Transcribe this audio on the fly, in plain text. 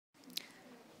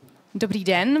Good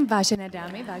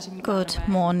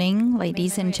morning,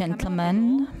 ladies and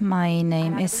gentlemen. My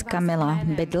name is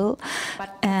Kamila Bidl,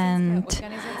 and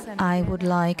I would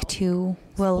like to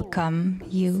welcome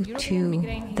you to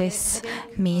this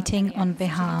meeting on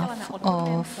behalf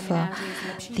of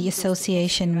the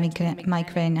Association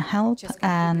Migréna-help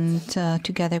and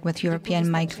together with European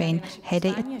Migraine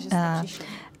Headache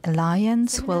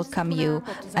Alliance welcome you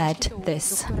at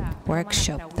this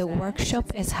workshop. The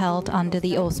workshop is held under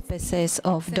the auspices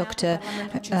of Dr.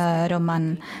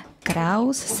 Roman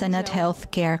Kraus, Senate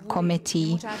Healthcare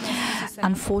Committee.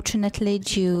 Unfortunately,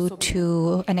 due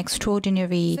to an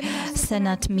extraordinary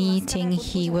Senate meeting,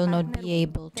 he will not be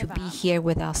able to be here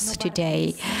with us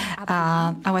today.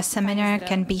 Our seminar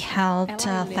can be held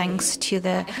thanks to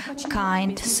the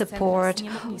kind support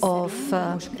of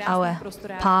our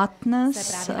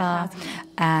partners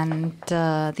and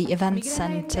the event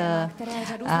center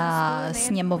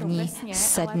Sněmovní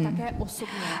 7.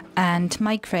 And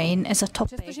migraine is a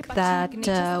topic that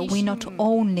we not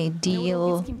only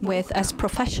deal with as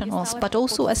professionals, but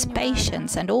also as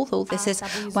patients. And although this is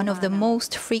one of the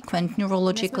most frequent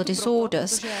neurological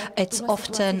disorders, it's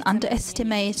often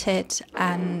underestimated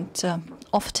and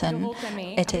often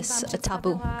it is a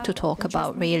taboo to talk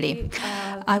about, really.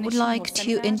 I would like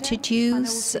to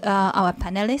introduce our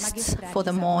panelists for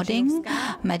the morning.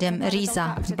 Madam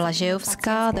Riza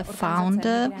Blažejovská, the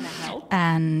founder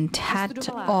and head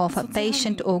of a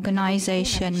patient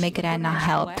organization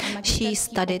Migréna-help. She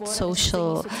studied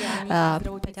social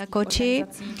pedagogy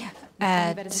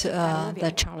at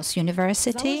the Charles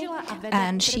University,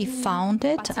 and she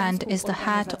founded and is the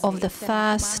head of the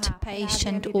first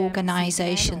patient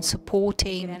organization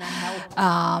supporting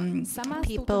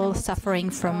people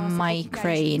suffering from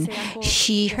migraine.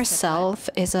 She herself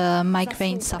is a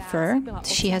migraine sufferer.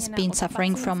 She has been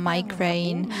suffering from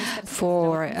migraine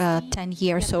for 10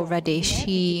 years already.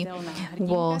 She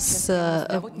was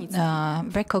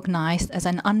recognized as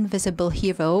an invisible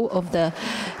hero of the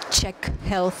Czech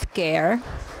healthcare.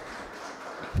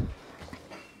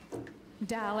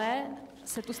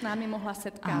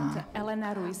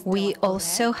 We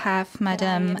also have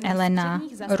Madam Elena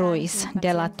Ruiz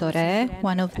de la Torre,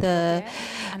 one of the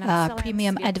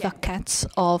premium advocates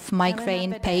of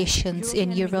migraine patients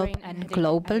in Europe and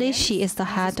globally. She is the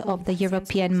head of the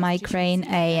European Migraine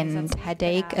and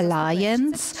Headache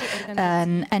Alliance,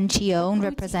 an NGO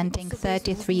representing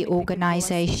 33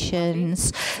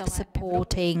 organizations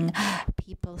supporting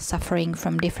people suffering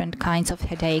from different kinds of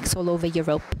headaches all over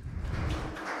Europe.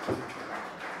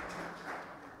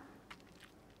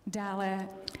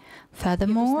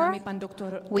 Furthermore,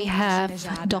 we have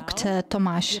Dr.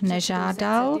 Tomáš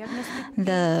Nežádal,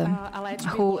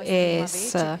 who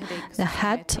is the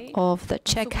head of the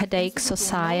Czech Headache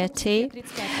Society,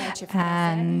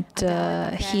 and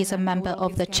he's a member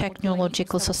of the Czech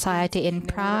Neurological Society in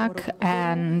Prague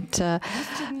and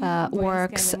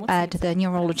works at the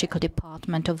neurological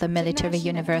department of the Military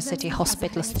University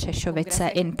Hospital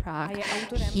Střešovice in Prague.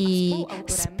 He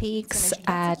speaks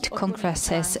at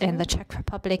congresses in the Czech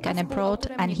Republic and abroad,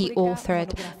 and he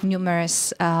authored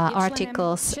numerous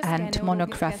articles and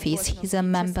monographies. He's a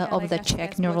member of the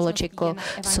Czech Neurological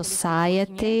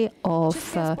Society,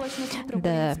 of the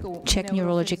Czech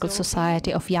Neurological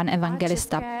Society of Jan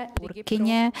Evangelista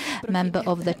Purkyně, member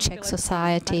of the Czech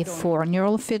Society for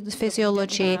Neural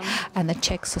Physiology and the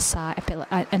Czech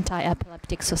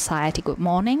Anti-Epileptic Society. Good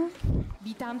morning.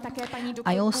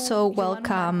 I also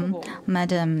welcome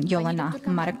Madam Jolena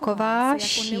Marková.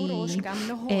 She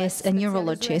is a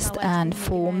neurologist, and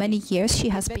for many years she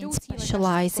has been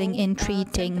specializing in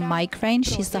treating migraine.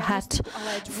 She's the head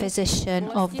physician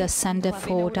of the Center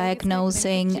for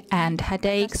Diagnosing and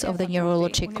Headaches of the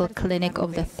Neurological Clinic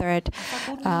of the 3rd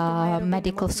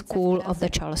Medical School of the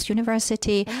Charles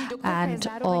University and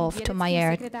of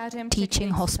Tomayer Teaching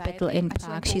Hospital in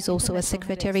Prague. She's also a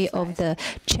secretary of the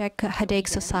Czech Headache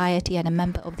Society and a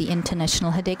member of the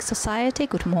International Headache Society.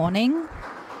 Good morning.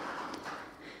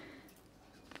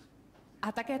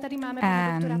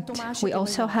 And we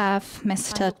also have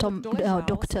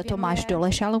Dr. Tomáš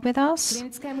Doležal with us,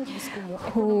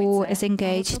 who is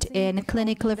engaged in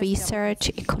clinical research,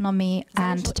 economy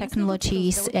and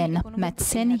technologies in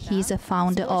medicine. He's a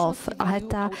founder of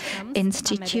EMHA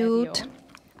Institute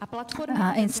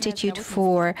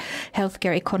for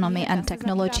Healthcare Economy and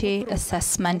Technology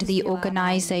Assessment. The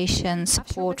organization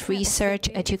supports research,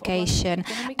 education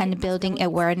and building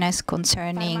awareness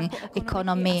concerning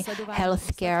economy,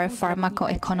 healthcare,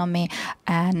 pharmacoeconomy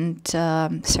and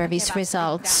service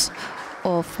results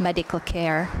of medical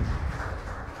care.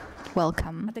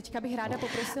 welcome.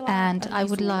 And I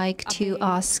would like to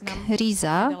ask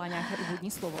Riza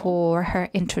for her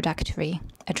introductory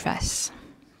address.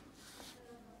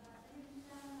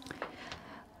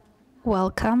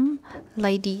 Welcome,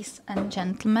 ladies and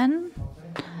gentlemen.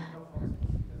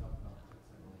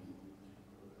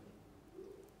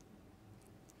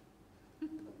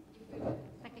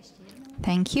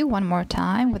 Thank you. One more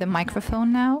time with a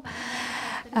microphone now.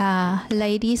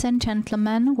 Ladies and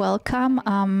gentlemen, welcome.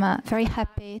 I'm very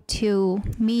happy to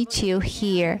meet you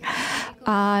here.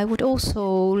 I would also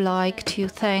like to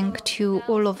thank to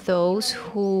all of those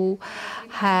who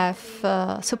have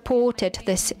supported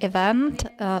this event,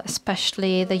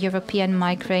 especially the European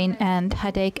Migraine and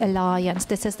Headache Alliance.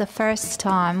 This is the first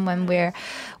time when we're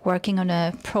working on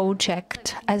a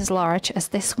project as large as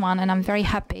this one, and I'm very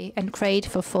happy and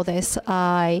grateful for this.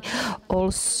 I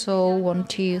also want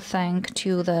to thank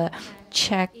to the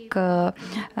Czech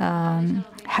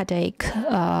Headache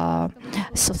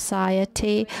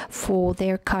Society for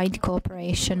their kind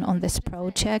cooperation on this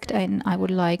project, and I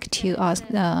would like to ask,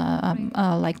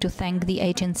 to thank the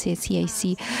agency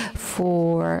CAC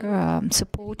for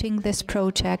supporting this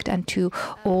project, and to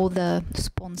all the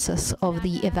sponsors of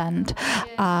the event.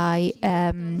 I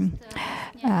am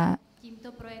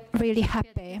really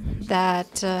happy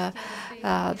that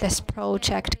this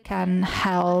project can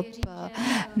help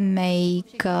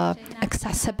make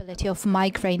accessibility of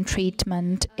migraine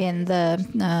treatment in the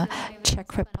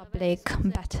Czech Republic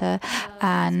better,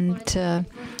 and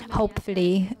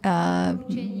hopefully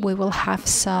we will have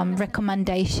some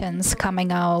recommendations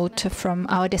coming out from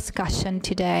our discussion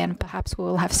today, and perhaps we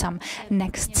will have some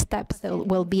next steps that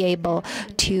we'll be able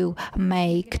to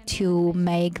make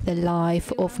the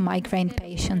life of migraine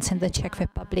patients in the Czech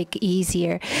Republic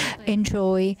easier.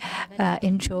 Enjoy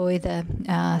the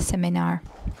seminar.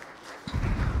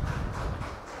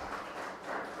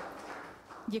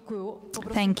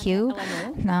 Thank you.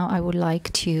 Now I would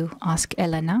like to ask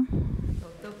Elena.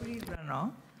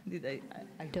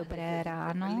 Dobré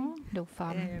ráno,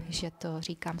 doufám, že to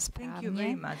říkám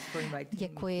správně.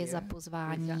 Děkuji za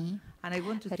pozvání,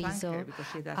 Rizo,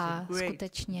 a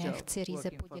skutečně chci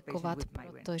Rize poděkovat,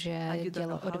 protože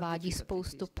odvádí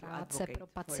spoustu práce pro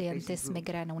pacienty s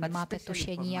migrénou. Nemáte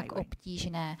tušení, jak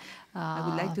obtížné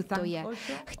to je.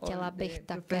 Chtěla bych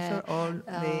také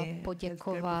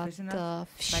poděkovat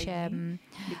všem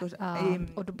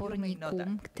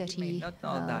odborníkům, kteří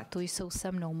tu jsou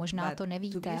se mnou. Možná to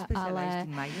nevíte, ale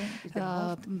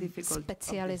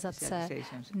specializace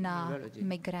na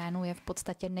migrénu je v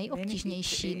podstatě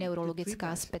nejobtížnější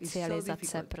neurologická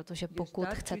specializace, protože pokud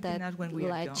chcete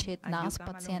léčit nás,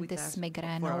 pacienty s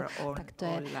migrénou, tak to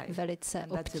je velice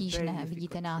obtížné.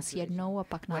 Vidíte nás jednou a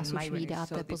pak nás už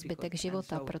vídáte po zbytek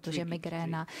života, protože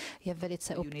migréna je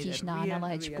velice obtížná na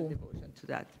léčbu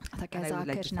a také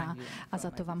zákeřná, a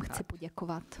za to vám chci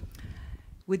poděkovat.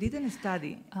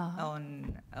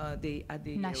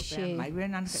 Naši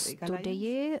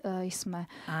studii jsme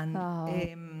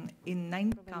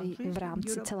v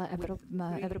rámci celé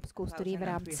evropskou studii v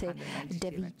rámci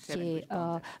 9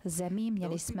 zemí.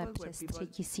 Měli jsme přes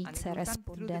 3000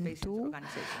 respondentů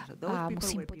a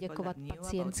musím poděkovat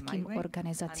pacientským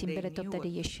organizacím. Byli to tedy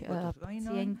již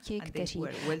pacienti, kteří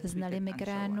znali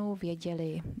migrénu,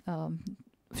 věděli,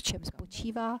 v čem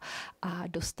spočívá, a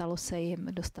dostalo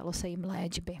se jim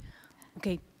léčby.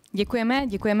 Okay.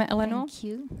 Děkujeme, Eleno.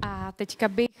 A teďka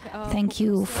bych Thank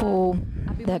you for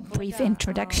the brief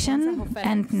introduction,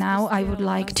 and now I would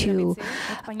like to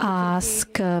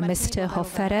ask Mr.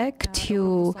 Hoferek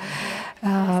to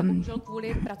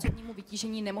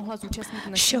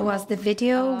show us the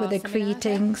video with the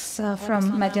greetings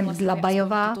from Madam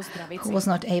Dlabajová, who was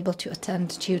not able to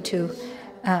attend due to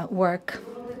work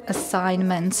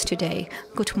assignments today.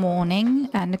 Good morning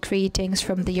and greetings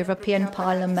from the European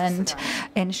Parliament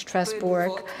in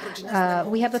Strasbourg.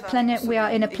 We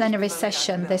are in a plenary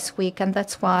session this week, and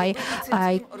that's why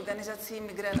I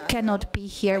cannot be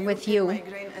here with you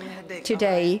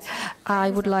today.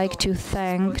 I would like to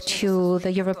thank to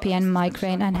the European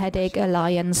Migraine and Headache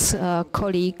Alliance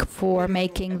colleague for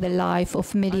making the life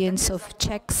of millions of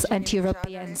Czechs and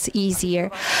Europeans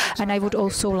easier, and I would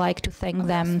also like to thank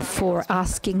them for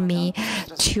asking me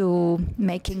to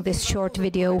making this short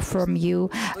video from you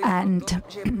and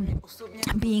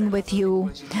being with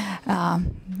you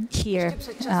here.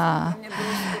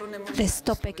 This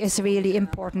topic is really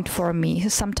important for me.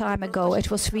 Some time ago it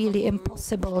was really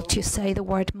impossible to say the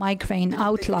word migraine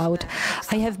out loud.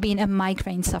 I have been a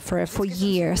migraine sufferer for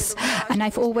years, and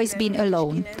I've always been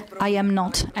alone. I am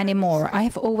not anymore. I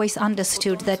have always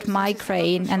understood that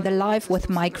migraine and the life with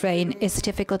migraine is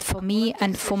difficult for me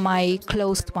and for my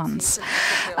close most ones.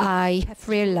 I have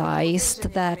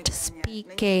realized that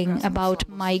speaking about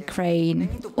migraine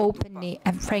openly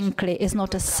and frankly is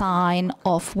not a sign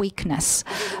of weakness.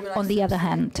 On the other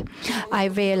hand, I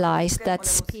realized that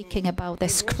speaking about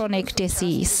this chronic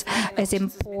disease is an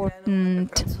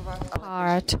important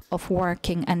part of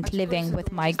working and living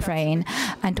with migraine.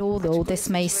 And although this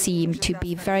may seem to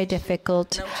be very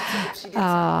difficult,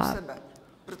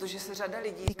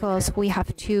 because we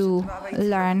have to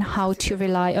learn how to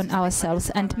rely on ourselves,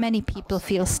 and many people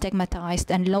feel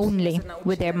stigmatized and lonely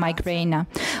with their migraine.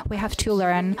 We have to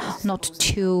learn not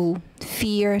to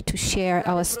fear to share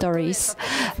our stories.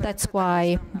 That's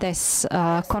why this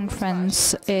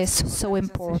conference is so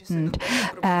important,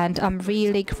 and I'm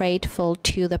really grateful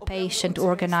to the patient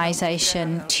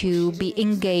organization to be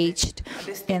engaged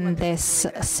in this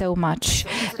so much,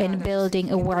 in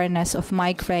building awareness of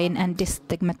migraine and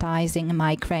destigmatizing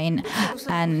migraine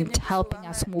and helping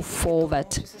us move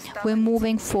forward. We're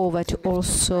moving forward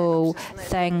also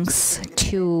thanks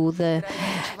to the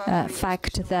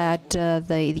fact that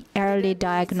the early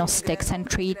diagnostics and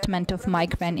treatment of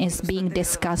migraine is being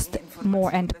discussed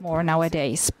more and more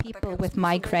nowadays. People with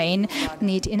migraine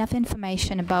need enough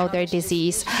information about their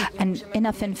disease and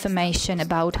enough information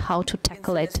about how to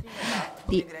tackle it.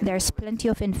 There's plenty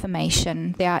of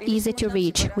information. They are easy to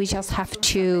reach. We just have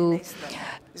to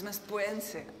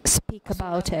speak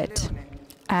about it.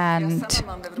 And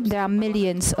there are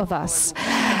millions of us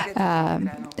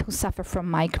who suffer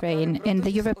from migraine. In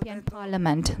the European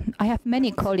Parliament, I have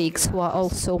many colleagues who are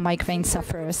also migraine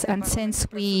sufferers. And since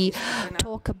we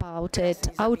talk about it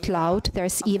out loud,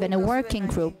 there's even a working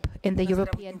group in the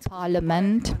European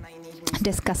Parliament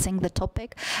discussing the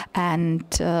topic and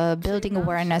building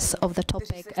awareness of the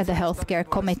topic at the healthcare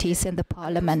committees in the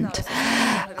Parliament.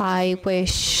 I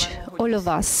wish all of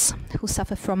us who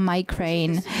suffer from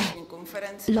migraine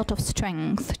a lot of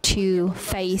strength to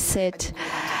face it,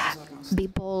 be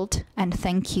bold, and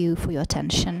thank you for your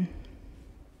attention.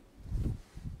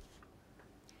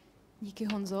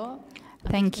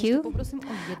 Thank you.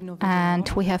 And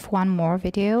we have one more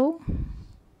video.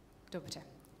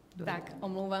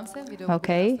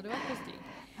 Okay.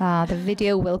 The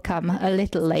video will come a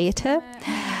little later.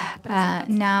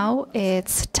 Now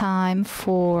it's time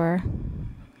for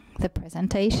the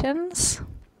presentations.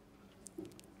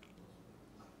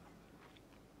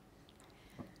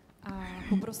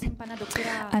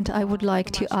 And I would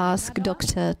like to ask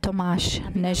Dr. Tomáš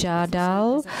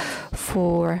Nežádal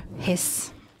for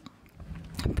his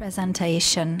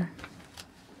presentation.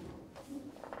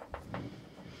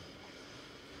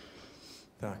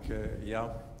 Tak, já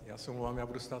se omlouvám, já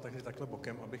budu stát takže takhle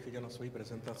bokem, abych viděl na svoji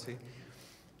prezentaci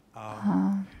a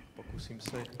pokusím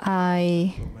se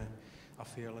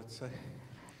afiliace.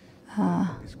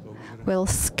 We'll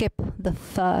skip the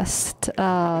first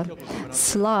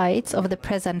slides of the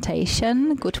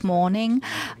presentation. Good morning.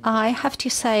 I have to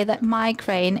say that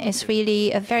migraine is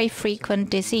really a very frequent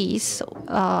disease.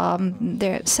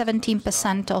 There are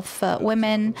 17% of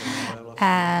women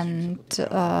and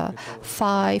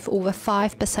over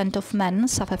 5% of men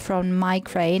suffer from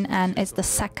migraine, and it's the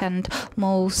second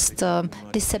most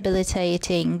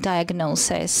debilitating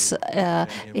diagnosis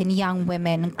in young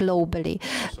women globally,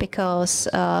 because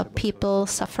people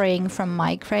suffering from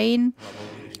migraine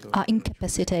are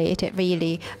incapacitated,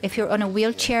 really. If you're on a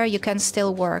wheelchair, you can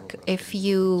still work. If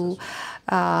you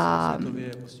are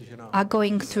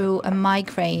going through a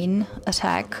migraine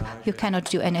attack, you cannot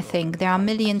do anything. There are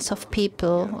millions of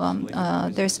people.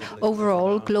 There's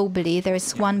overall, globally,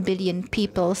 there's 1 billion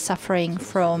people suffering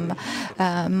from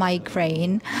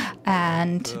migraine,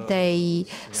 and they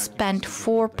spend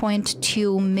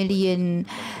 4.2 million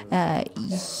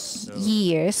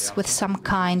years with some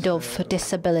kind of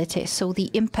disability. So the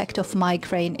impact of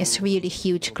migraine is really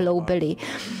huge globally.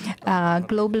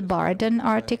 Global Burden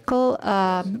article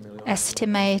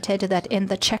estimated that in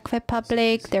the Czech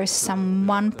Republic there's some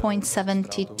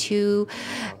 1.72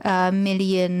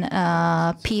 million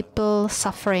people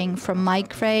suffering from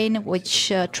migraine,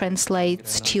 which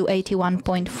translates to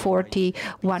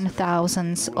 81.41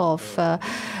 thousands of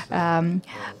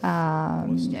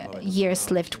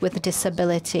years lived with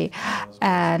disability,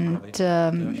 and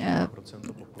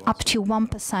up to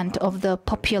 1% of the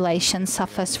population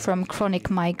suffers from chronic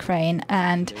migraine,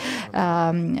 and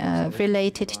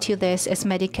related to this is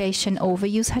medication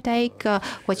overuse headache,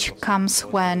 which comes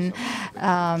when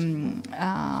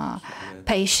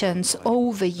patients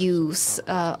overuse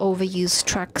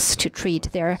drugs to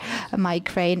treat their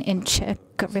migraine. In Czech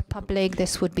Republic,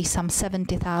 this would be some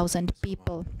 70,000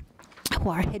 people who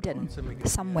are hidden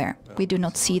somewhere. We do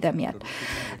not see them yet.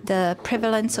 The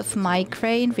prevalence of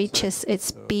migraine reaches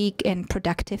its peak in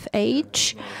productive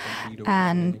age,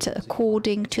 and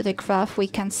according to the graph we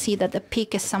can see that the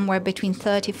peak is somewhere between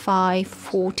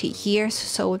 35-40 years,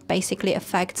 so it basically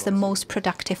affects the most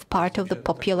productive part of the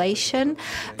population.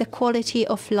 The quality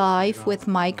of life with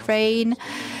migraine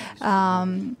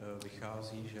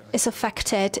is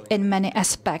affected in many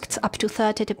aspects. Up to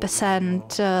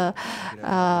 30%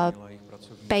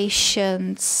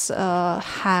 patients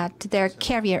had their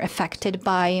career affected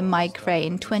by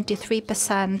migraine.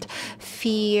 23%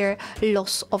 fear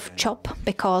loss of job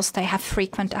because they have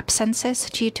frequent absences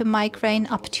due to migraine.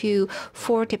 Up to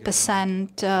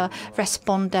 40%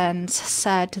 respondents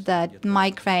said that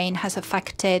migraine has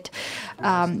affected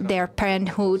their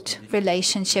parenthood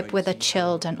relationship with the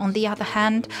children. On the other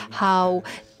hand, how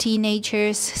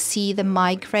teenagers see the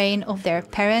migraine of their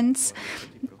parents.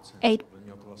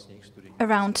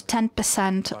 Around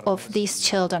 10% of these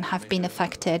children have been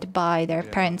affected by their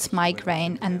parents'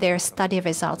 migraine, and their study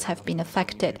results have been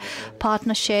affected.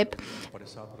 Partnership,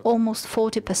 almost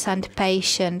 40%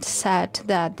 patients said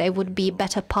that they would be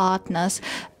better partners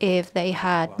if they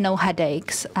had no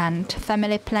headaches. And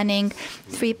family planning,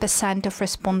 3% of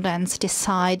respondents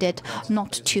decided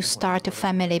not to start a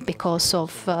family because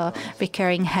of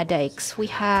recurring headaches. We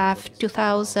have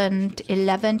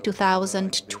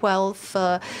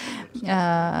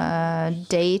 2011-2012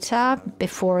 data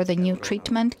before the new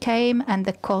treatment came, and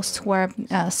the costs were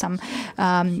some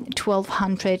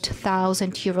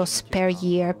 1,200,000 euros per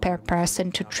year per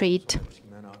person to treat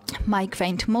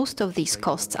migraine. Most of these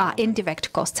costs are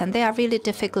indirect costs, and they are really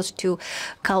difficult to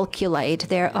calculate.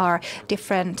 There are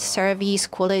different surveys,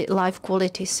 life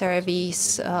quality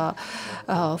surveys,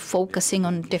 focusing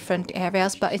on different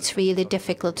areas, but it's really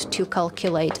difficult to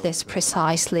calculate this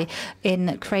precisely.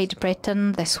 In Great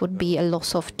Britain, this would be a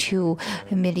loss of £2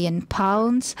 million.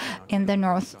 In the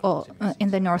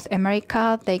North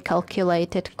America, they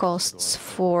calculated costs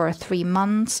for 3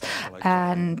 months,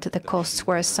 and the costs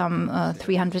were some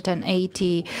 $380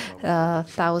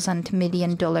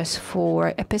 million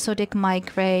for episodic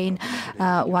migraine,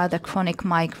 while the chronic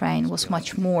migraine was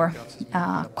much more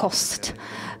cost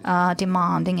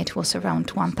demanding. It was around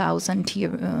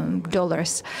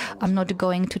 $1,000. I'm not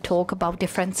going to talk about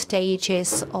different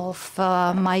stages of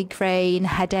migraine,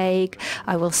 headache.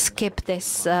 I will skip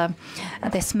this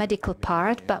this medical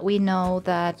part, but we know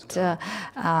that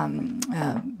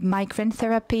migraine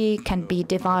therapy can be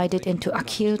divided into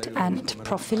acute and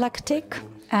prophylactic,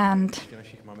 and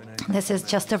this is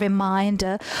just a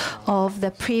reminder of the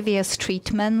previous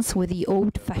treatments with the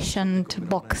old-fashioned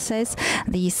boxes.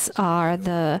 These are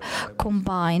the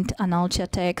combined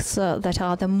analgesics that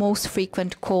are the most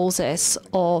frequent causes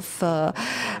of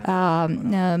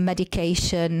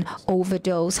medication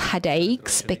overdose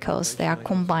headaches, because they are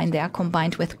combined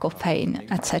with caffeine,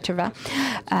 etc.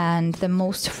 And the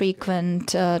most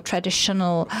frequent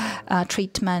traditional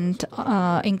treatment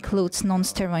includes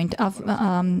non-steroid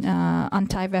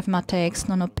anti-rheumatics,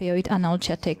 non-opioid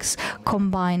analgesics,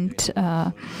 combined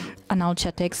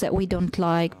analgesics that we don't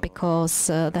like because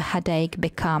the headache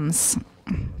becomes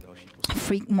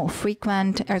more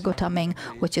frequent, ergotamine,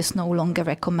 which is no longer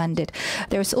recommended.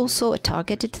 There is also a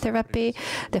targeted therapy.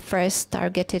 The first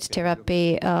targeted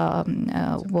therapy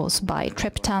was by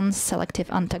triptans, selective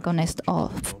antagonist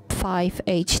of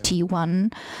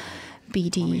 5-HT1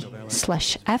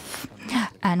 BD/F,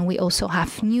 and we also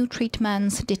have new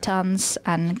treatments, ditans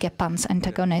and gepants,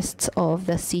 antagonists of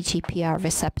the CGPR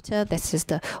receptor. This is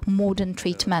the modern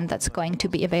treatment that's going to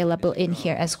be available in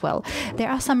here as well. There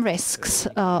are some risks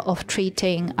of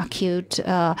treating acute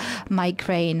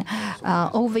migraine: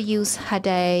 overuse,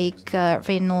 headache,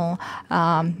 renal,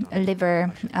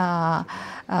 liver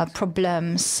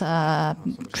problems,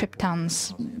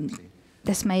 triptans.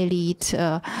 This may lead,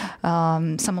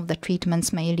 some of the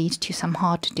treatments may lead to some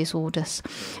heart disorders,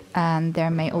 and there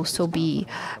may also be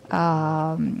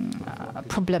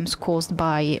problems caused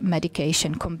by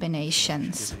medication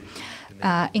combinations.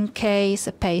 In case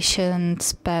a patient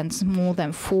spends more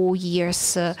than 4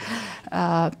 years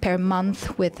per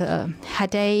month with a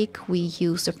headache, we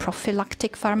use a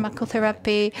prophylactic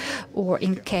pharmacotherapy, or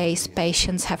in case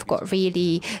patients have got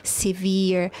really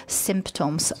severe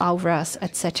symptoms, auras,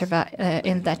 etc.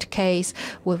 In that case,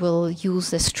 we will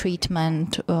use this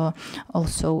treatment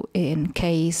also in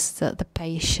case the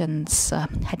patient's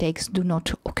headaches do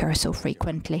not occur so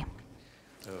frequently.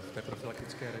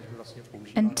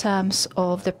 In terms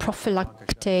of the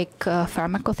prophylactic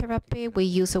pharmacotherapy, we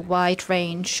use a wide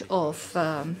range of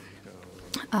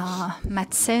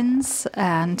medicines,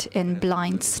 and in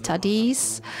blind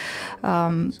studies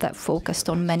that focused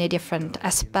on many different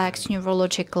aspects,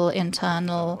 neurological,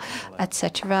 internal,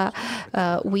 etc.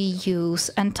 We use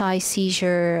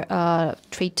anti-seizure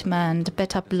treatment,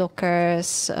 beta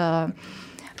blockers,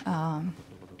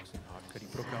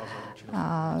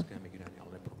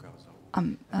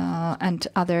 and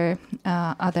other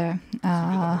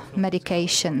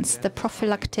medications. The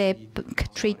prophylactic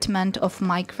treatment of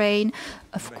migraine,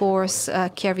 of course,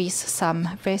 carries some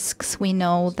risks. We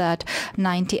know that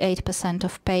 98%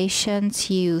 of patients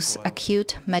use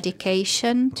acute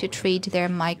medication to treat their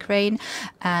migraine,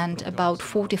 and about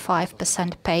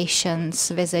 45% patients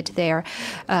visit their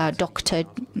doctor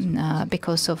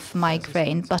because of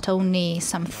migraine, but only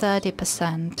some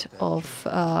 30% of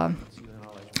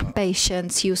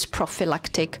patients use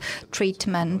prophylactic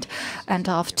treatment, and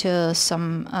after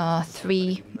some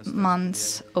 3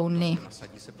 months only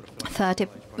 30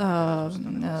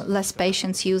 less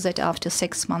patients use it. After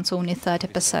 6 months only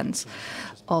 30%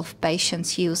 of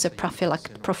patients use a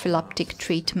prophylactic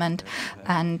treatment.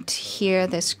 And here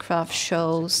this graph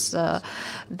shows the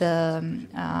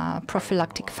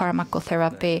prophylactic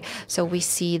pharmacotherapy. So we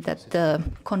see that the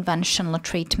conventional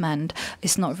treatment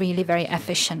is not really very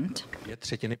efficient.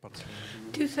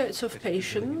 2/3 of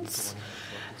patients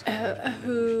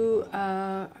who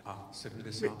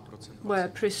were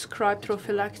prescribed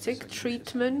prophylactic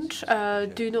treatment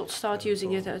do not start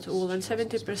using it at all, and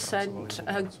 70%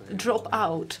 drop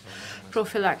out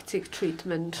prophylactic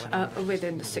treatment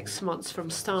within 6 months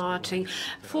from starting.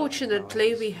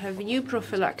 Fortunately, we have new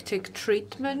prophylactic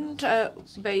treatment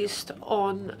based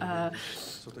on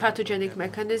pathogenic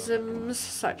mechanisms,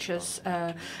 such as,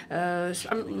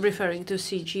 I'm referring to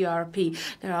CGRP.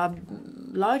 There are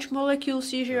large molecule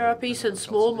CGRPs and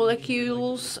small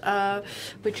molecules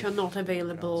which are not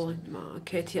available in the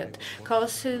market yet.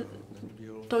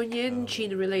 Calcitonin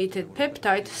gene-related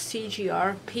peptide,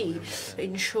 CGRP,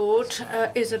 in short,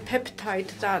 is a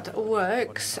peptide that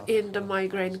works in the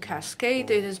migraine cascade.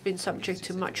 It has been subject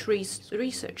to much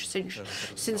research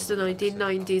since the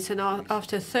 1990s, and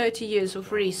after 30 years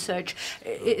of research,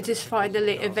 it is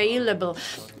finally available.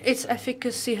 Its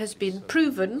efficacy has been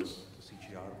proven.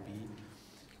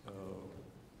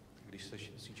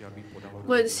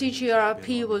 When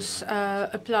CGRP was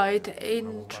applied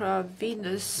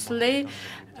intravenously,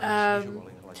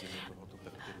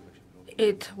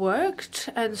 it worked,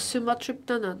 and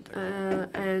sumatriptan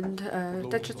and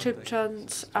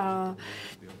tetratriptans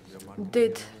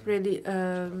did really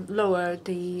lower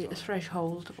the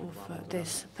threshold of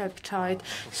this peptide.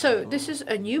 So this is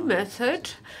a new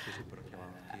method.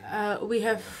 We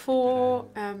have 4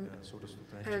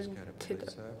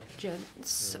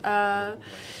 antigens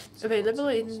available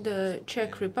in the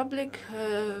Czech Republic.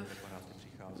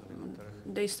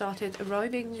 They started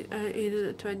arriving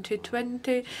in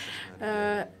 2020.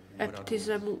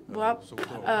 Septtembe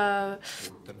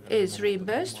is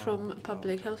reimbursed from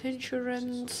public health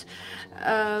insurance.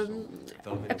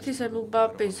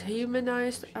 Septtembe is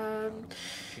humanized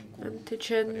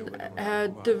antigen.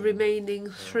 The remaining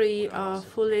 3 are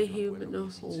fully human or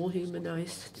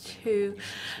humanized too.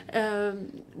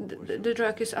 The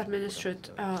drug is administered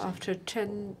after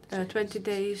 20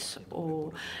 days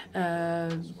or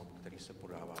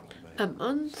a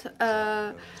month.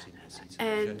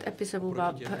 And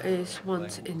Septtembe is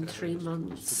once in 3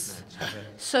 months.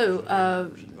 So,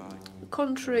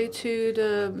 contrary to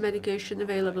the medication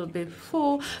available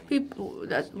before,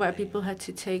 where people had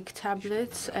to take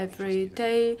tablets every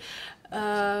day,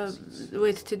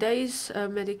 with today's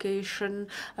medication,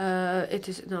 it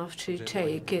is enough to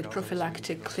take it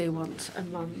prophylactically once a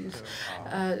month.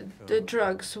 The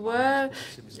drugs were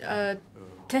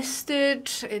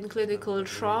tested in clinical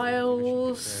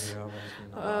trials.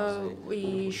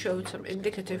 We showed some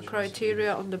indicative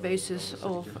criteria on the basis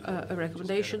of a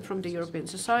recommendation from the European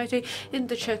Society. In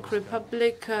the Czech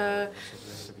Republic, the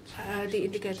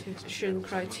indication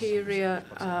criteria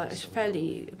is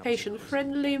fairly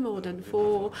patient-friendly, more than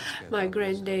 4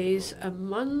 migraine days a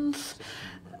month.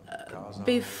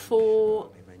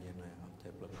 Before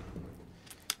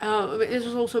it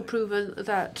was also proven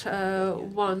that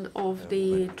one of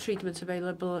the treatments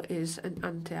available is an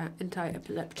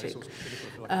anti-epileptic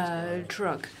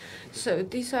drug. So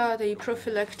these are the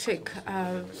prophylactic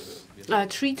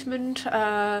treatment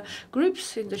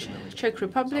groups in the Czech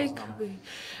Republic,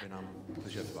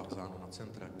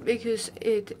 because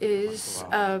it is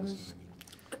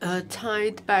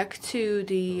tied back to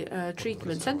the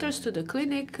treatment centers, to the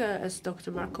clinic, as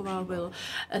Dr. Markova will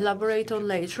elaborate on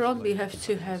later on. We have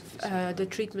to have the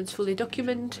treatments fully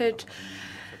documented.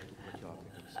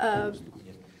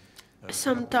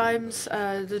 Sometimes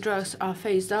the drugs are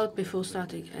phased out before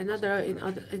starting another.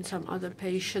 In some other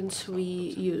patients,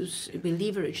 we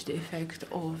leverage the effect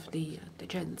of the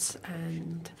antigens,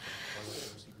 and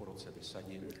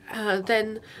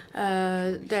then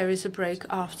there is a break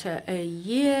after a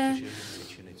year,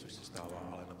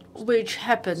 which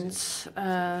happens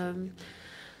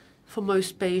for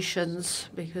most patients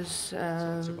because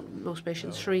most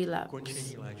patients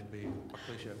relapse.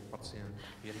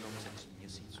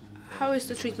 How is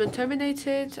the treatment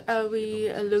terminated?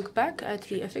 We look back at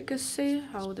the efficacy,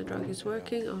 how the drug is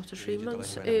working after 3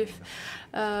 months. If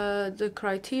the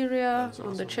criteria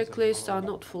on the checklist are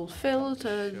not fulfilled,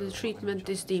 the treatment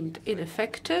is deemed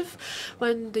ineffective.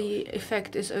 When the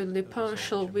effect is only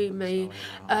partial, we may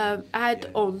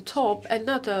add on top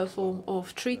another form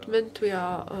of treatment. We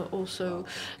are also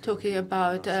talking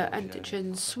about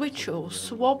antigen switch or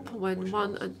swap when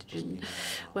one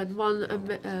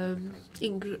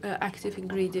active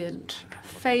ingredient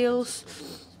fails.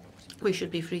 We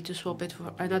should be free to swap it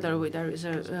for another. There is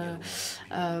a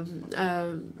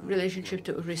relationship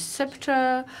to a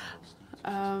receptor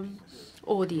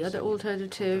or the other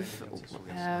alternative.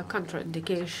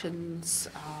 Contraindications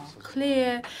are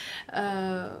clear.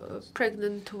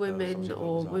 Pregnant women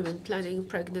or women planning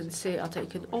pregnancy are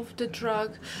taken off the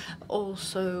drug.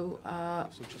 Also,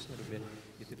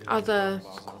 other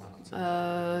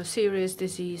serious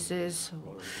diseases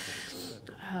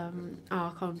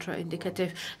are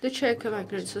contraindicative. The Czech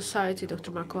Migraine Society,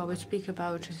 Dr. Markova will speak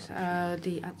about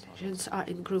the antigens are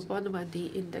in group 1 when the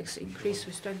index increased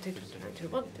with 20 to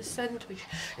 91%, which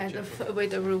and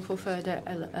with a room for further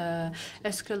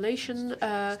escalation.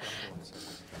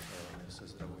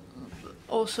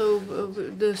 Also,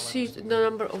 the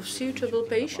number of suitable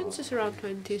patients is around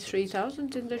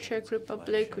 23,000 in the Czech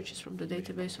Republic, which is from the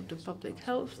database of the Public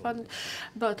Health Fund.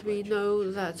 But we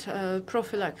know that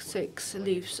prophylaxis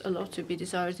leaves a lot to be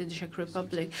desired in the Czech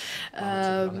Republic.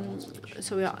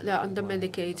 So they are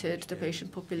under-medicated, the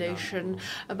patient population.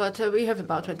 But we have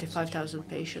about 25,000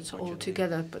 patients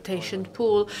altogether, patient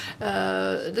pool.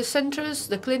 The centers,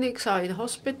 the clinics are in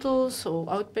hospitals or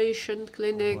outpatient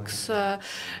clinics.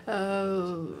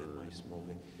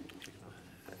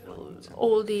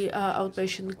 All the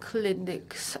outpatient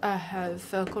clinics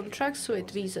have contracts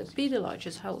with VZP, the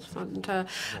largest health fund,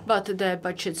 but their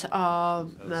budgets are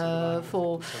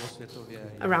for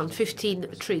around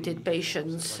 15 treated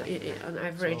patients on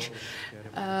average.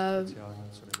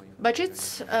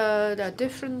 Budgets that are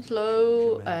different,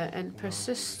 low and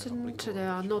persistent. They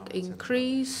are not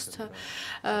increased.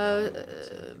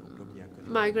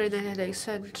 Migraine and headache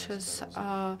centers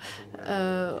are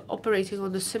operating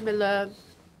on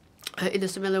in a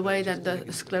similar way than the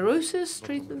sclerosis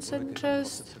treatment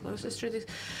centers.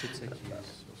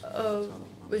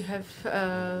 We have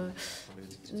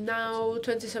now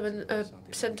 27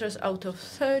 centers out of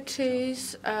 30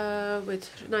 with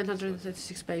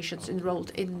 936 patients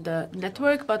enrolled in the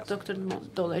network, but Dr.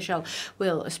 Dolezal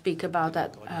will speak about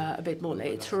that a bit more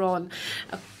later on.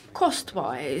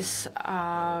 Cost-wise,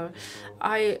 I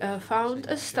found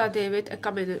a study with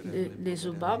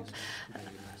ecamizumab.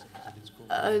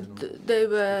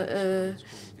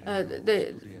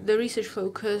 The research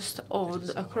focused on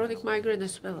chronic migraine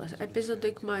as well as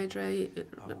episodic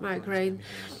migraine.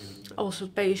 Also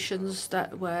patients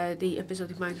where the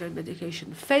episodic migraine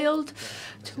medication failed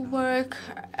to work,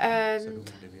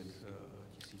 and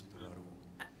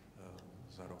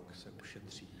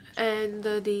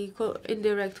the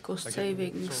indirect cost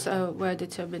savings were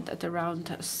determined at around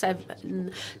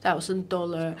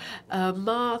 $7,000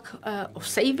 mark of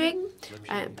saving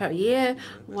per year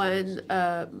when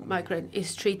migraine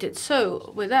is treated.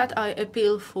 So with that, I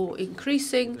appeal for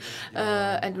increasing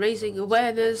and raising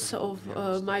awareness of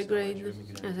migraine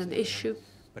as an issue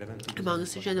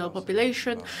amongst the general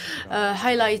population,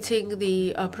 highlighting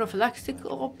the prophylactic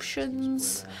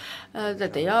options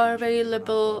that they are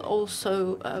available.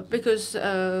 Also, because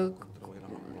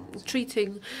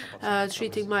treating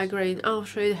migraine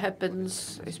after it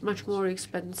happens is much more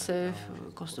expensive.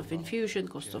 Cost of infusion,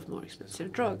 cost of more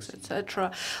expensive drugs,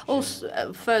 etc.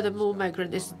 Also, furthermore,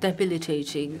 migraine is a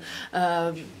debilitating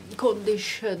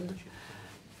condition.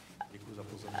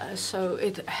 So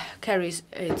it carries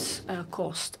its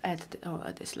cost at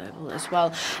this level as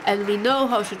well. And we know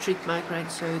how to treat migraine,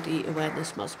 so the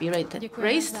awareness must be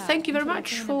raised. Thank you very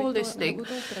much for listening.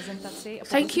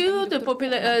 Thank you. The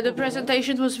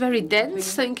presentation was very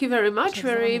dense. Thank you very much.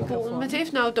 Very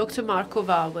informative. Now Dr.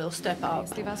 Markova will step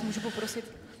up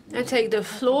and take the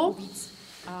floor.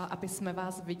 aby jsme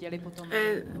vás viděli potom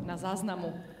na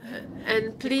záznamu.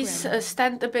 And please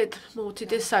stand a bit more to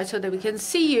this side so that we can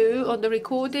see you on the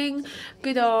recording.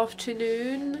 Good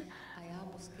afternoon,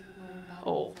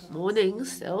 or morning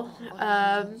still.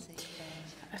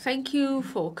 Thank you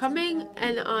for coming,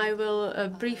 and I will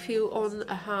brief you on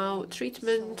how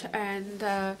treatment and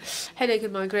headache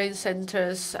and migraine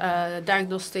centers,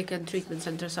 diagnostic and treatment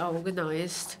centers are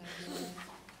organized.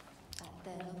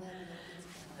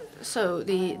 So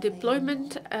the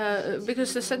deployment,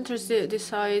 because the centers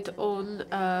decide on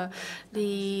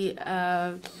the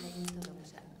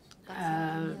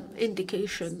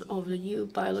indication of the new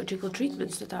biological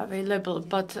treatments that are available.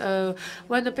 But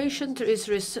when a patient is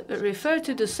referred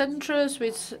to the centers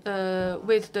with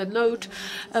the note,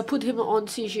 put him on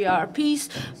CGRPs,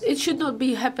 it should not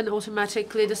happen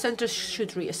automatically. The centers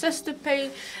should reassess the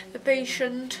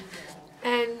patient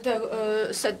and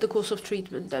set the course of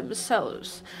treatment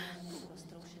themselves.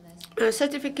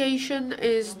 Certification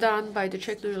is done by the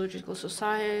Czech Neurological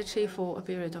Society for a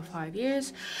period of 5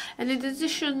 years. And in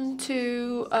addition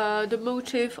to the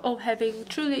motive of having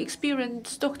truly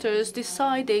experienced doctors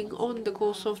deciding on the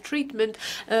course of treatment,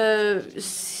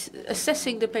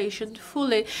 assessing the patient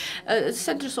fully,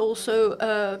 centers also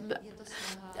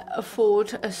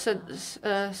afford a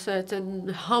certain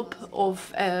hub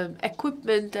of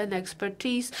equipment and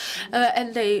expertise,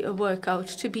 and they work out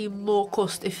to be more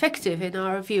cost effective in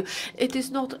our view. It is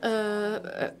not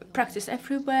practiced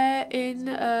everywhere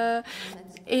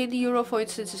in Europe, for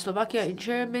instance, in Slovakia, in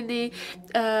Germany.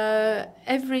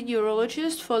 Every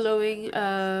neurologist following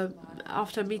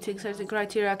after meeting certain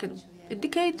criteria can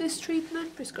indicate this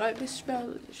treatment, prescribe this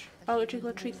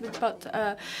biological treatment, but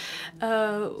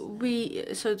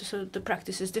so the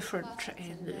practice is different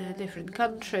in different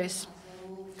countries.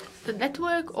 The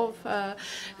network of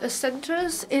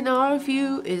centers, in our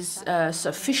view, is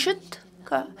sufficient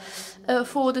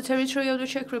for the territory of the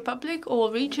Czech Republic.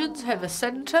 All regions have a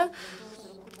center.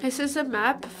 This is a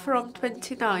map from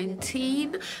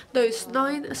 2019. Those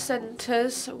 9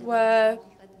 centers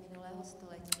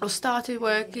started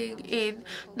working in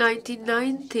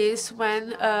 1990s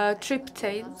when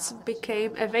triptans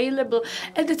became available.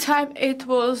 At the time, it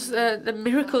was the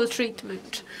miracle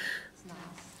treatment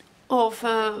of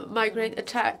migraine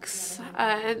attacks,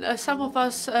 and some of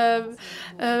us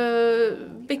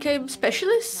became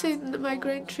specialists in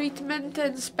migraine treatment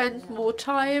and spent more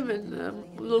time and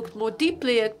looked more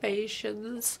deeply at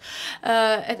patients.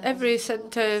 At every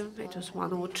center, it was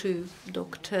 1 or 2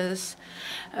 doctors.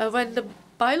 When the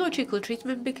biological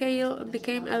treatment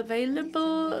became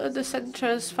available, the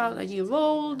centers found a new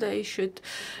role. They should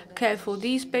care for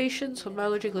these patients on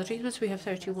biological treatments. We have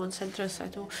 31 centers.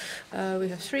 We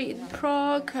have 3 in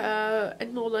Prague,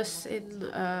 and more or less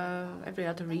in every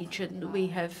other region we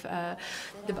have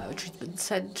the biotreatment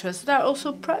centers. There are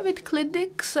also private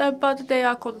clinics, but they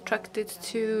are contracted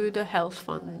to the health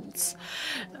funds.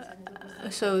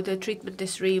 So the treatment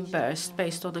is reimbursed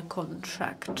based on a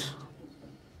contract.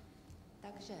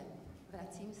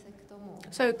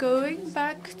 So going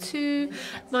back to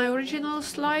my original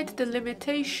slide, the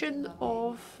limitation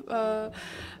of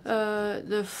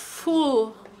the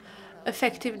full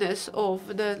effectiveness of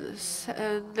the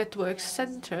network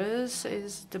centers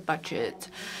is the budget.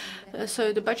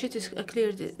 So the budget is a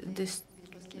clear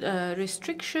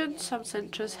restriction. Some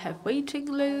centers have waiting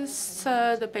lists.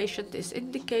 The patient is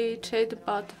indicated,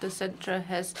 but the center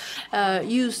has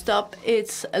used up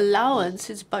its allowance,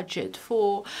 its budget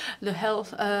for the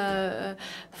health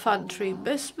fund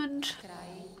reimbursement,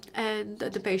 and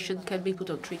the patient can be put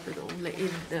on treatment only in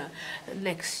the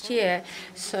next year.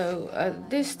 So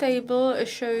this table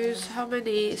shows how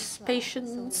many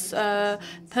patients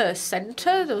per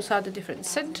center. Those are the different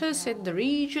centers in the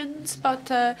regions,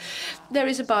 but there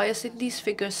is a bias in these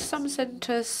figures. Some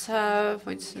centers,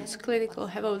 for instance, clinical,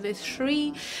 have only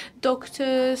 3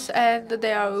 doctors, and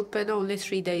they are open only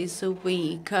 3 days a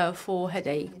week for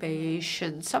headache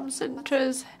patients. Some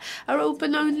centers are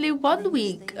open only 1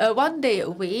 day a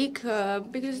week,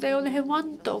 because they only have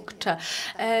 1 doctor.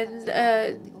 And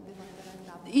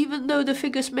even though the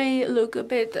figures may look a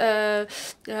bit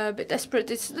desperate,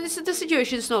 the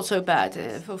situation is not so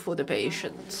bad for the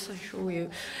patients, I assure you.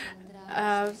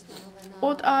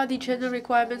 What are the general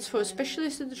requirements for a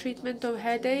specialist in the treatment of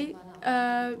headache?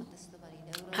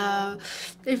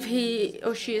 If he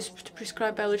or she is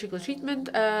prescribed biological treatment,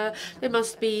 they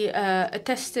must be a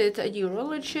tested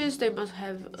neurologist. They must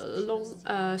have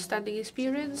long-standing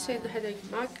experience in headache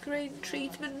migraine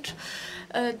treatment.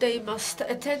 They must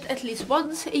attend at least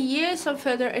once a year some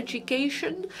further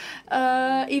education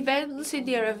events in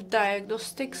the area of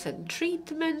diagnostics and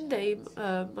treatment. They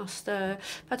must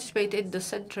participate in the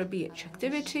Centre BH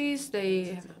activities.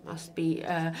 They must be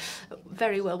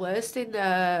very well versed in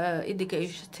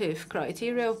indicative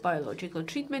criteria of biological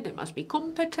treatment. They must be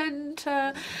competent.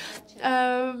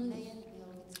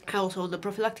 Also on the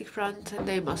prophylactic front,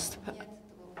 they must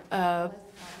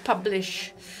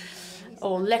publish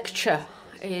or lecture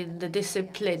in the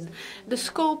discipline. The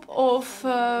scope of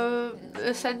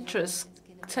central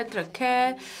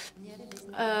care,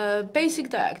 basic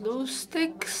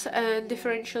diagnostics and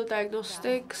differential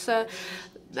diagnostics,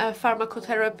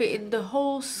 pharmacotherapy in the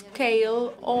whole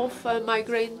scale of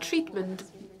migraine treatment,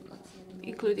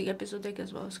 including episodic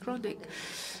as well as chronic.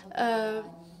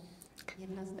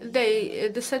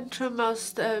 The centre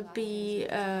must be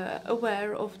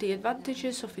aware of the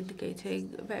advantages of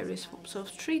indicating various forms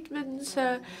of treatments.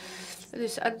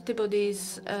 These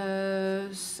antibodies are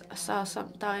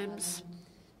sometimes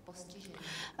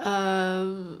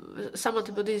some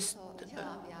antibodies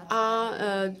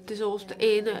are dissolved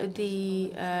in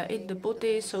the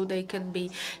body, so they can be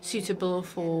suitable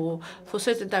for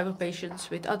certain type of patients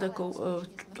with other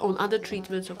on other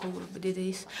treatments or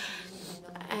comorbidities.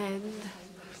 And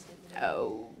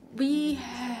we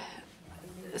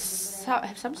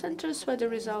have some centers where the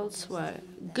results were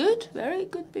good, very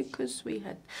good, because we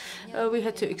had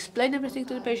to explain everything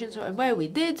to the patients. And where we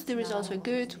did, the results were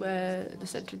good. Where the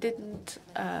center didn't,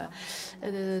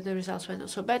 the results were not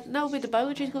so bad. Now with the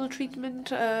biological treatment,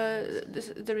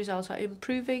 the results are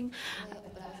improving.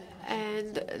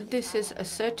 And this is a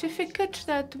certificate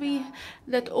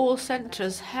that all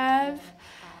centers have.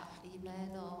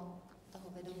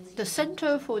 The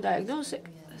Center for Diagnosis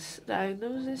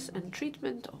and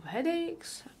Treatment of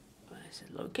Headaches. This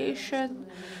is location.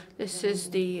 This is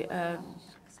the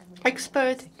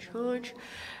expert in charge.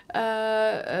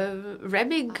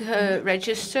 REMIG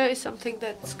register is something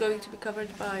that's going to be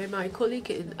covered by my colleague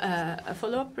in a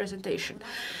follow-up presentation.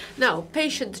 Now,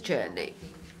 patient journey.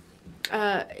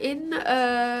 In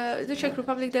the Czech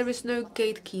Republic, there is no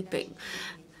gatekeeping.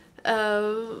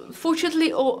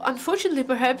 Fortunately or unfortunately,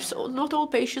 perhaps not all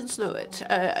patients know it.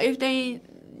 If they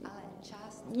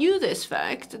knew this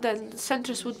fact, then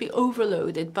centers would be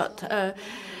overloaded. But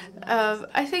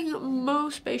I think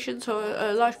most patients, or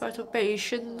a large part of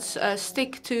patients,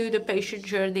 stick to the patient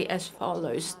journey as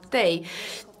follows. They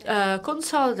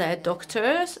consult their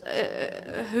doctors,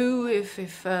 who,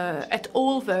 if at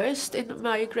all versed in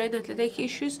migraine and headache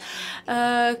issues,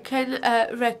 can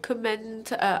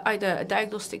recommend either a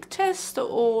diagnostic test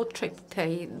or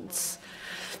triptans,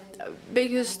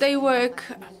 because they work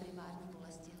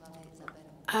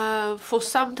for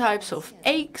some types of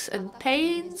aches and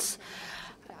pains.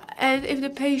 And if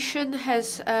the patient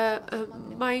has a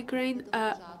migraine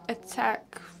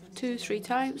attack 2-3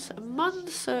 times a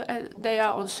month, and they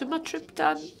are on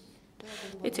sumatriptan,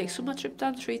 they take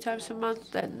sumatriptan 3 times a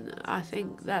month, then I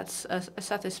think that's a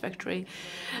satisfactory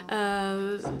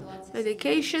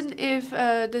medication. If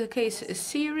the case is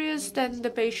serious, then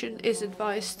the patient is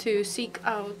advised to seek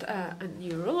out a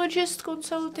neurologist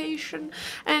consultation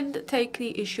and take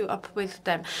the issue up with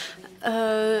them.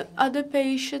 Other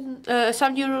patients,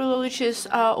 some neurologists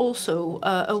are also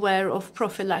aware of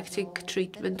prophylactic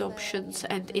treatment options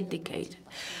and indicate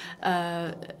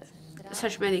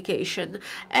such medication.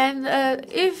 And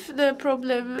if the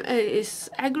problem is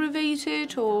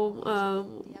aggravated or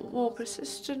more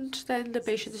persistent, then the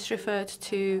patient is referred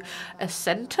to a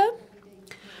center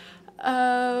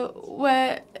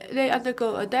where they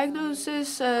undergo a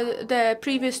diagnosis. Their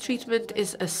previous treatment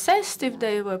is assessed if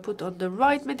they were put on the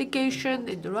right medication,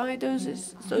 in the right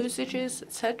dosages,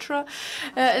 etc.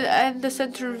 And the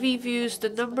center reviews the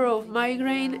number of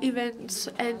migraine events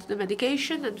and the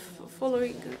medication, and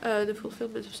following the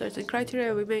fulfillment of certain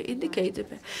criteria, we may indicate a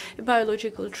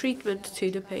biological treatment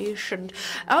to the patient.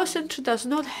 Our center does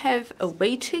not have a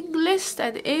waiting list,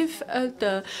 and if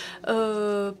the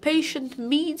patient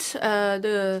meets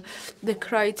the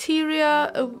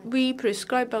criteria, we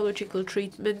prescribe biological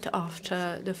treatment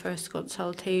after the first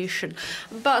consultation.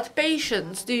 But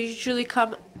patients, they usually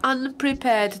come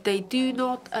unprepared. They do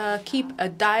not keep a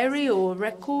diary or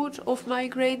record of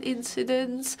migraine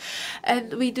incidents,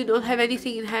 and we do not have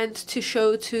anything in hand to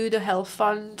show to the health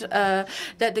fund that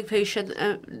the patient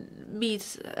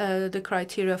meets the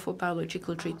criteria for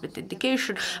biological treatment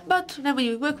indication. But then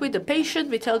we work with the patient,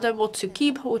 we tell them what to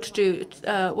keep, what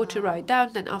to write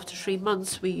down, and after 3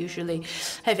 months we usually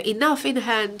have enough in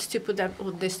hand to put them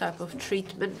on this type of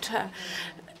treatment.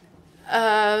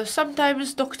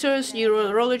 Sometimes doctors,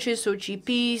 neurologists or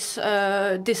GPs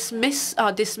are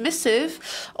dismissive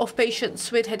of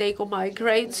patients with headache or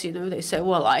migraines. You know, they say,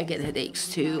 well, I get headaches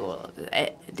too, or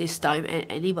this time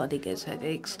anybody gets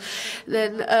headaches.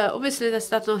 Then obviously that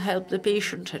does not help the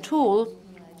patient at all.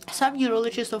 Some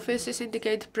neurologist offices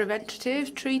indicate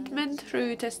preventative treatment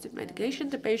through tested medication.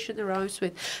 The patient arrives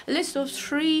with a list of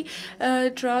 3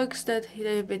 drugs that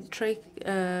have been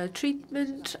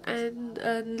treatment, and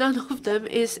none of them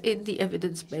is in the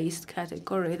evidence-based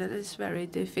category. That is very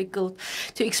difficult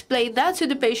to explain that to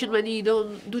the patient when you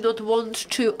do not want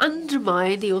to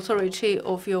undermine the authority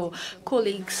of your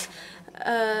colleagues.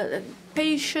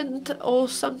 Patient or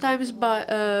sometimes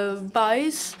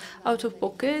buys out of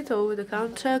pocket or over the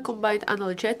counter combined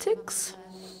analgesics,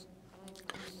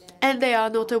 and they are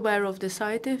not aware of the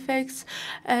side effects,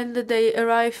 and they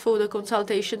arrive for the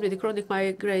consultation with the chronic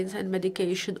migraines and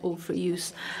medication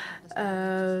overuse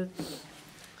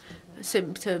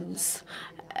symptoms.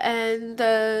 And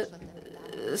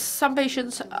some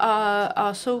patients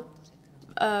are so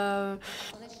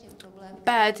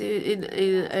bad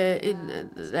in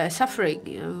their suffering,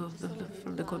 you know,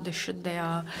 from the condition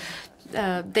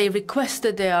they request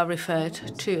that they are referred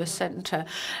to a center.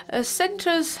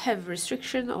 Centers have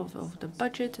restriction of the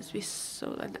budget, as we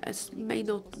saw, and as may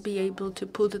not be able to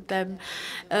put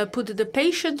the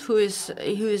patient who is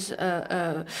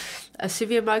a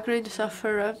severe migraine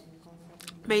sufferer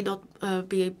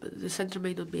the center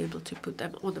may not be able to put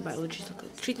them on the biological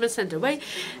treatment center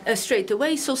straight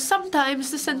away. So sometimes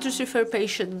the centers refer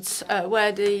patients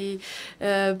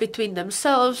between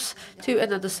themselves to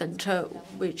another center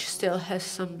which still has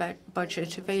some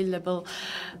budget available.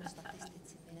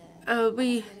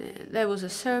 There was a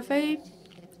survey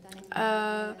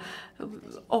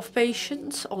of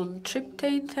patients on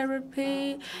tryptase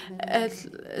therapy.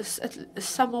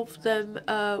 Some of them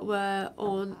were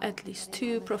on at least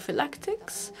 2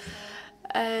 prophylactics,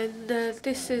 and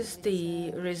this is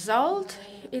the result.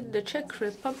 In the Czech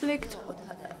Republic,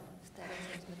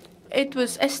 it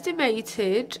was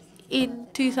estimated in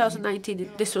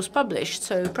 2019, this was published,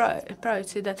 so prior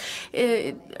to that,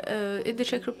 in the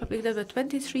Czech Republic there were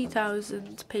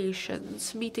 23,000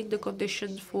 patients meeting the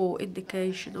conditions for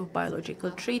indication of biological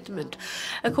treatment.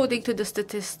 According to the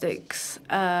statistics,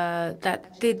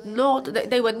 they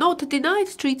were not denied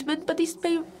treatment, but these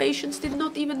patients did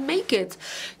not even make it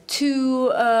to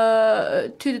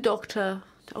the doctor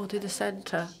or to the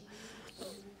center.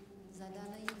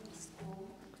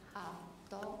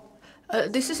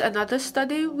 This is another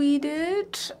study we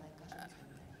did.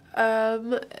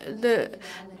 The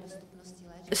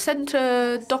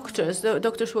center doctors, the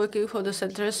doctors working for the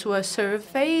centers, were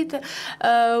surveyed.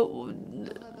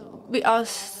 We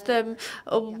asked them,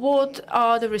 what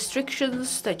are the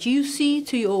restrictions that you see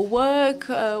to your work,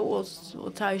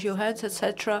 what ties your hands,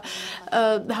 etc.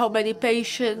 How many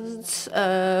patients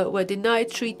were denied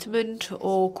treatment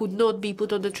or could not be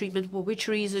put on the treatment, for which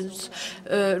reasons,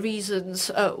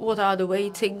 what are the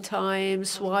waiting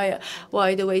times, why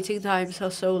the waiting times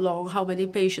are so long, how many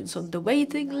patients on the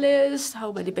waiting list,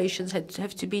 how many patients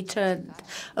have to be turned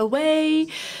away,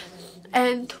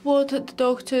 and what the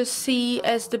doctors see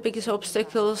as the biggest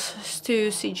obstacles to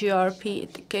CGRP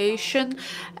indication,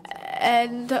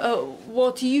 and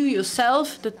what you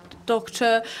yourself, the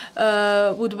doctor,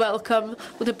 would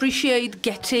appreciate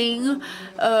getting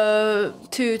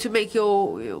to make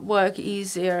your work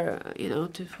easier, you know,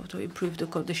 to improve the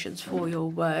conditions for your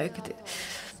work.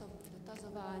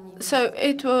 So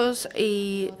it was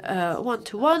a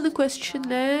one-to-one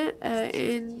questionnaire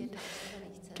in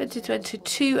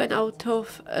 2022, and out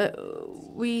of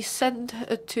we sent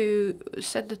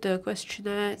the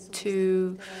questionnaire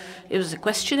to, it was a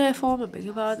questionnaire form, I beg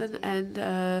your pardon, and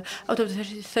out of the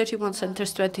 31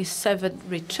 centers, 27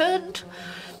 returned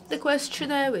the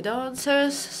questionnaire with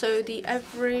answers. So the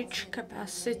average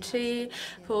capacity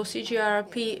for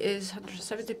CGRP is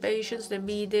 170 patients. The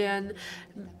median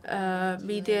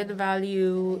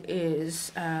value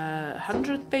is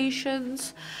 100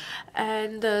 patients.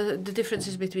 And the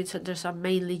differences between centers are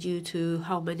mainly due to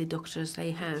how many doctors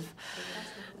they have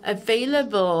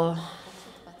available.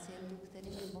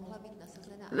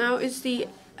 Now is the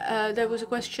there was a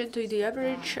question to the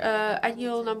average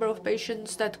annual number of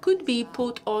patients that could be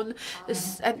put on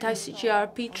this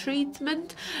anti-CGRP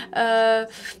treatment.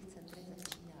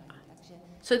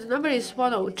 So the number is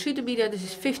 102, the median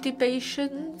is 50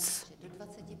 patients.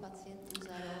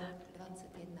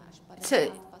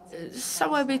 So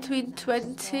somewhere between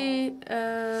 20,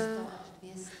 so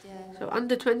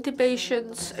under 20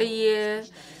 patients a year,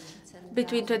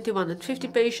 between 21 and 50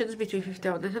 patients, between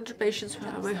 51 and 100 patients,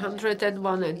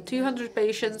 101 and 200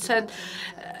 patients,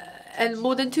 and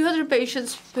more than 200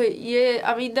 patients per year.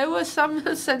 I mean, there were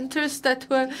some centers that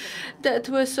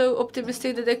were so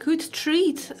optimistic that they could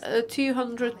treat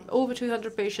over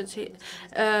 200 patients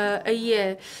a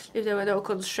year if there were no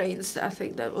constraints. I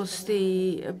think that was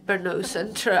the Brno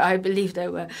center. I believe they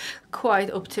were quite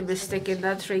optimistic in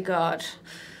that regard.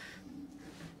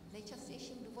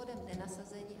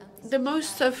 The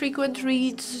most frequent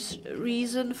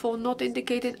reason for not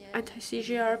indicating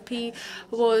anti-CGRP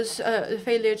was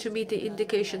failure to meet the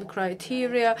indication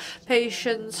criteria.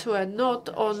 Patients who are not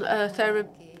on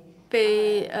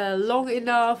therapy long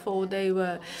enough, or they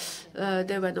were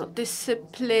not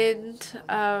disciplined,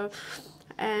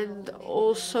 and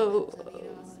also.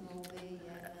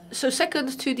 So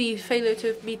second to the failure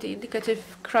to meet the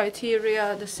indicative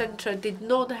criteria, the center did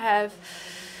not have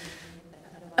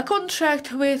a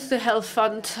contract with the health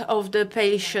fund of the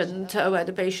patient, where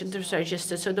the patient was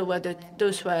registered. So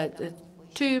those were the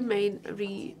two main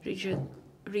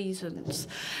reasons.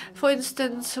 For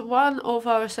instance, one of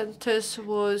our centers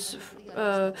was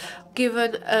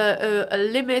given a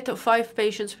limit of 5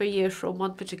 patients per year from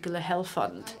one particular health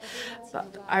fund.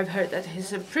 But I've heard that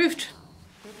has improved.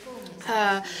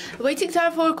 Waiting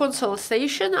time for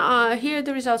consultation. Here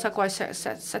the results are quite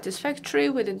satisfactory.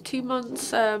 Within 2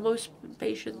 months, most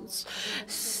patients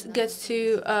get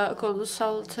to a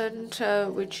consultant,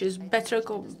 which is better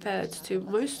compared to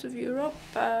most of Europe.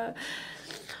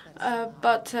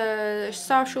 But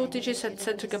staff shortages and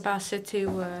center capacity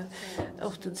were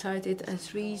often cited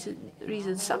as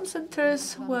reasons. Some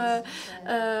centers were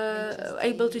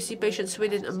able to see patients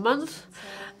within a month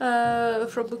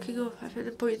from booking of an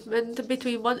appointment.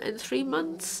 Between 1 and 3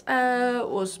 months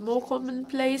was more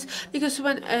commonplace, because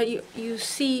when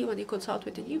when you consult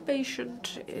with a new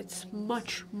patient, it's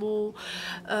much more.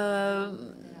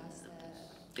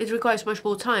 It requires much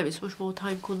more time. It's much more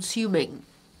time consuming.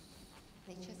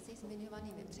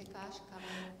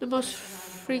 The most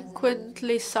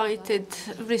frequently cited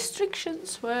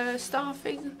restrictions were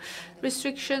staffing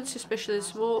restrictions, especially in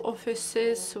small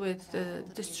offices with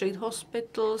district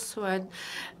hospitals, when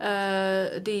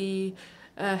the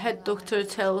head doctor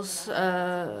tells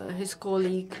his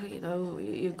colleague,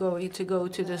 you're going to go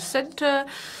to the center,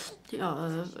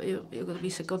 you're going to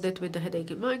be seconded with the headache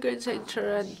and migraine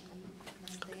center,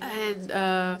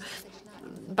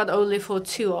 but only for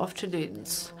 2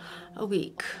 afternoons a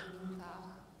week.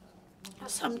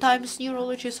 Sometimes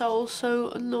neurologists are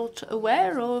also not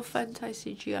aware of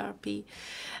anti-CGRP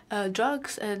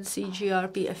drugs and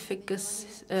CGRP efficacy,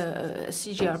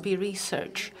 CGRP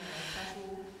research.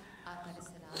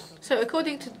 So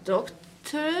according to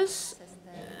doctors,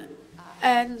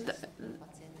 and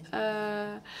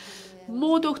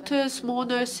more doctors, more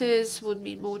nurses would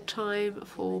mean more time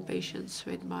for patients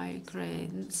with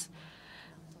migraines.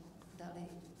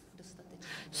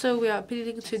 So we are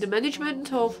appealing to the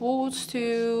management of wards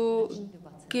to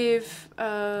give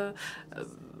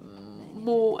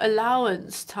more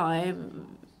allowance time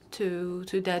to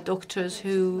their doctors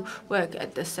who work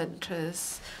at the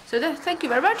centers. So thank you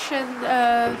very much,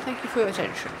 and thank you for your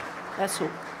attention. That's all.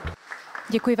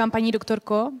 Děkuji vám, paní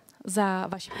doktorko, za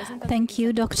vaši prezentaci. Thank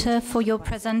you, doctor, for your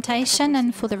presentation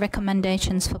and for the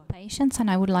recommendations for patients. And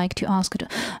I would like to ask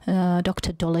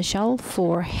Dr. Dolezal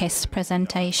for his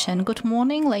presentation. Good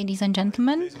morning, ladies and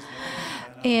gentlemen.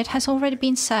 It has already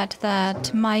been said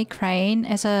that migraine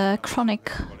is a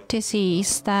chronic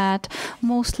disease that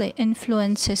mostly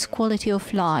influences quality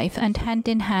of life, and hand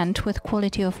in hand with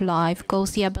quality of life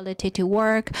goes the ability to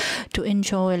work, to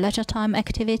enjoy leisure time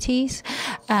activities.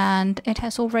 And it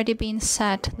has already been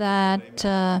said that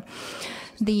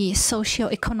the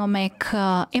socio-economic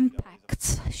impact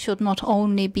should not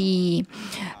only be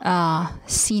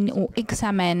seen or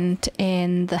examined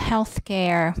in the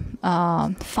healthcare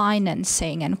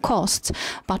financing and costs,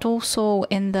 but also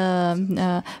in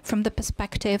the from the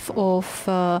perspective of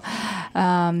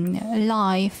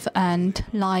life and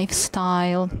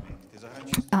lifestyle.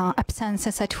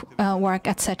 Absences at work,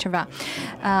 etc.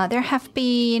 There have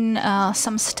been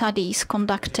some studies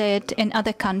conducted in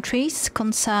other countries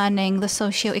concerning the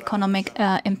socio-economic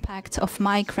impacts of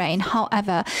migraine.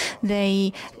 However,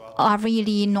 they are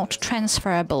really not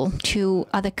transferable to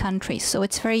other countries. So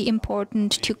it's very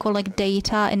important to collect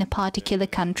data in a particular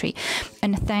country.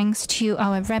 And thanks to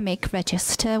our REMIC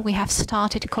register, we have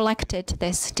started collected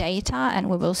this data, and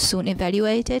we will soon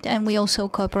evaluate it. And we also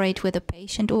cooperate with a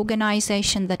patient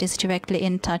organization that is directly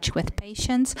in touch with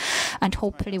patients, and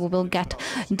hopefully we will get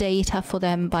data for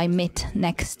them by mid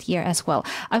next year as well.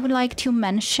 I would like to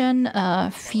mention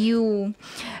a few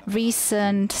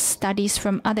recent studies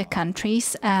from other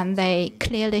countries, and they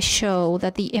clearly show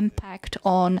that the impact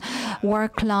on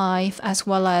work life as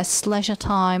well as leisure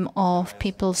time of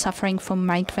people suffering from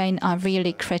migraine are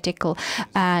really critical.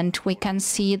 And we can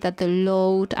see that the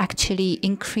load actually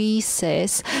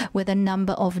increases with a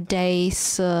number of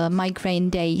days, migraine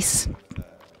days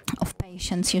of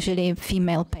patients, usually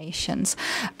female patients,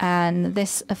 and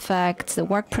this affects the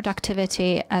work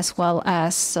productivity as well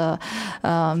as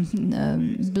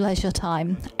leisure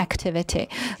time activity.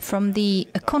 From the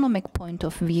economic point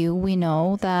of view, we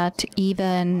know that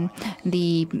even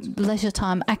the leisure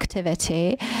time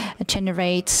activity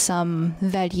generates some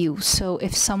value. So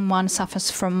if someone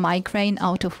suffers from migraine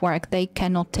out of work, they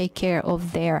cannot take care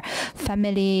of their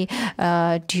family,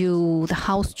 do the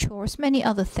house chores, many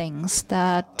other things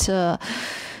that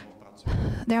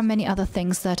there are many other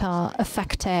things that are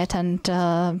affected and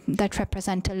that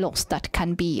represent a loss that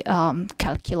can be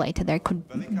calculated. There could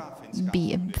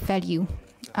be a value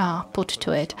put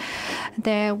to it.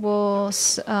 There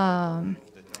was a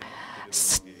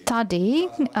study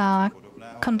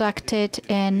conducted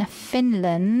in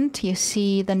Finland. You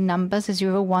see the numbers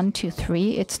 0, 1, 2,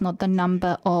 3. It's not the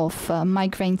number of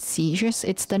migraine seizures,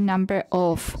 it's the number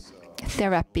of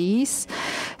therapies.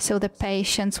 So the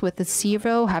patients with the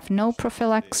 0 have no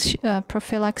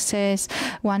prophylaxis.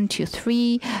 1, 2,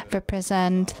 3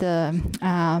 represent the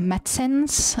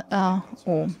medicines or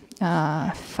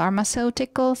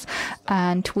pharmaceuticals,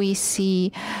 and we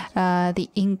see the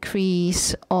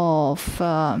increase of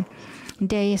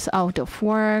days out of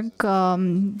work,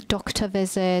 doctor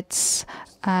visits,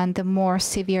 and the more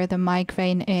severe the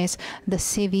migraine is, the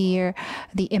severe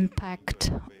the impact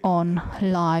on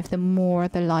life, the more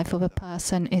the life of a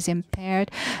person is impaired.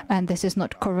 And this is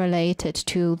not correlated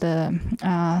to the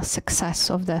success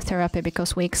of the therapy,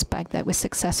 because we expect that with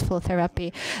successful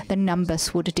therapy, the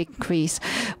numbers would decrease.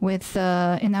 With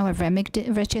in our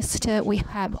REMIC register, we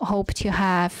hope to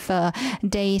have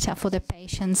data for the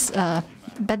patients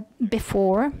but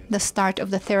before the start of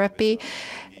the therapy,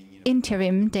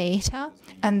 interim data,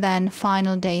 and then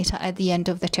final data at the end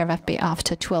of the therapy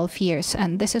after 12 years.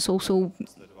 And this is also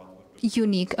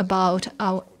unique about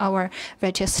our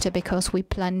register, because we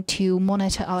plan to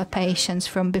monitor our patients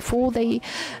from before they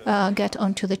get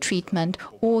onto the treatment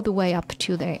all the way up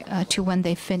to when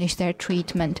they finish their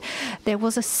treatment. There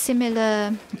was a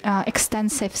similar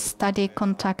extensive study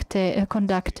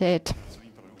conducted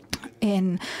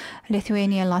in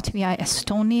Lithuania, Latvia,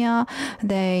 Estonia.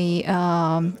 They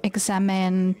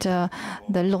examined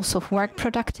the loss of work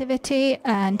productivity,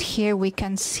 and here we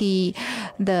can see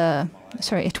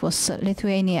it was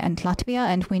Lithuania and Latvia,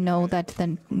 and we know that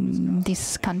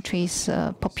these countries'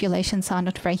 populations are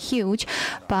not very huge,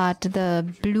 but the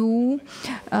blue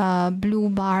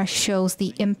bar shows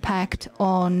the impact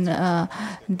on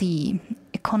the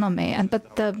economy,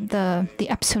 but the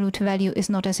absolute value is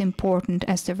not as important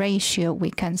as the ratio we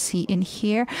can see in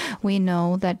here. We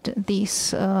know that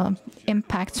these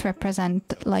impacts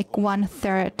represent like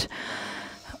 1/3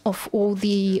 of all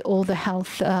the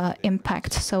health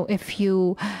impacts. So if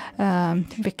you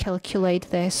recalculate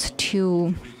this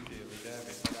to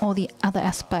all the other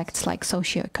aspects like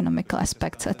socio-economical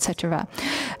aspects, etc.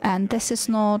 And this is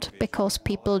not because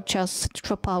people just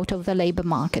drop out of the labor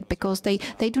market, because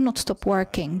they do not stop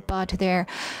working, but their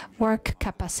work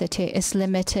capacity is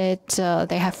limited,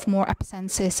 they have more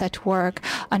absences at work,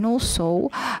 and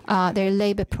also their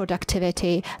labor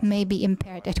productivity may be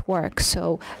impaired at work.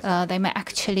 So they may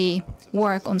actually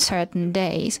work on certain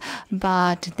days,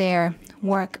 but their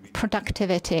work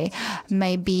productivity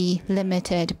may be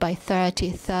limited by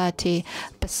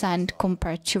 30%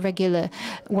 compared to regular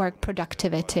work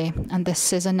productivity. And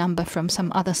this is a number from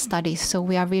some other studies. So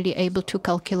we are really able to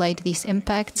calculate these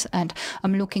impacts, and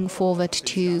I'm looking forward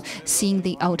to seeing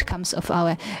the outcomes of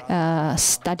our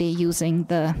study using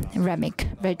the REMIC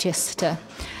register.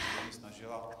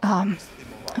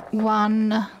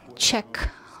 One Czech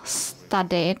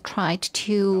study tried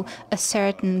to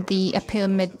ascertain the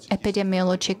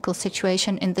epidemiological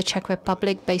situation in the Czech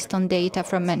Republic based on data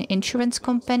from an insurance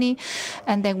company,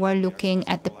 and they were looking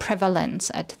at the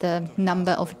prevalence, at the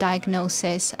number of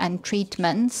diagnoses and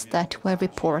treatments that were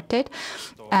reported.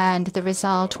 and the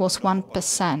result was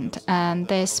 1%. And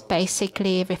this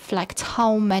basically reflects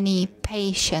how many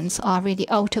patients are really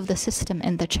out of the system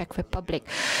in the Czech Republic.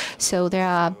 So there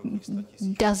are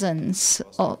dozens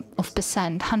of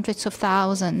percent, hundreds of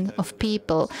thousands of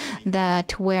people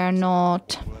that were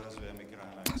not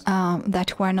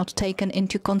taken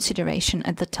into consideration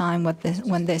at the time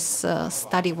when this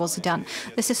study was done.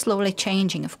 This is slowly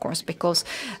changing, of course, because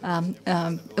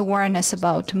awareness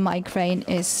about migraine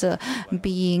is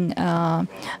being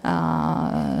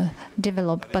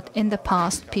developed. But in the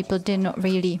past, people did not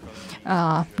really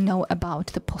know about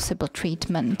the possible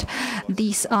treatment.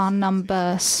 These are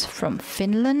numbers from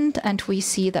Finland, and we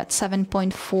see that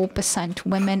 7.4%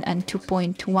 women and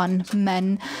 2.1%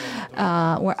 men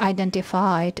were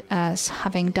identified as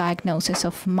having diagnosis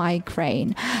of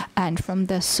migraine. And from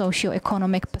the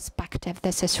socio-economic perspective,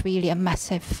 this is really a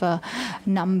massive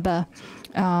number.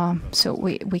 So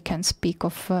we can speak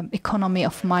of economy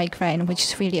of migraine, which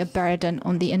is really a burden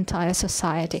on the entire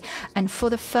society. And for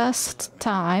the first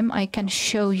time, I can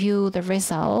show you the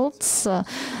results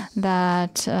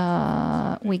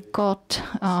that we got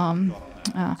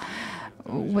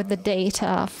with the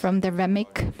data from the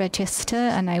REMIC register.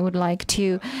 And I would like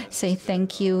to say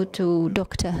thank you to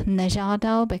Dr.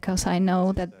 Nežádal, because I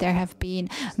know that there have been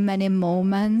many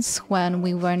moments when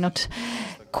we were not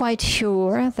quite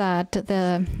sure that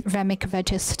the REMIC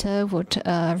register would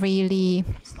really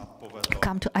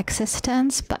come to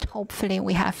existence, but hopefully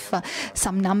we have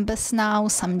some numbers now,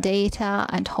 some data,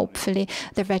 and hopefully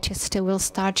the register will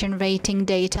start generating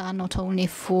data not only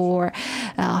for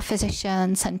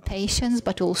physicians and patients,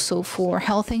 but also for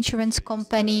health insurance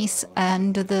companies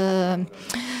and the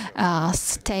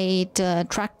state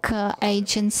drug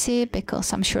agency,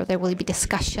 because I'm sure there will be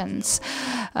discussions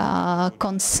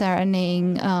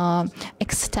concerning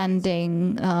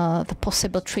extending the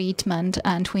possible treatment.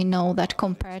 And we know that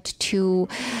compared to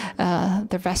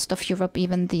the rest of Europe,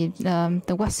 even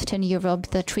the Western Europe,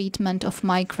 the treatment of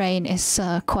migraine is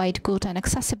quite good and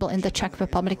accessible in the Czech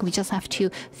Republic. We just have to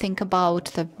think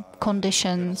about the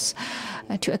conditions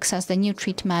to access the new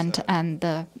treatment and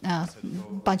the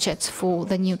budgets for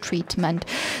the new treatment.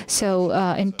 So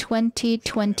in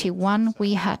 2021,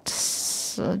 we had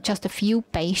just a few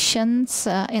patients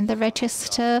in the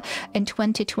register. In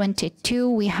 2022,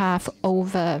 we have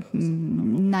over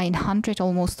 900,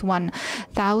 almost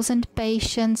 1,000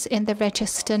 patients in the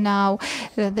register now.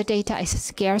 The data is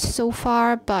scarce so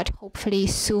far, but hopefully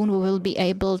soon we will be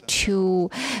able to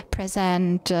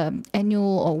present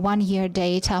annual or one-year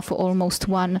data for almost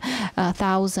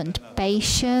 1,000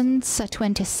 patients.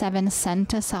 27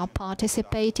 centers are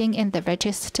participating in the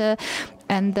register,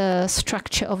 and the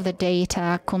structure of the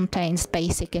data contains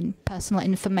basic and personal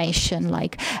information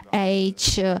like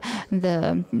age,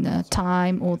 the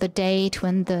time or the date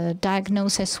when the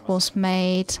diagnosis was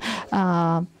made,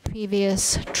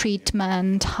 previous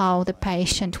treatment, how the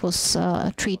patient was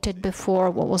treated before,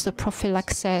 what was the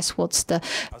prophylaxis, what's the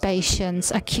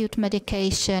patient's acute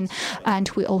medication, and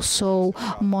we also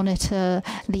monitor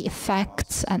the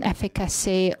effects and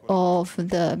efficacy of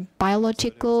the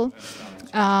biological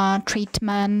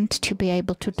treatment to be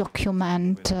able to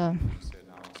document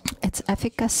its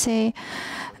efficacy.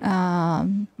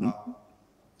 And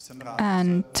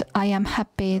I am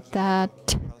happy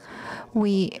that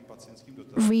we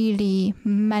really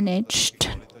managed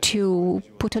to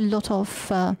put a lot of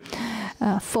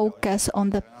focus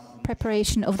on the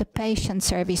preparation of the patient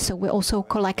service. So we're also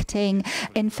collecting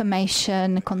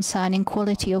information concerning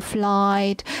quality of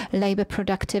life, labor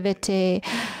productivity.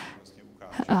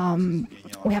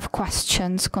 We have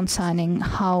questions concerning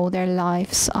how their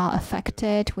lives are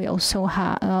affected. We also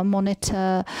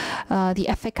monitor the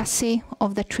efficacy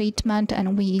of the treatment,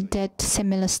 and we did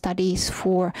similar studies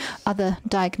for other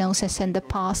diagnoses in the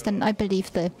past. And I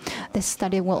believe that this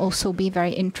study will also be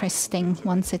very interesting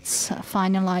once it's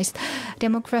finalized.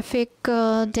 Demographic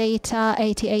data,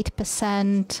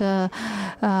 88%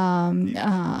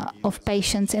 of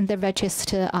patients in the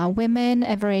register are women,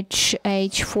 average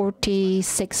age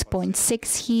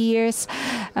 46.6 years,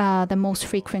 the most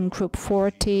frequent group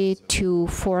 40 to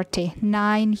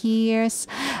 49 years,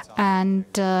 and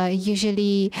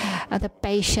usually the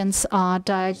patients are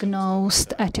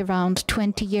diagnosed at around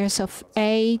 20 years of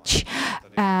age,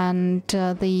 and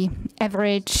the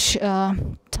average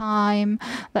time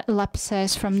that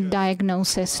lapses from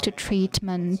diagnosis to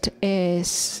treatment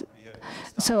is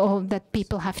so that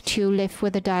people have to live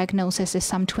with the diagnosis is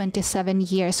some 27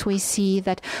 years. We see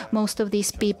that most of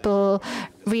these people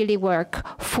really work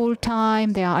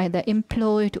full-time. They are either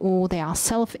employed or they are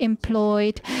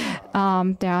self-employed.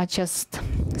 They are just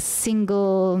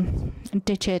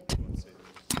single-digit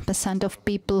of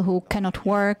people who cannot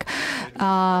work.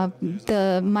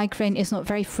 The migraine is not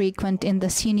very frequent in the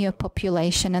senior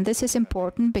population, and this is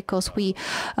important because we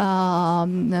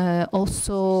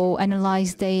also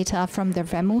analyze data from the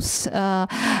REMUS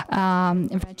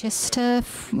register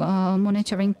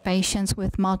monitoring patients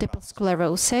with multiple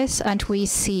sclerosis, and we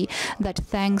see that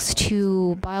thanks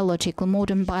to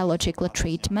modern biological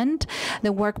treatment,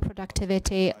 the work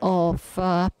productivity of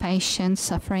patients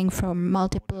suffering from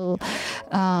multiple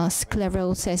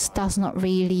sclerosis does not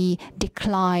really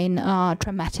decline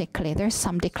dramatically. There's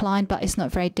some decline, but it's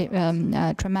not very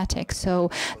dramatic. So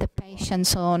the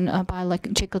patients on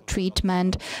biological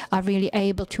treatment are really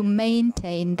able to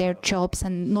maintain their jobs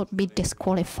and not be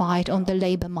disqualified on the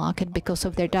labor market because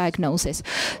of their diagnosis.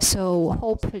 So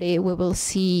hopefully we will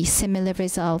see similar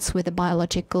results with the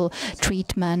biological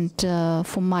treatment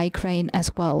for migraine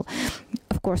as well.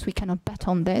 Of course, we cannot bet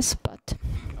on this, but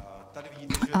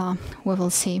we will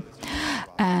see.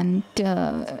 And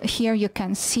here you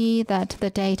can see that the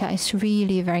data is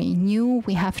really very new.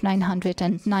 We have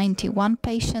 991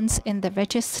 patients in the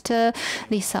register.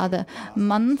 These are the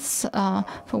months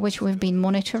for which we've been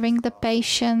monitoring the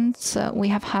patients. We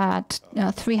have had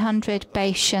 300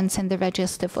 patients in the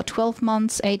register for 12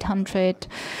 months, 800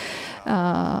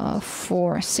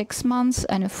 for 6 months,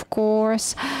 and of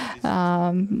course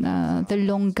the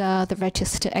longer the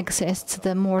register exists,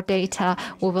 the more data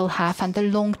we will have, and the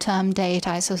long-term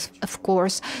data is of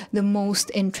course the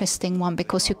most interesting one,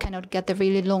 because you cannot get the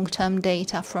really long-term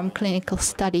data from clinical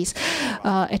studies.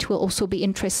 It will also be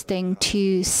interesting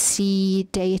to see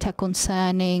data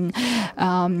concerning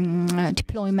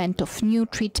deployment of new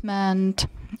treatment,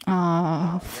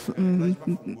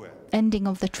 ending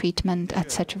of the treatment,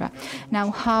 etc.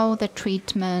 Now, how the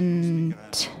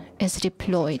treatment is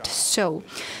deployed. So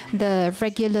the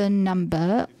regular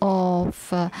number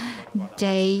of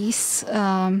days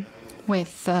of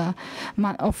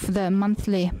the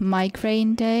monthly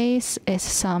migraine days is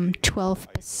some 12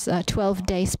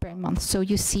 days per month. So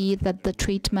you see that the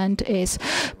treatment is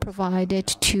provided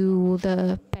to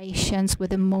the patients with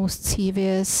the most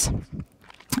serious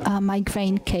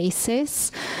migraine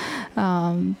cases.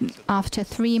 After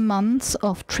 3 months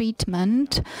of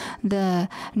treatment, the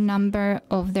number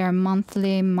of their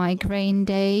monthly migraine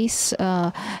days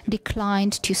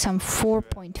declined to some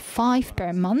 4.5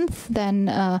 per month.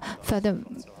 Then further,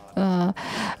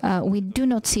 we do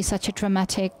not see such a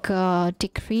dramatic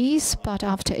decrease, but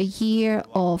after a year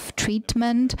of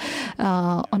treatment,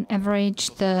 on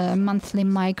average, the monthly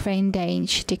migraine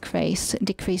days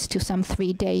decreased to some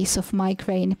 3 days of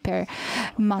migraine per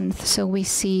month. So we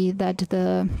see that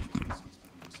the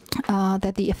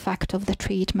effect of the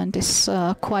treatment is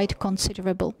quite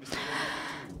considerable.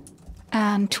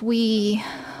 And we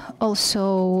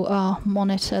also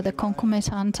monitor the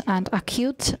concomitant and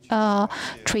acute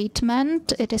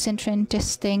treatment. It is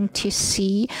interesting to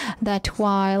see that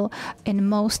while in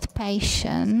most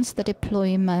patients the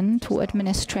deployment or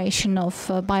administration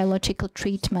of biological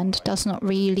treatment does not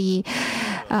really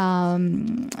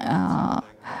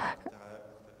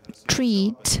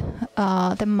treat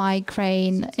the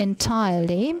migraine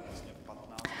entirely,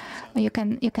 you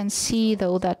can see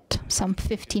though that some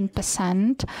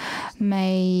 15%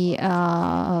 may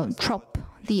drop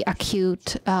the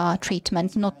acute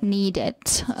treatment, not needed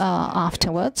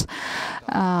afterwards.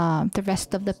 The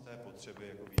rest of the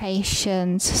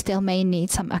patients still may need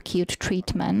some acute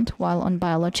treatment while on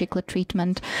biological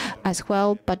treatment as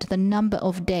well, but the number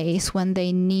of days when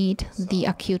they need the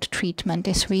acute treatment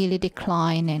is really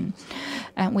declining.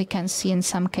 And we can see in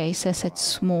some cases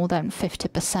it's more than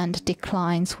 50%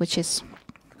 declines, which is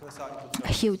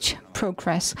a huge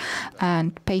progress,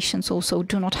 and patients also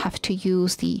do not have to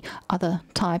use the other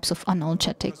types of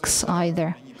analgesics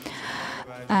either.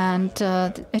 And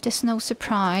it is no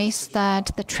surprise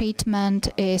that the treatment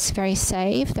is very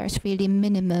safe. There's really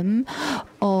minimum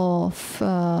of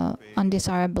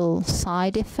undesirable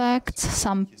side effects.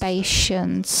 Some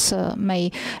patients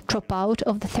may drop out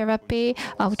of the therapy.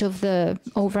 Out of the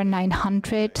over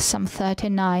 900, some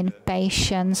 39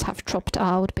 patients have dropped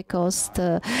out because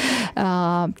the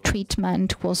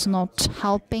treatment was not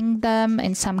helping them.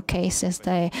 In some cases,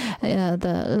 the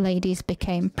ladies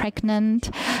became pregnant,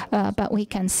 but we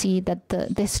can see that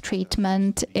this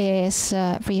treatment is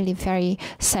really very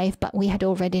safe, but we had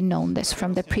already known this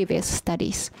from the previous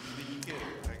studies.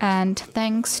 And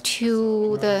thanks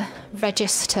to the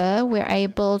register, we're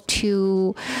able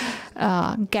to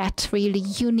get really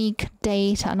unique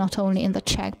data, not only in the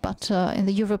Czech, but in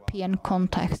the European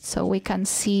context. So we can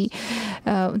see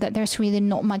that there's really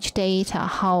not much data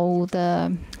how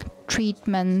the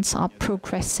treatments are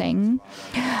progressing,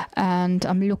 and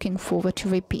I'm looking forward to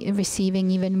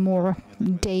receiving even more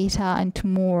data and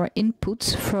more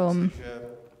inputs from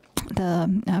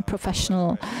the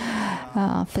professional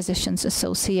physicians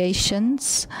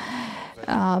associations.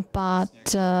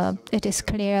 But it is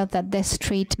clear that this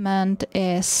treatment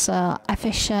is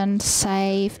efficient,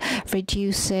 safe,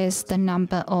 reduces the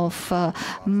number of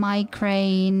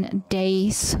migraine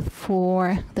days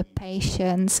for the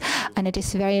patients, and it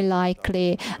is very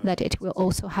likely that it will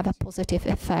also have a positive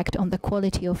effect on the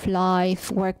quality of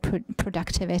life, work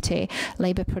productivity,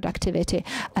 labor productivity,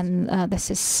 and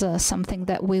this is something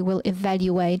that we will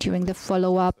evaluate during the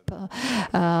follow-up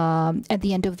at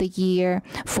the end of the year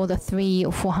for the 300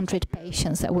 or 400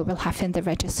 patients that we will have in the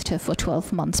register for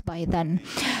 12 months by then.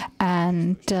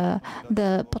 And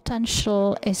the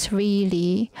potential is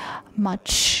really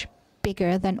much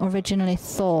bigger than originally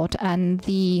thought, and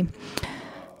the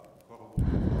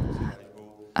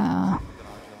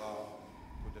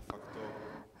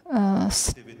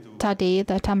study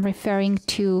that I'm referring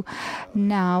to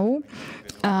now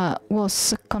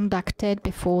was conducted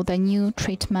before the new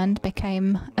treatment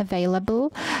became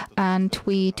available, and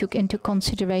we took into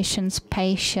considerations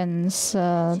patients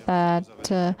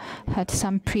that had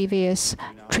some previous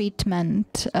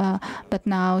treatment, but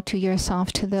now 2 years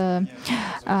after the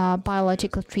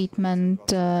biological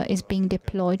treatment is being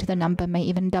deployed, the number may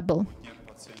even double.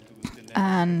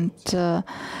 And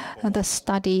the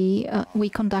study we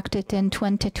conducted in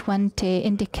 2020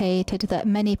 indicated that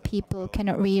many people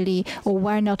cannot really or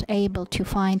were not able to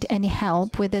find any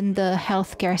help within the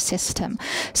healthcare system.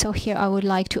 So here I would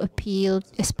like to appeal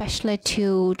especially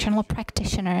to general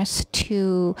practitioners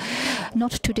to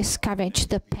not to discourage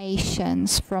the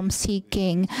patients from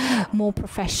seeking more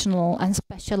professional and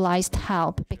specialized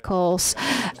help, because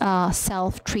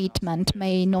self-treatment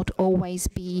may not always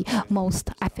be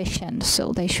most efficient,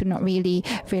 so they should not really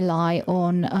rely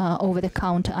on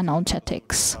over-the-counter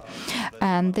analgesics.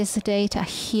 And this data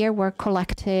here were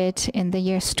collected in the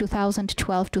years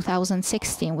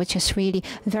 2012-2016, which is really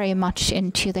very much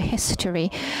into the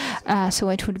history. So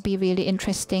it would be really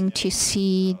interesting to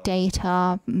see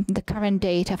data, the current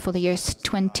data for the years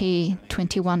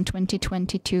 2021,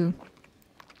 2022.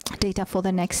 Data for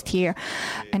the next year,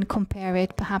 and compare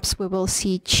it. Perhaps we will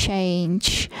see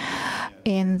change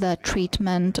in the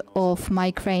treatment of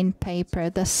migraine paper.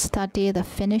 The study, the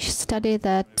Finnish study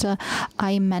that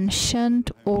I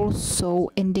mentioned, also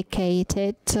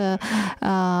indicated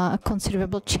a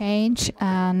considerable change,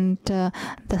 and the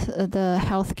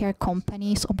healthcare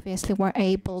companies obviously were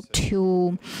able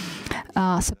to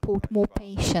support more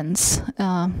patients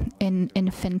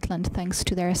in Finland thanks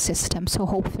to their system. So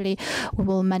hopefully we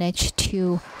will manage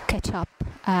to catch up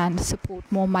and support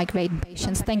more migraine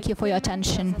patients. Thank you for your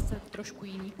attention.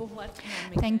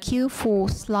 Thank you for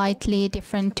slightly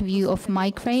different view of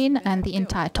migraine and the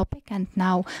entire topic. And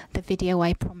now the video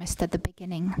I promised at the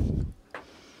beginning.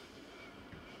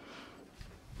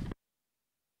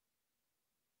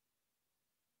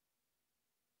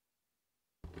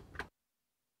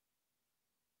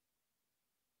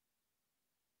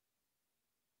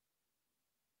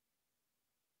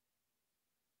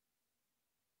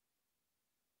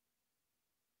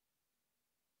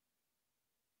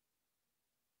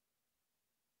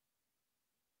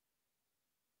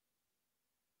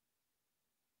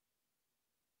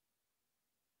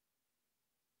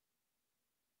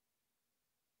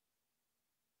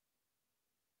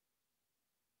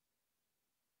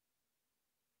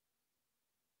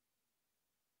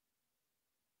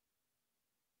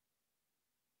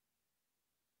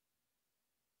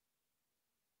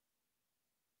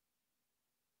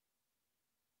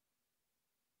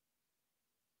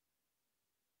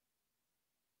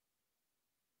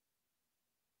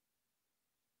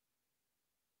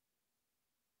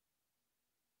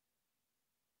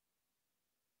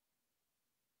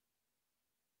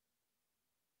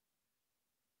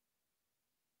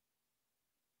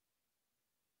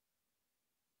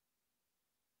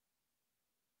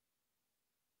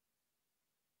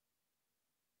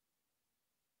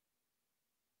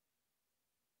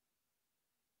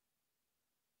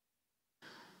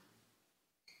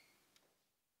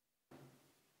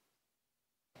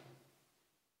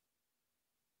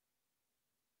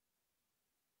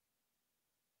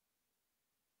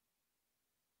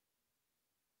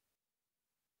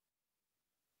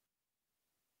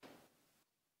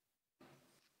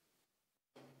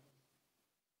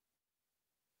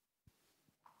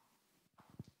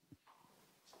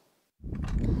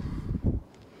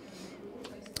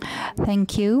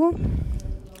 Thank you.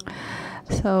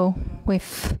 So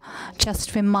we've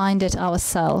just reminded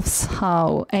ourselves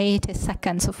how 80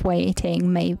 seconds of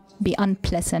waiting may be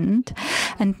unpleasant.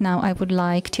 And now I would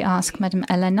like to ask Madam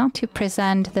Elena to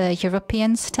present the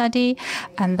European study,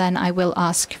 and then I will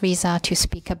ask Risa to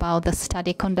speak about the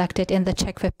study conducted in the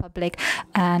Czech Republic.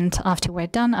 And after we're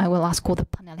done, I will ask all the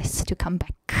panelists to come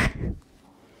back.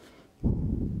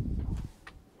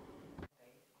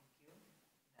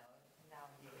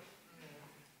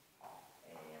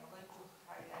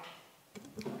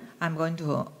 I'm going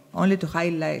to only to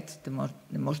highlight the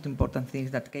most important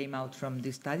things that came out from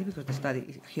this study, because the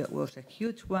study was a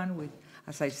huge one with,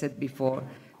 as I said before,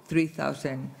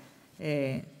 3,000.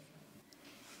 Let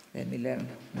me learn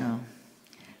now.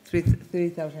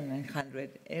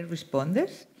 3,900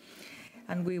 responders,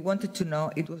 and we wanted to know.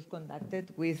 It was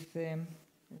conducted with. Let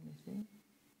me see.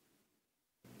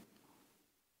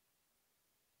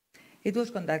 It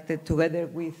was conducted together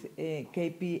with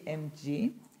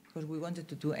KPMG, because we wanted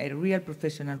to do a real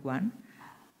professional one,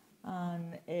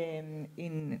 and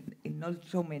in not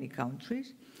so many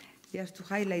countries, just to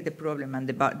highlight the problem and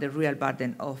the real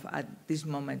burden of, at this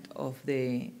moment, of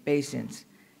the patients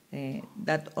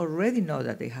that already know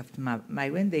that they have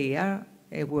migraine. They are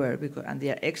aware, and they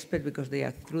are expert because they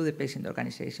are through the patient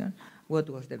organization, what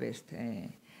was the best,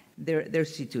 their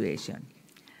situation.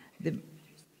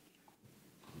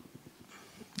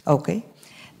 Okay,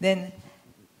 then,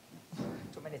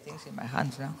 too many things in my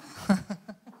hands now.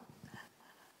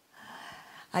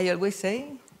 I always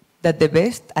say that the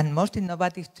best and most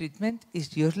innovative treatment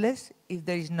is useless if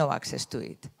there is no access to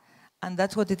it. And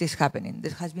that's what it is happening.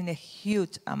 There has been a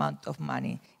huge amount of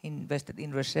money invested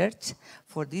in research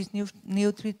for this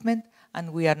new treatment,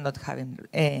 and we are not having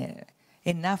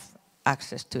enough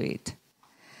access to it.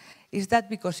 Is that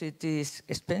because it is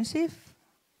expensive,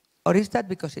 or is that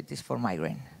because it is for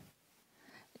migraine?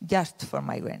 Just for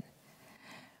migraine.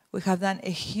 We have done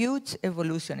a huge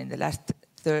evolution in the last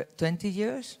 20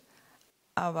 years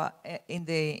in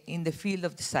the field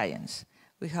of the science.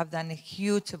 We have done a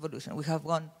huge evolution. We have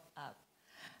gone up.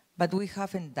 But we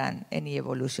haven't done any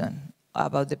evolution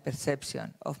about the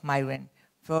perception of migraine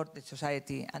for the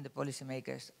society and the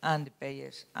policymakers and the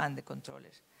payers and the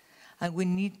controllers. And we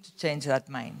need to change that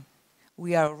mind.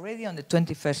 We are already on the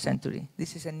 21st century.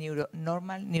 This is a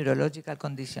normal neurological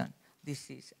condition,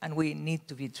 disease, and we need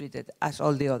to be treated as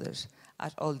all the others,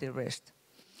 as all the rest.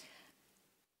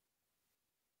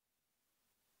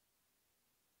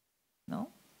 No?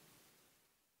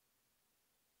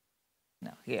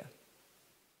 No, here.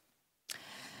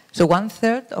 So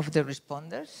 1/3 of the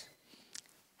responders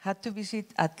had to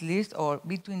visit at least or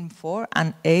between 4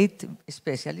 and 8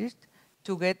 specialists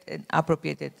to get an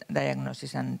appropriate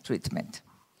diagnosis and treatment.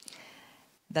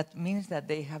 That means that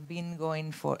they have been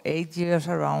going for 8 years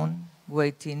around,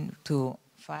 waiting to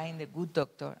find a good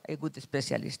doctor, a good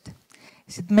specialist.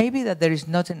 Is it maybe that there is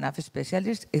not enough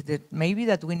specialists? Is it maybe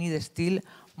that we need still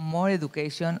more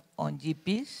education on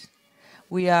GPs?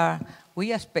 We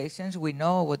as patients, we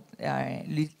know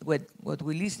what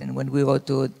we listen when we go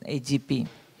to a GP.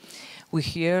 We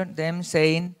hear them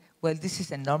saying, well, this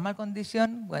is a normal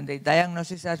condition. When they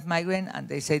diagnose it as migraine and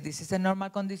they say this is a normal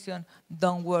condition,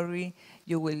 don't worry,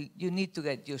 you need to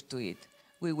get used to it.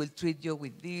 We will treat you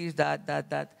with this, that,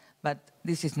 but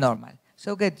this is normal.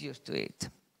 So get used to it.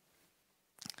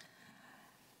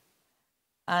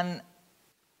 And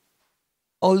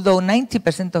although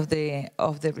 90% of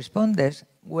the responders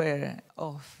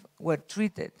were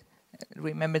treated,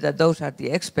 remember that those are the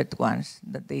expert ones,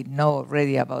 that they know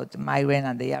already about migraine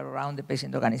and they are around the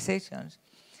patient organizations.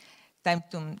 Time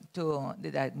to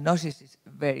the diagnosis is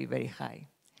very, very high.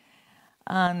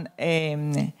 And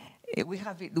we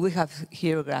have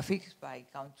here graphics by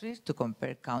countries to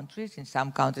compare countries. In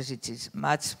some countries it is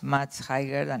much, much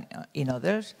higher than in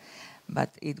others,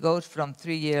 but it goes from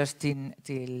 3 years till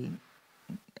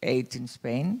 8 in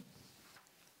Spain.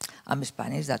 I'm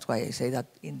Spanish, that's why I say that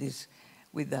in this,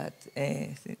 with that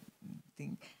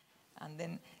thing. And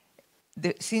then,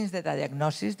 since the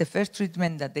diagnosis, the first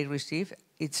treatment that they receive,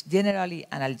 it's generally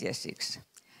analgesics.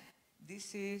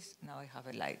 This is, now I have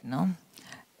a light, no?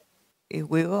 If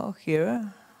we go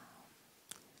here,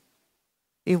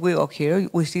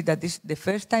 we see that this, the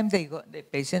first time the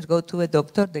patients go to a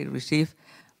doctor, they receive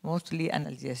mostly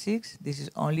analgesics. This is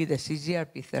only the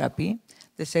CGRP therapy.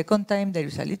 The second time, there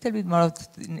is a little bit more of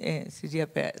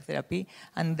CGRP therapy,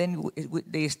 and then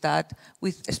they start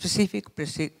with specific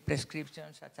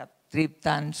prescriptions, such as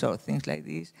triptans or things like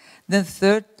this. The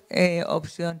third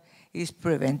option is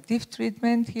preventive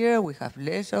treatment. Here we have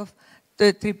less of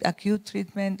the acute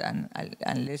treatment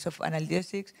and less of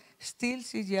analgesics. Still,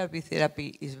 CGRP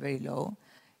therapy is very low.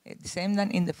 The same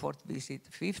than in the 4th visit,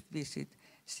 5th visit,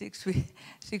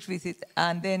 6 visits,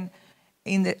 and then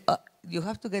you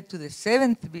have to get to the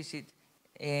 7th visit.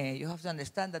 You have to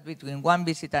understand that between one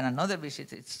visit and another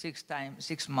visit, it's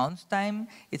 6 months time,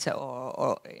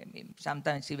 or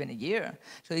sometimes even a year.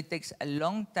 So it takes a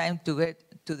long time to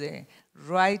get to the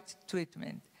right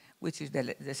treatment, which is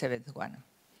the 7th one.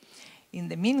 In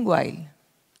the meanwhile,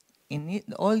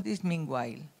 all this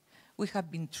meanwhile, we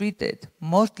have been treated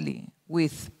mostly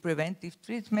with preventive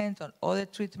treatment or other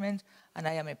treatments, and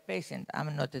I am a patient.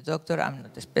 I'm not a doctor, I'm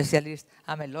not a specialist,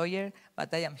 I'm a lawyer,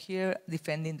 but I am here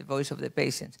defending the voice of the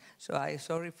patients. So I'm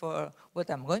sorry for what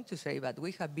I'm going to say, but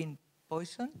we have been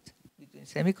poisoned, between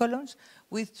semicolons,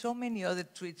 with so many other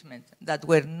treatments that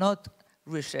were not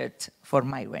researched for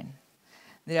migraine.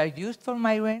 They are used for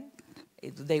migraine,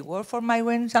 they work for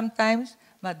migraine sometimes,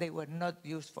 but they were not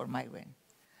used for migraine.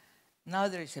 Now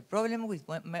there is a problem with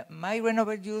migraine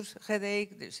overuse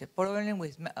headache, there's a problem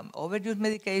with overuse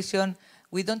medication.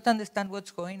 We don't understand what's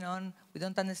going on, we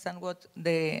don't understand what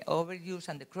the overuse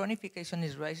and the chronification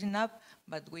is rising up,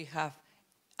 but we have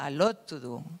a lot to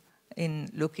do in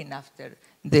looking after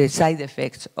the side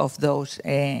effects of those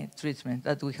treatments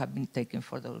that we have been taking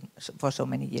for so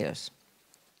many years.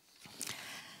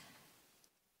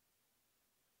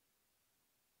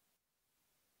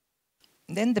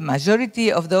 Then the majority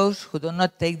of those who do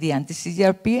not take the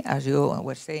anti-CGRP, as you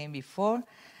were saying before,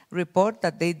 report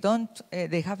that they don't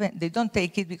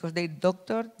take it because their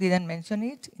doctor didn't mention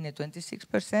it in a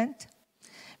 26%,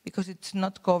 because it's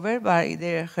not covered by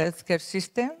their healthcare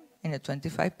system in a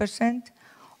 25%,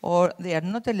 or they are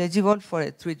not eligible for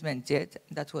a treatment yet,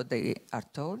 that's what they are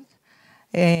told,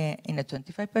 in a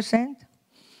 25%,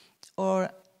 or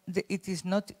it is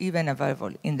not even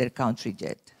available in their country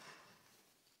yet.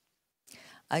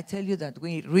 I tell you that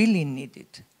we really need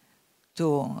it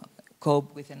to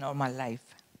cope with a normal life.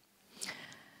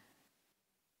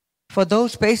 For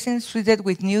those patients treated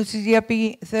with new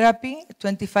CGRP therapy,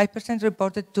 25%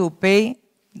 reported to pay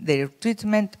their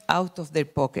treatment out of their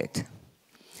pocket.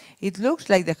 It looks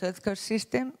like the healthcare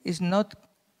system is not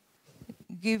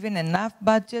giving enough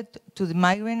budget to the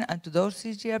migraine and to those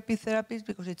CGRP therapies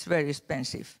because it's very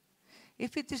expensive.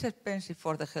 If it is expensive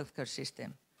for the healthcare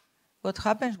system, what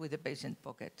happens with the patient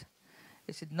pocket?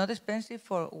 Is it not expensive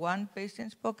for one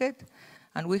patient's pocket?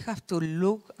 And we have to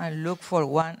look and look for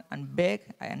one and beg,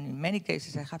 and in many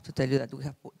cases I have to tell you that we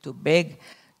have to beg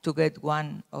to get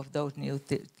one of those new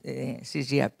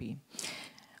CGRP.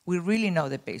 We really know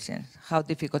the patients, how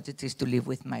difficult it is to live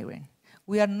with migraine.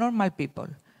 We are normal people.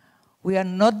 We are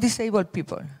not disabled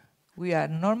people. We are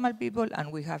normal people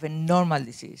and we have a normal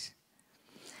disease.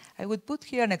 I would put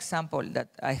here an example that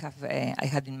I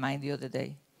had in mind the other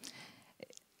day.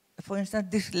 For instance,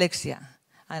 dyslexia.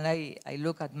 And I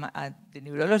look at the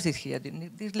neurologist here.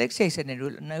 Dyslexia is a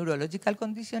neurological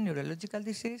condition, neurological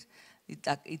disease.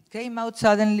 It came out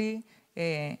suddenly,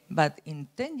 but in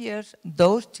 10 years,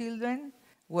 those children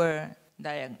were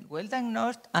well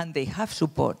diagnosed and they have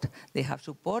support. They have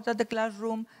support at the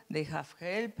classroom, they have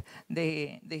help,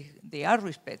 they are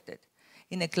respected.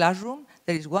 In a classroom,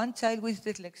 there is one child with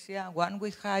dyslexia, one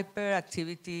with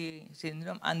hyperactivity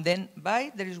syndrome, and then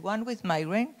there is one with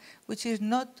migraine, which is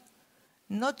not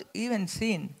even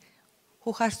seen,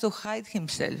 who has to hide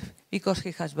himself because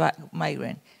he has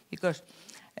migraine.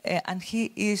 And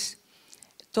he is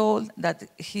told that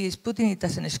he is putting it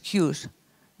as an excuse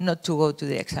not to go to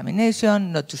the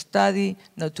examination, not to study,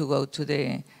 not to go to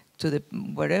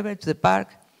the park.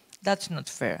 That's not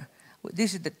fair.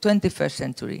 This is the 21st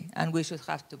century, and we should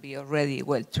have to be already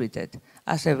well treated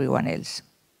as everyone else.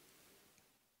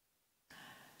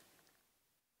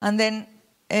 And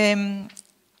then,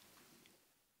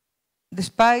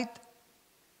 despite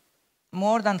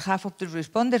more than half of the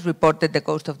respondents reported the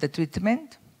cost of the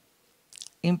treatment,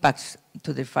 impacts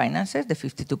to their finances, the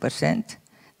 52%,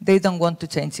 they don't want to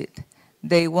change it.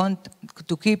 They want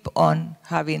to keep on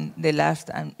having the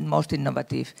last and most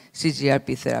innovative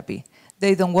CGRP therapy.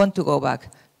 They don't want to go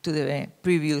back to the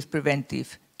previous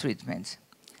preventive treatments.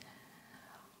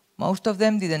 Most of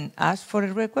them didn't ask for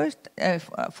a request,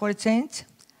 for a change,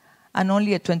 and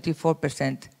only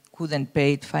 24% couldn't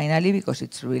pay it finally because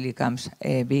it really becomes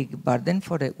a big burden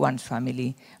for one's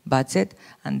family budget,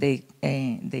 and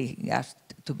they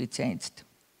asked to be changed.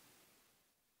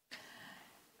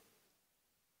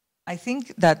 I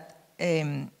think that,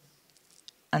 and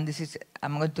this is,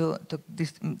 I'm going to talk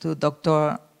this to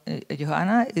Dr.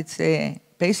 Johanna, it's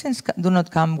patients do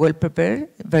not come well prepared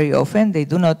very often. They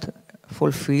do not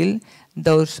fulfill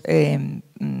those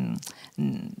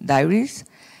diaries,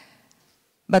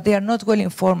 but they are not well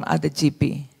informed at the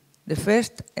GP. The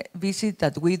first visit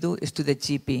that we do is to the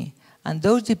GP, And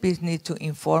those GPs need to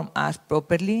inform us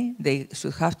properly. They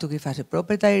should have to give us a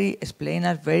proper diary, explain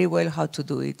us very well how to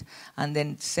do it, and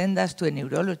then send us to a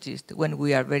neurologist when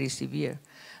we are very severe.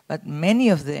 But many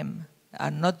of them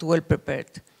are not well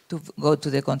prepared to go to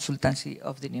the consultancy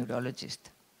of the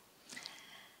neurologist.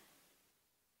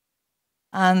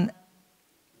 And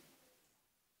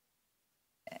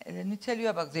let me tell you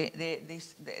about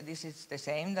this is the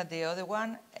same that the other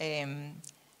one.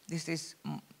 This is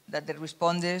that the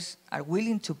responders are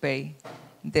willing to pay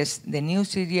the new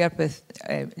CGRP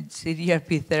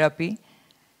therapy,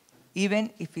 even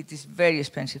if it is very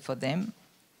expensive for them,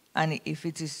 and if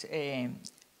it is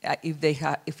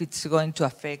if it's going to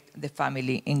affect the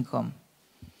family income.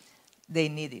 They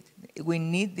need it. We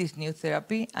need this new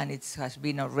therapy, and it has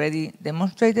been already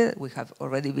demonstrated. We have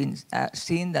already been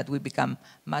seen that we become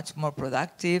much more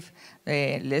productive,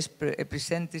 less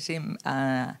presenteeism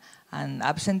and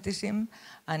absenteeism,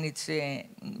 and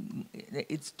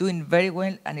it's doing very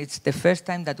well, and it's the first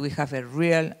time that we have a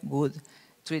real good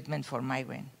treatment for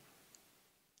migraine.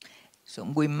 So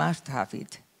we must have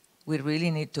it. We really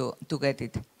need to get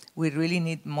it. We really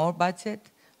need more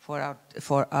budget for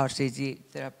our CG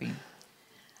therapy.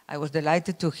 I was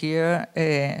delighted to hear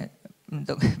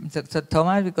Dr.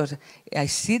 Thomas, because I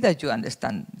see that you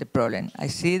understand the problem. I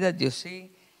see that you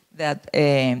see that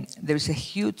there is a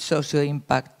huge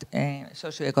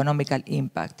socio-economical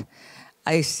impact.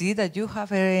 I see that you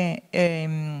have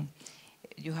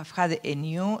you have had a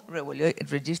new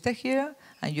register here,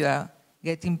 and you are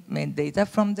getting data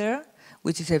from there,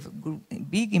 which is a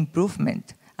big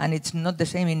improvement. And it's not the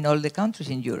same in all the countries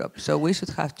in Europe. So we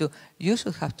should have to, you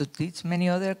should have to teach many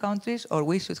other countries, or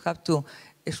we should have to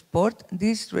export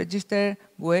this register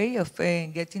way of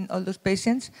getting all those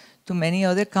patients to many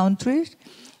other countries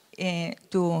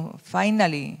to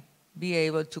finally be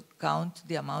able to count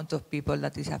the amount of people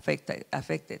that is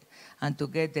affected, and to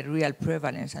get the real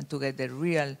prevalence and to get the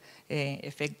real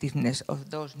effectiveness of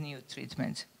those new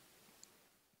treatments.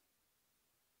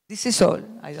 This is all.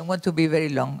 I don't want to be very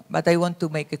long, but I want to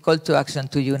make a call to action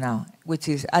to you now, which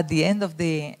is at the end of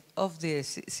the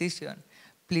session,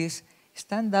 please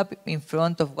stand up in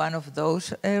front of one of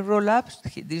those roll-ups,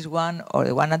 this one or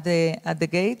the one at the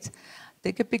gate.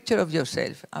 Take a picture of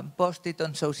yourself and post it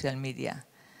on social media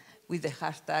with the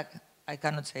hashtag, I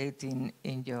cannot say it in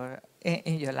your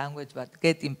language, but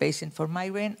get impatient for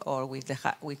migraine, or with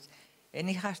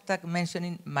any hashtag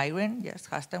mentioning migraine, just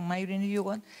hashtag migraine if you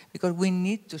want, because we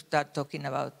need to start talking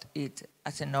about it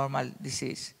as a normal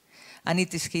disease. And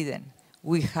it is hidden.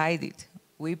 We hide it.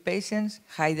 We patients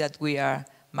hide that we are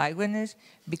migraineurs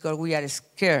because we are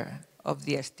scared of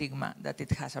the stigma that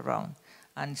it has around,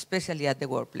 and especially at the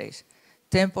workplace.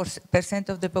 10%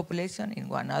 of the population in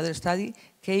one other study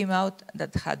came out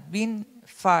that had been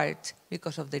fired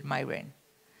because of their migraine.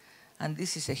 And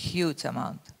this is a huge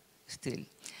amount still.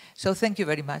 So thank you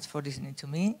very much for listening to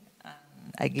me.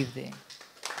 And I give the...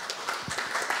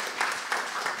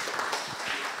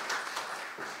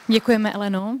 Děkujeme,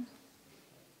 Eleno.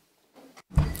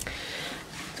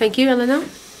 Thank you, Elena.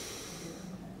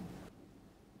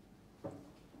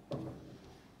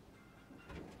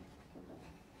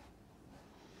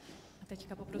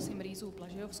 Teďka poprosím Rízu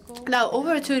Blažejovskou. Now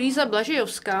over to Riza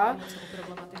Blažejovská,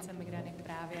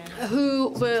 who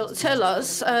will tell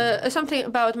us something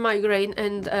about migraine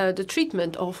and the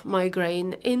treatment of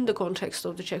migraine in the context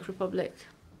of the Czech Republic.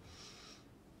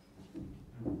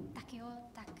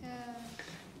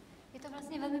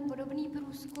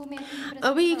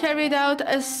 We carried out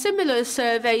a similar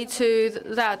survey to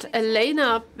that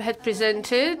Elena had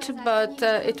presented, but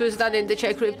it was done in the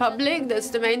Czech Republic. That's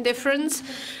the main difference.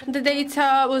 The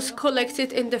data was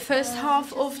collected in the first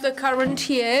half of the current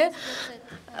year.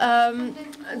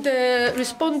 The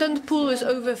respondent pool is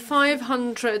over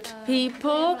 500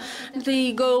 people.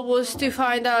 The goal was to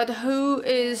find out who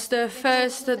is the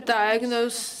first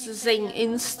diagnosing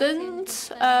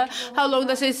instance, how long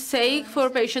does it take for a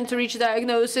patient to reach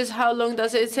diagnosis, how long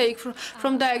does it take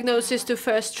from diagnosis to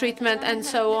first treatment, and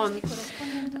so on.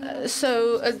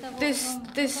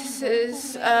 This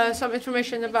is some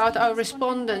information about our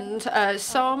respondent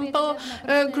sample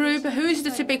group. Who is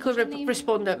the typical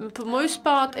respondent? For most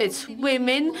part, it's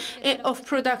women of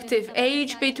productive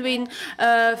age between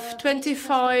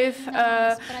 25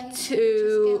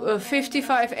 to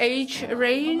 55 age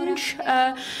range,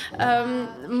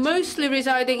 mostly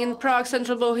residing in Prague,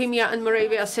 Central Bohemia, and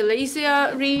Moravia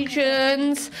Silesia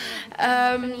regions,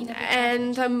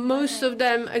 and most of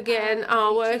them again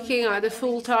are working working either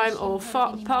full-time or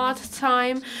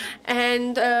part-time,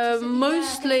 and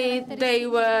mostly they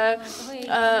were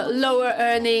lower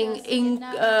earning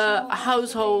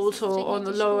households or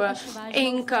on lower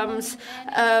incomes.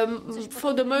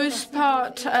 For the most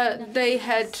part, they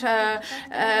had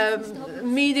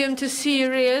medium to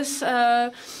serious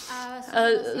level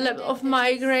of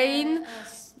migraine,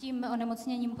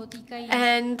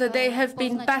 and they have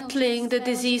been battling the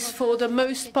disease for the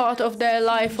most part of their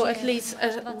life, or at least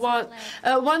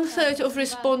one third of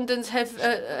respondents have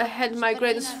had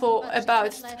migraines for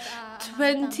about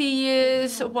 20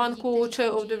 years, 1/4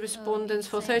 of the respondents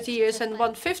for 30 years, and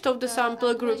 1/5 of the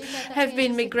sample group have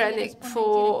been migrainic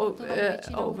for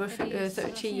over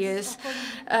 30 years.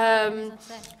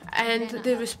 And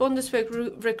the respondents were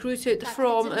recruited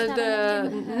from the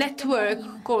network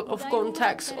of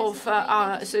contacts of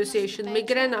our association,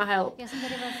 Migréna-help.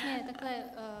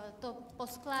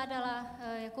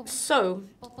 So,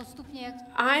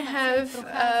 I have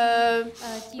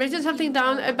written something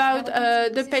down about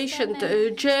the patient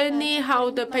journey, how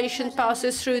the patient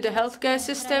passes through the healthcare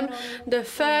system. The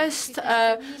first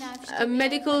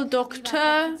medical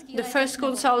doctor, the first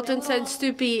consultant tends to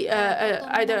be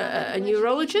either a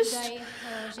neurologist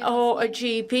or a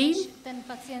GP.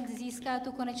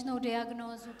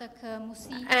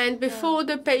 And before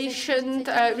the patient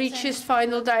reaches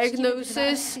final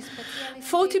diagnosis,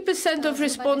 40% of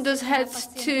respondents had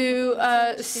to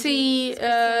see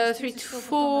 3 to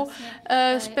 4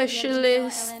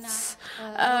 specialists.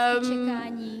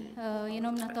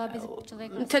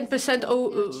 10%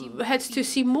 had to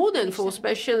see more than 4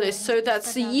 specialists, so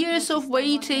that's years of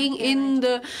waiting in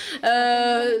the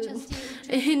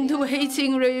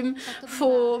waiting room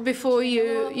before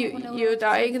you're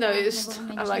diagnosed.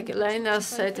 Like Elena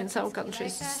said, in some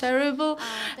countries it's terrible.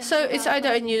 So it's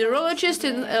either a neurologist,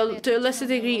 and to a lesser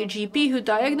degree a GP who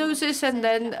diagnoses, and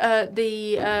then the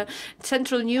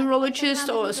central neurologist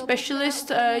or a specialist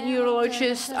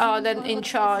neurologist are then in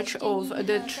charge of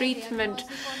the treatment.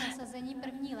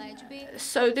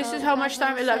 So this is how much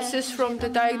time elapses from the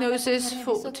diagnosis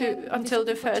until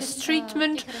the first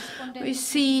treatment. We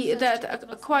see that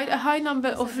quite a high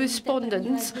number of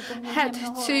respondents had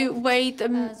to wait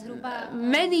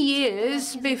many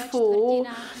years before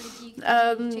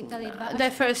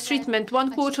their first treatment.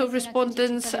 1/4 of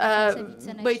respondents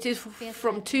waited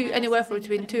anywhere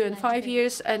between 2 and 5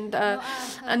 years, and a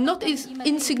not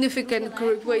insignificant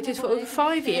group waited for over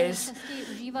 5 years.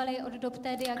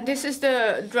 This is the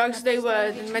drugs the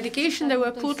medication they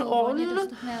were put on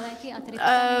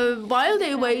while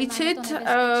they waited.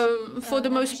 For the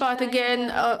most part, again,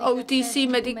 OTC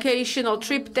medication or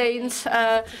triptanes.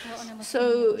 So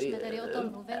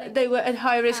they were at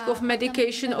high risk of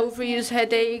medication overuse,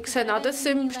 headaches, and other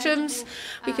symptoms.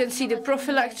 We can see the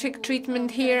prophylactic treatment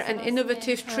here, and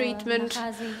innovative treatment,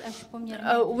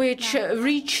 which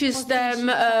reaches them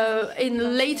in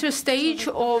later stage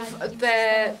of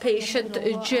their patient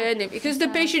journey, because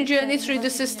the patient journey through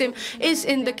the system is,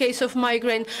 in the case of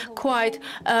migraine, quite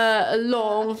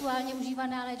long.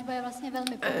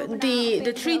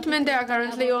 The treatment they are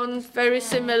currently on very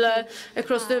similar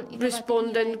across the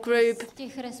respondent group.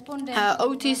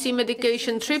 OTC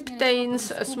medication, triptanes,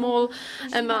 a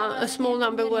small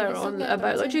number were on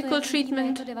biological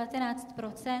treatment.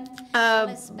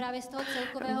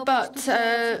 But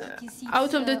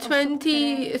out of the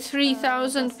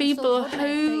 23,000 people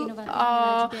who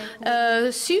are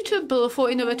suitable for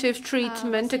innovative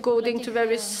treatment, according to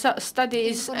various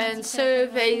studies and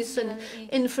surveys and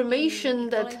information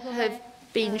that have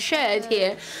been shared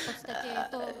here.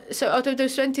 So out of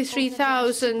those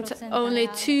 23,000, only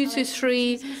 2 to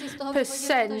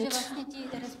 3%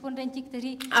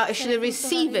 are actually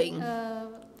receiving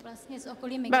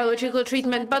biological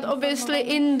treatment. But obviously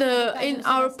in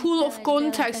our pool of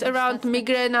contacts around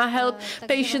Migréna-help,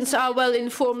 patients are well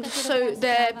informed, so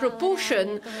their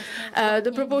proportion,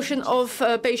 the proportion of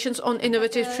patients on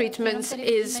innovative treatments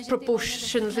is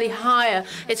proportionately higher.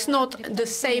 It's not the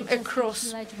same across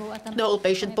the whole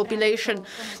patient population.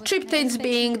 Triptanes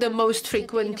being the most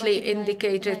frequently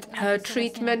indicated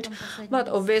treatment, but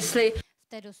obviously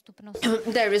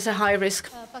there is a high risk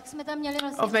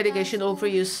of medication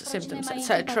overuse symptoms,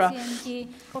 etc.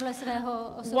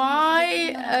 Why?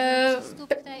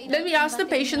 Then we ask the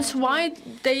patients why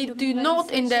they do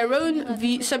not, in their own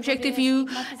subjective view,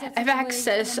 have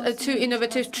access to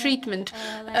innovative treatment.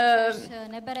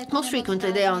 Most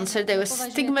frequently they answered they were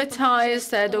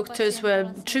stigmatized, their doctors were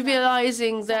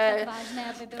trivializing their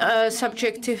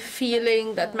subjective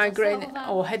feeling that migraine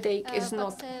or headache is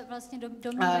not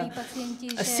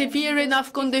a severe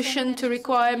enough condition to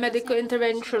require medical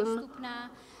intervention.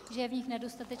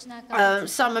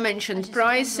 Some mentioned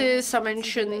prices, some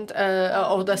mentioned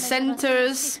or the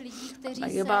centers,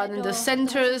 like about in the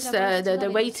centers,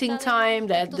 the waiting time,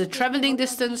 the traveling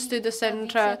distance to the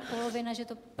center.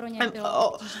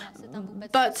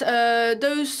 But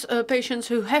those patients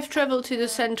who have traveled to the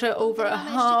center, over a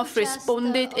half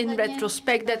responded in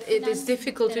retrospect that it is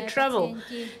difficult to travel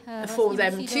for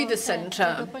them to the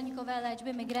center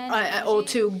or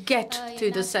to get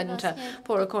to the center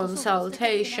for a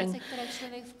consultation.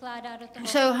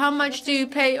 So how much do you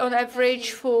pay on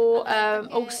average for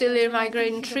auxiliary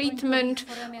migraine treatment,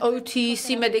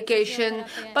 OTC medication,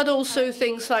 but also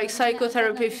things like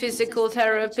psychotherapy, physical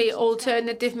therapy,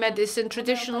 alternative medicine,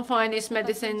 traditional Chinese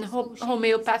medicine,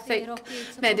 homeopathic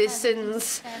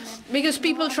medicines? Because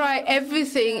people try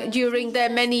everything during their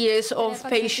many years of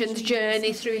patient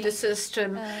journey through the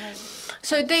system.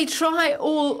 So they try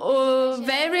all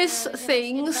various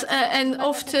things, and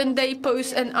often they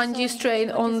pose an undue strain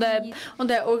on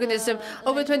their organism.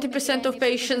 Over 20% of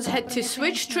patients had to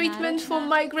switch treatment for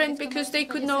migraine because they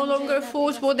could no longer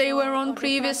afford what they were on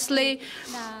previously.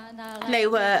 They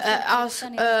were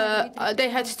they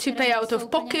had to pay out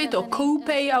of pocket or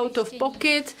co-pay out of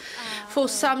pocket for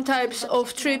some types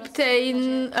of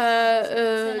triptane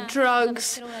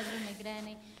drugs.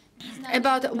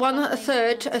 About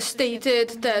 1/3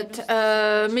 stated that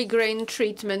migraine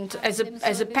treatment as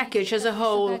a package, as a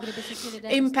whole,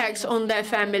 impacts on their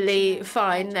family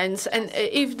finance. And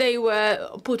if they were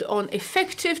put on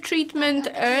effective treatment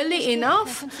early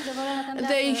enough,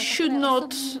 they should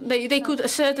not. They could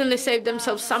certainly save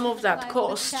themselves some of that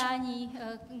cost.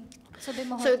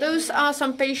 So those are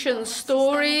some patients'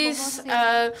 stories,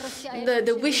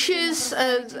 the wishes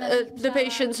the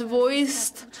patients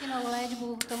voiced.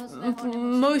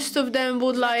 Most of them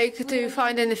would like to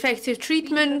find an effective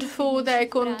treatment for their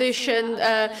condition,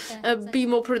 be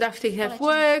more productive at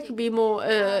work, be more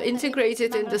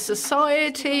integrated in the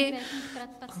society.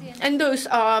 And those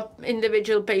are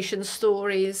individual patient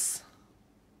stories.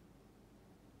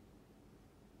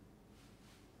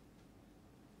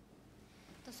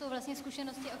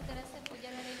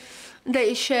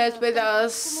 They shared with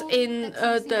us in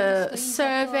the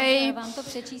survey.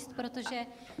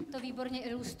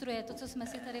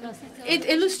 It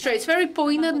illustrates very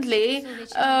poignantly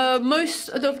most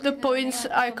of the points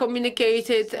I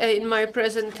communicated in my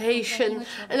presentation.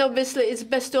 And obviously, it's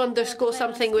best to underscore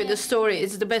something with a story.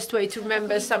 It's the best way to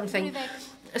remember something.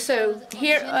 So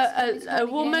here, a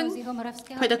woman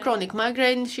with a chronic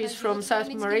migraine, she's from South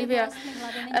Moravia.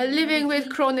 Living with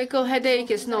chronic headache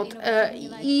is not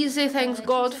easy, thanks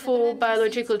God for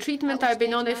biological treatment. I've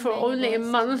been on it for only a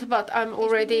month, but I'm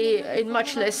already in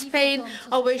much less pain.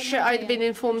 I wish I'd been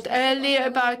informed earlier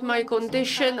about my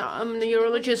condition. A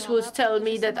neurologist would tell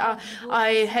me that I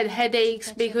had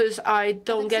headaches because I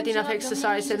don't get enough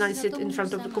exercise and I sit in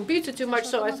front of the computer too much,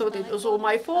 so I thought it was all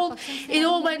my fault. It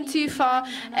all went too far.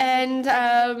 And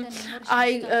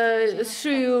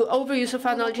through overuse of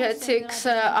analgesics,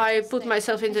 I put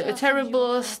myself into a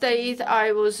terrible state.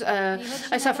 I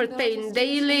suffered pain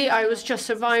daily. I was just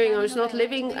surviving. I was not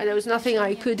living, and there was nothing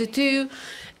I could do.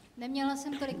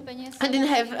 I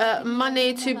didn't have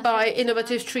money to buy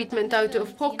innovative treatment out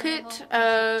of pocket.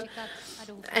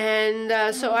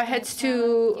 So I had to,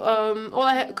 all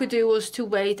I could do was to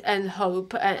wait and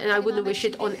hope, and I wouldn't wish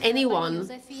it on anyone.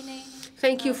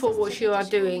 Thank you for what you are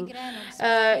doing.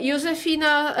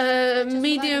 Josefina,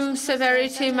 medium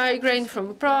severity migraine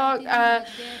from Prague.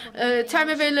 Time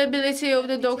availability of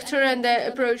the doctor and their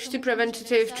approach to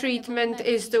preventative treatment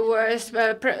is the worst.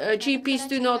 GPs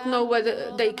do not know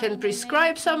whether they can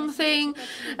prescribe something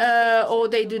or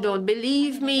they do not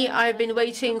believe me. I've been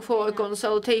waiting for a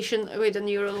consultation with a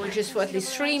neurologist for at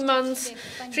least 3 months.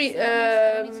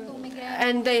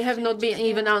 And they have not been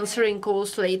even answering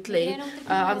calls lately,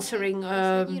 answering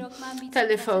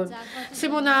telephone.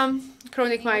 Simona,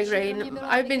 chronic migraine.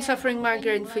 I've been suffering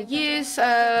migraine for years.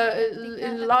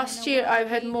 Last year, I've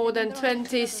had more than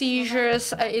 20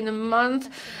 seizures in a month.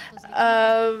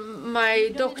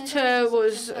 My doctor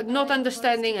was not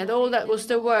understanding at all. That was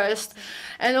the worst.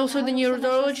 And also the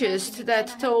neurologist that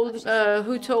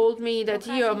who told me that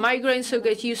you're migraine, so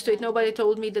get used to it. Nobody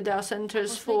told me that there are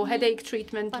centers for headache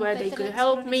treatment where they could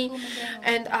help me.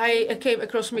 And I came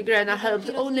across Migréna-help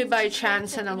only by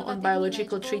chance, and I'm on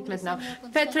biological treatment now.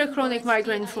 Petr, chronic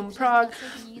migraine from Prague.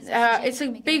 It's a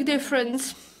big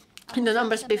difference in the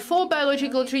numbers before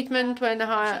biological treatment, when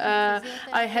I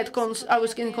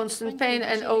was in constant pain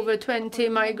and over 20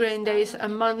 migraine days a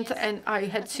month, and I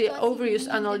had to overuse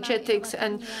analgesics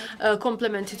and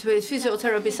complemented with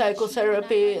physiotherapy,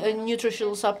 psychotherapy,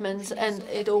 nutritional supplements, and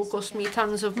it all cost me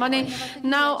tons of money.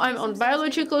 Now I'm on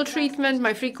biological treatment.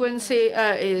 My frequency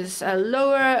is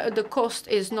lower. The cost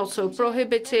is not so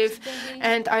prohibitive,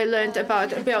 and I learned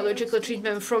about biological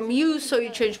treatment from you, so you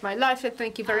changed my life, and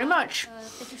thank you very much.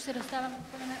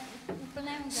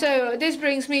 So this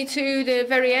brings me to the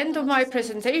very end of my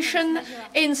presentation.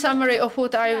 In summary of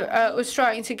what I was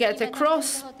trying to get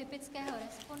across,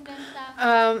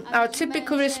 our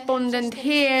typical respondent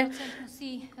here,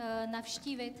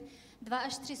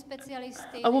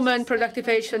 a woman, productive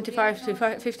age 25 to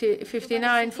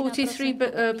 59,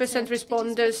 43%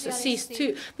 responders sees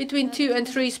between 2 and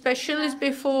 3 specialists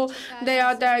before they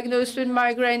are diagnosed with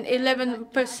migraine.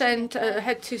 11%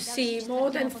 had to see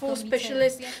more than 4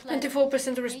 specialists.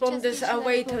 24% of responders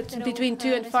wait between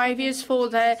 2 and 5 years for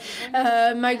their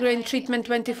migraine treatment.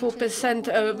 24%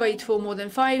 wait for more than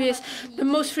 5 years. The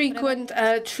most frequent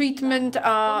treatment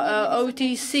are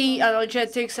OTC,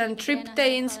 analgesics, and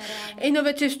triptanes.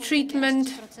 Innovative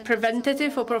treatment,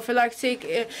 preventative or prophylactic,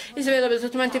 is available to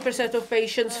 20% of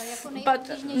patients, but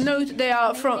note they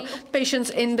are from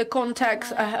patients in the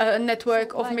contact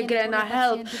network of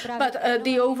Migréna-help, but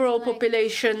the overall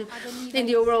population,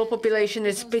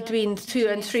 is between 2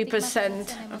 and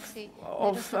 3%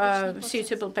 of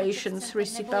suitable patients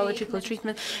receive biological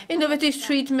treatment. Innovative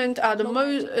treatment are the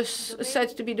most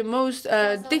said to be the most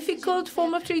difficult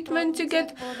form of treatment to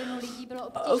get.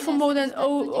 For more than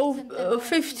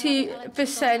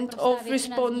 50% of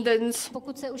respondents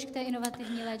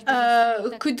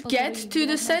could get to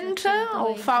the center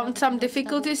or found some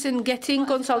difficulties in getting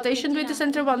consultation with the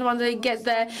center. When they get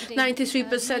there,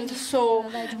 93%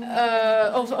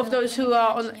 of those who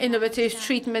are on innovative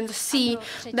treatment see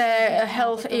their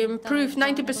health improve.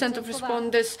 90% of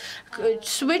responders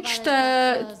switched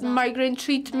migraine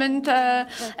treatment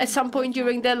at some point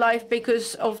during their life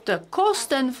because of the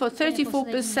cost, and for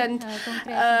 34%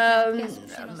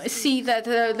 see that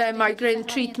their migraine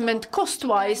treatment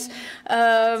cost-wise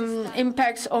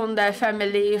impacts on their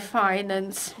family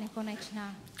finance.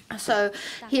 So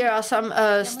here are some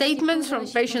statements from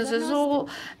patients as well,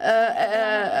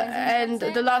 and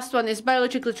the last one is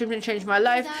biological treatment changed my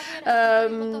life.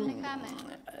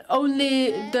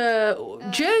 Only the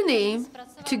journey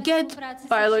to get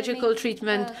biological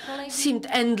treatment seemed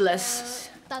endless.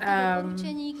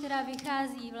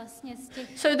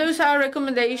 So those are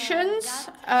recommendations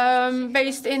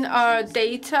based in our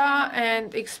data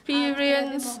and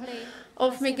experience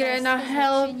of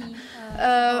Migréna-help.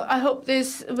 I hope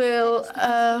this will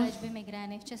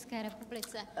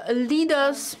lead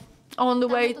us on the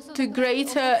way to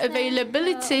greater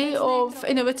availability of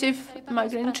innovative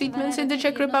migraine treatments in the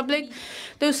Czech Republic.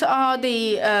 Those are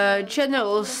the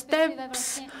general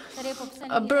steps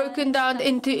broken down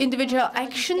into individual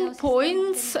action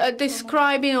points,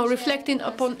 describing or reflecting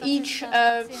upon each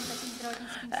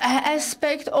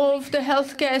aspect of the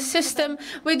healthcare system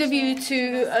with a view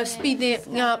to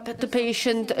speeding up the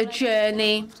patient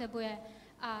journey,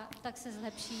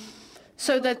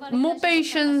 so that more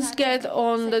patients get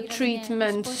on the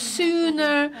treatment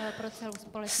sooner,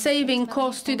 saving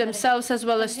costs to themselves as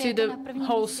well as to the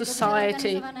whole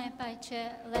society.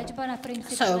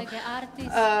 So,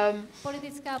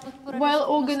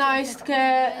 well-organized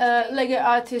care, lege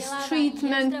artis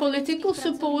treatment, political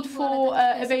support for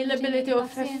availability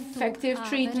of effective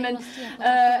treatment,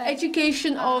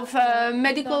 education of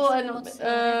medical and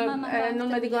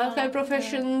non-medical healthcare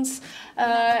professions,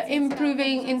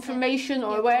 improving information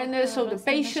or awareness of the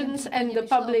patients and the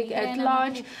public at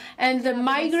large, and the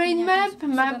migraine map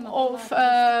of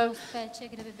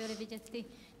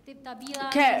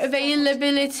care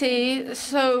availability,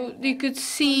 so you could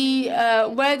see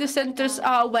where the centers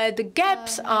are, where the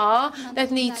gaps are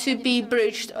that need to be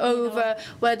bridged over,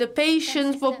 where the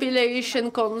patient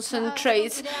population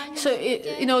concentrates, so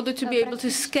in order to be able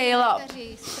to scale up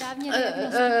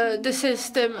the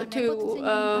system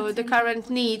to the current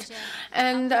need.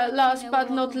 And last but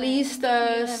not least,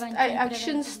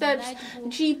 action steps,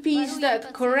 GPs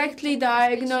that correctly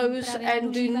diagnose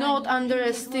and do not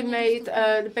underestimate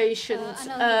the patient's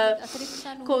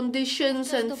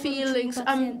conditions and feelings.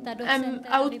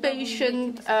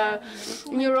 Outpatient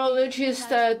neurologist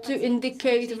to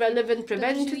indicate relevant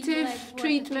preventative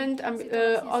treatment,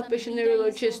 outpatient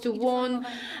neurologist to warn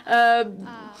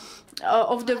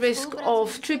of the risk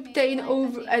of triptane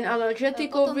and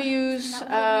analgesic overuse,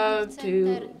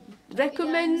 to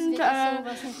recommend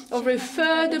or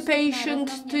refer the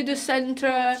patient to the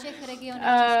center,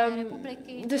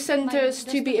 the centers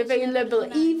to be available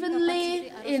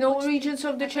evenly in all regions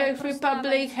of the Czech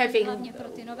Republic, having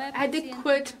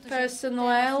adequate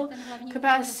personnel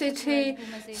capacity,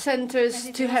 centers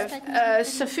to have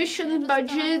sufficient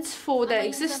budgets for the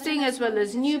existing as well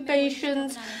as new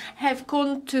patients,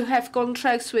 to have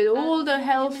contracts with all the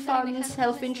health funds,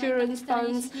 health insurance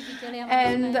funds,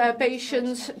 and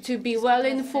patients to be well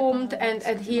informed and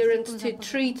adherent to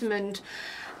treatment,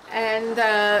 and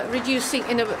reducing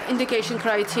indication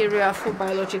criteria for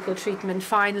biological treatment.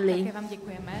 Finally.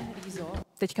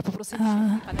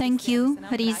 Thank you,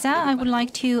 Risa. I would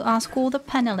like to ask all the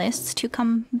panelists to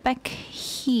come back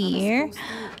here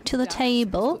to the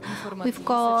table. We've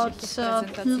got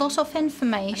lots of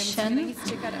information.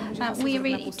 We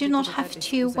really do not have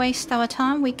to waste our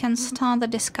time. We can start the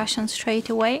discussion straight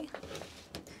away.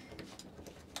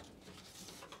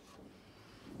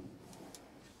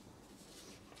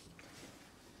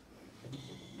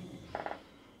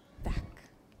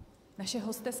 So,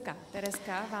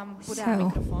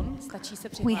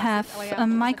 we have a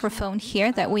microphone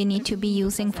here that we need to be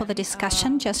using for the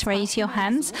discussion. Just raise your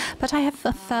hands. But I have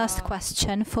a first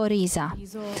question for Risa.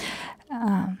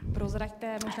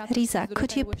 Risa,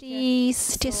 could you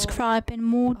please describe in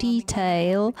more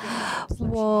detail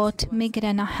what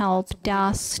Migréna-help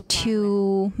does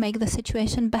to make the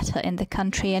situation better in the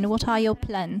country, and what are your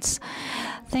plans?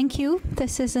 Thank you.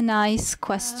 This is a nice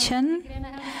question.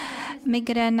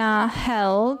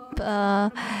 Migréna-help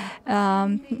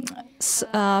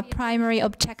primary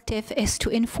objective is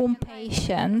to inform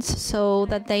patients so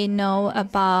that they know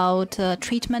about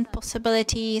treatment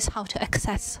possibilities, how to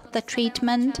access the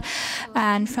treatment.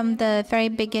 And from the very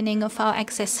beginning of our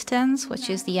existence, which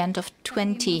is the end of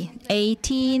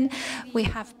 2018, we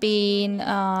have been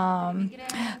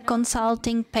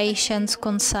consulting patients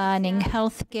concerning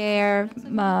healthcare,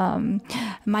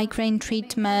 migraine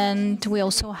treatment. We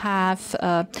also have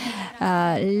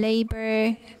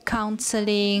labor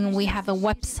counseling. We have a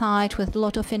website with a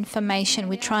lot of information.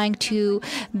 We're trying to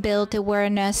build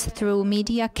awareness through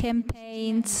media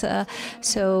campaigns.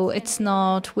 So it's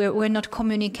not, we're not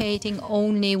communicating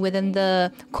only within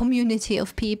the community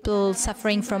of people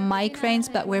suffering from migraines,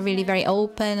 but we're really very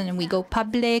open and we go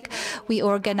public. We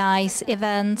organize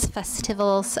events,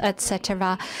 festivals,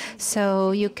 etc.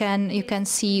 So you can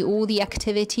see all the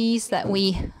activities that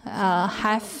we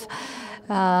have.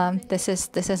 This is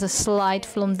a slide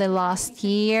from the last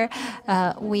year.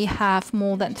 We have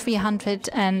more than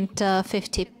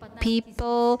 350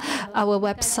 people. Our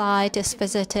website is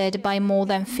visited by more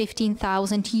than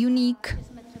 15,000 unique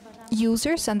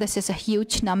users, and this is a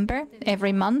huge number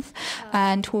every month.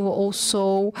 And we were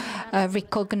also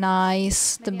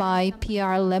recognized by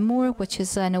PR Lemur, which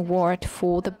is an award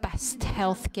for the best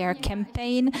healthcare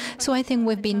campaign. So I think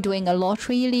we've been doing a lot,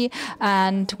 really.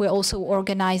 And we're also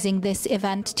organizing this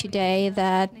event today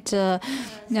that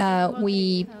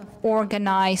we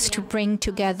organized to bring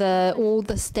together all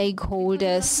the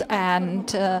stakeholders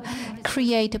and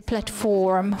create a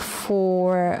platform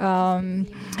for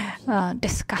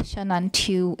discussion and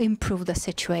to improve the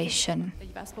situation.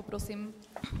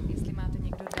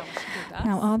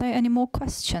 Now, are there any more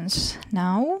questions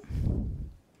now?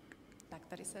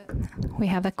 We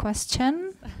have a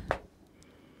question.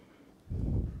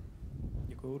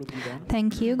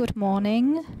 Thank you. Good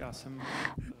morning.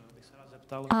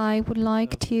 I would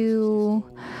like to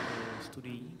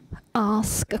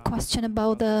ask a question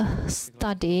about the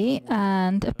study,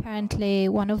 and apparently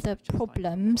one of the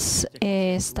problems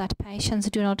is that patients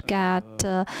do not get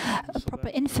proper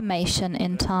information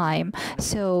in time.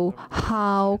 So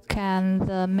how can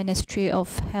the Ministry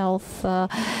of Health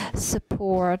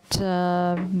support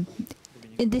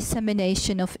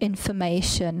dissemination of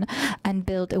information and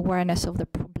build awareness of the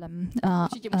problem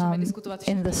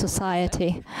in the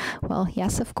society? Well,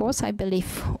 yes, of course. I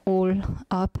believe all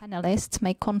our panelists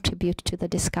may contribute to the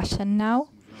discussion now.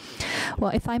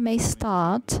 Well, if I may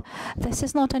start, this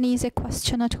is not an easy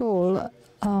question at all.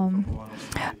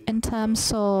 In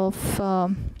terms of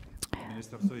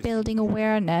building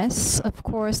awareness, of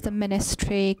course, the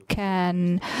ministry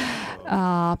can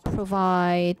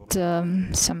provide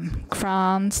some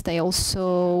grants. They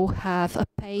also have a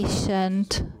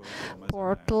patient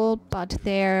portal, but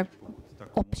their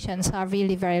options are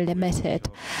really very limited.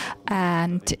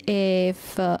 And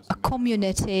if a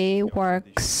community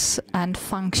works and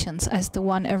functions as the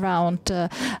one around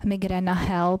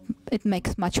Migréna-help, it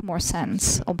makes much more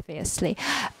sense, obviously.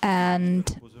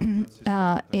 And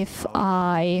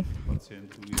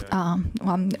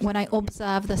when I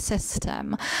observe the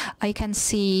system, I can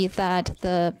see that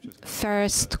the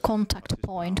first contact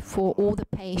point for all the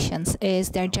patients is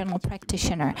their general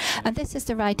practitioner. And this is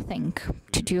the right thing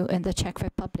to do in the Czech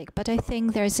Republic. But I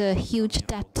think there's a huge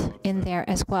debt in there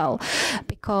as well,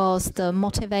 because the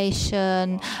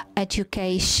motivation,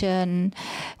 education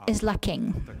is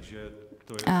lacking.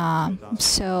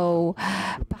 So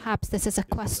perhaps this is a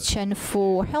question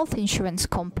for health insurance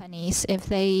companies, if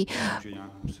they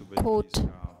could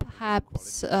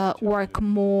perhaps work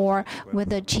more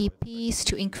with the GPs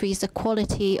to increase the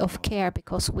quality of care,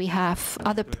 because we have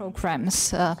other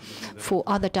programs for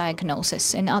other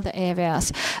diagnoses in other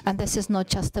areas. And this is not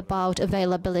just about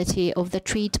availability of the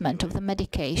treatment, of the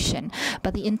medication,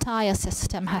 but the entire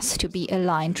system has to be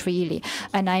aligned really.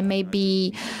 And I may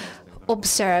be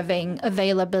observing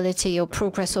availability or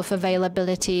progress of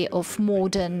availability of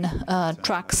modern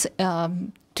drugs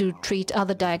to treat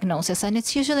other diagnoses. And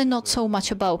it's usually not so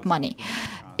much about money.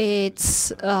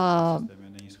 It's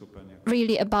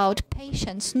really about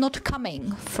patients not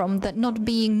coming from the, not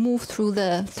being moved through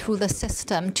the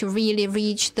system to really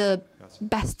reach the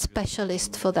best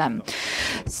specialist for them.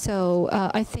 So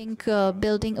I think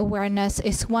building awareness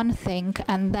is one thing,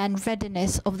 and then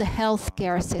readiness of the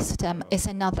healthcare system is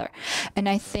another. And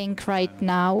I think right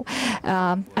now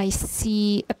I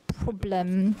see a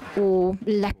problem or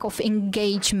lack of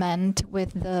engagement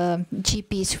with the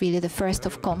GPs, really the first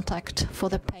of contact for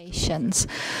the patients.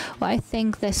 Well, I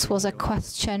think this was a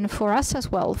question for us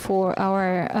as well, for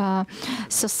our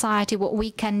society, what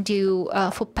we can do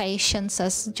for patients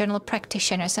as general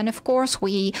practitioners. And of course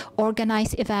we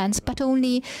organize events, but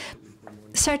only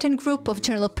certain group of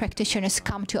general practitioners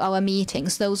come to our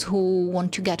meetings, those who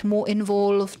want to get more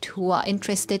involved, who are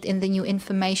interested in the new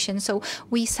information. So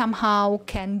we somehow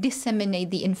can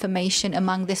disseminate the information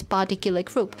among this particular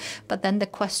group. But then the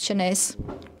question is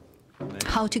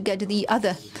how to get the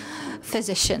other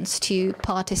physicians to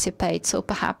participate. So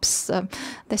perhaps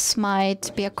this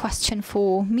might be a question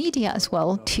for media as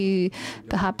well, to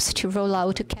perhaps to roll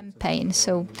out a campaign.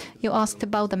 So you asked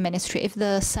about the ministry, if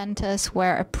the centers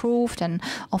were approved and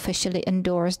officially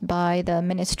endorsed by the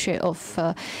Ministry of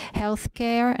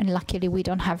Healthcare, and luckily we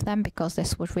don't have them because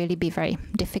this would really be very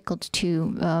difficult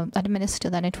to administer,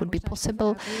 then it would be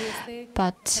possible.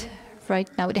 But right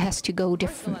now it has to go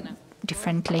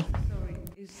differently.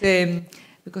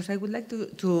 Because I would like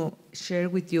to share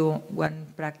with you one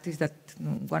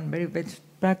very best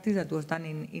practice that was done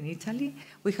in Italy.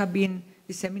 We have been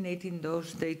disseminating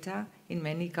those data in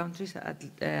many countries at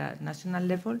national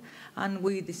level, and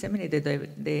we disseminated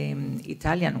the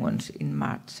Italian ones in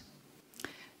March.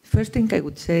 First thing I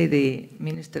would say, the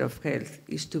Minister of Health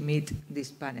is to meet this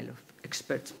panel of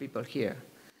experts people here,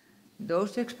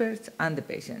 those experts and the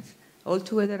patients, all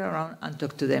together around and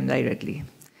talk to them directly.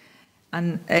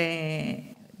 And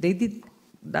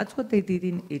that's what they did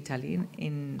in Italy,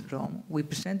 in Rome. We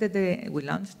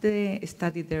launched the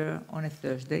study there on a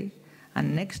Thursday,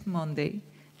 and next Monday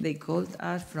they called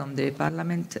us from the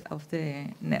Parliament of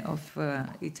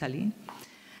Italy,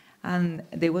 and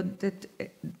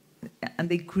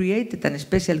they created a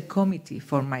special committee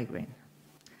for migraine.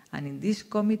 And in this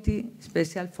committee,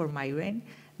 special for migraine,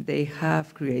 they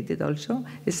have created also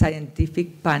a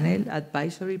scientific panel,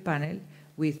 advisory panel,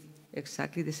 with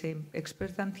exactly the same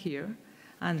experts than here,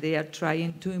 and they are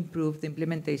trying to improve the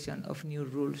implementation of new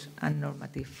rules and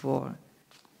normative to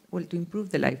improve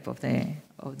the life of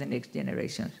the next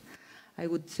generations. I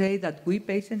would say that we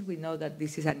patients, we know that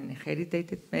this is an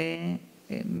inherited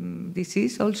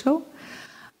disease also,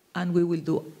 and we will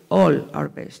do all our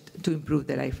best to improve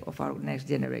the life of our next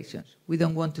generations. We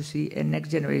don't want to see a next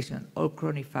generation all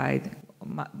chronified,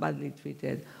 badly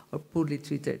treated, or poorly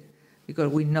treated, because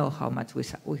we know how much we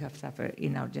have suffered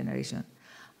in our generation.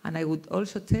 And I would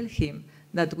also tell him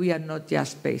that we are not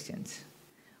just patients.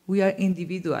 We are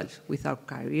individuals with our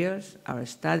careers, our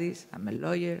studies. I'm a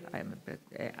lawyer.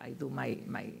 I do my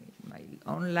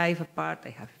own life apart. I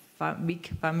have a big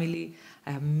family.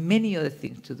 I have many other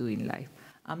things to do in life.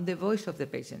 I'm the voice of the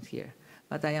patients here,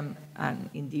 but I am an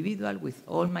individual with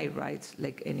all my rights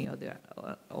like any other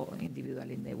individual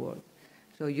in the world.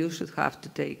 So you should have to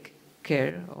take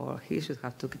care, or he should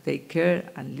have to take care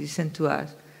and listen to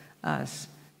us as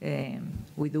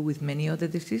we do with many other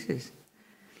diseases.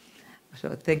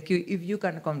 So thank you. If you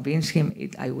can convince him,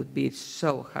 I would be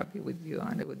so happy with you,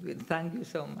 and I would thank you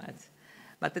so much.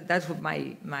 But that's what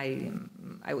I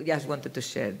just wanted to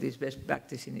share this best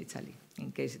practice in Italy,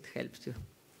 in case it helps you.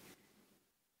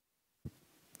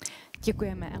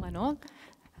 Děkujeme, Eleno.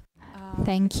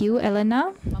 Thank you,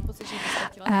 Elena.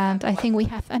 And I think we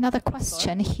have another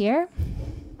question here.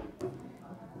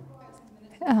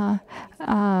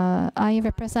 I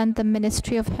represent the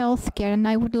Ministry of Healthcare, and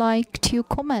I would like to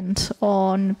comment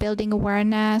on building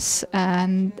awareness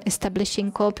and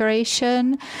establishing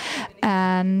cooperation.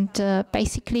 And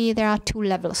basically, there are two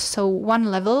levels. So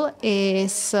one level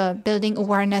is building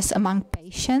awareness among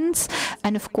patients,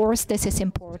 and of course, this is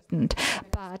important.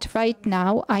 But right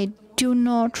now, I do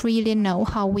not really know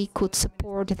how we could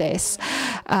support this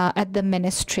at the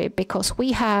ministry, because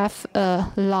we have a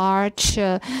large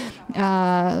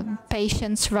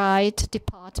patients' right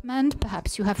department.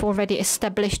 Perhaps you have already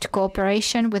established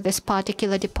cooperation with this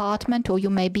particular department, or you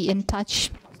may be in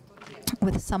touch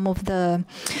with some of the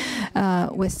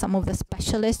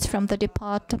specialists from the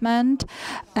department.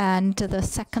 And the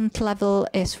second level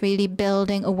is really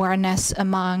building awareness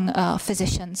among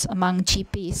physicians, among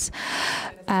GPs.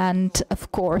 And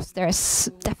of course, there's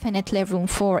definitely room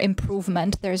for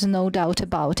improvement. There's no doubt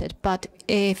about it. But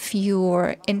if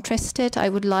you're interested, I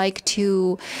would like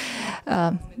to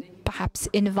perhaps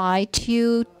invite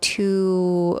you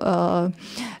to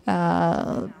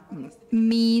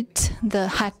meet the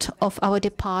head of our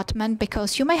department,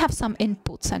 because you may have some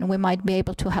inputs and we might be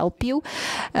able to help you,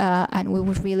 and we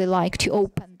would really like to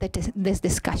open this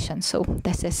discussion. So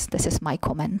this is my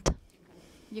comment.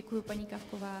 Děkuji, paní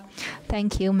Kavková.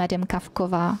 Thank you, Madam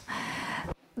Kavková.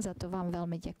 Za to vám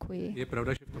velmi děkuji. Je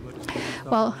pravda, že v tomhle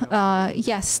Well,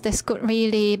 yes, this could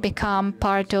really become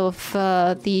part of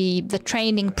the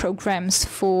training programs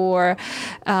for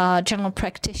general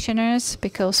practitioners,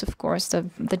 because of course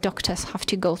the doctors have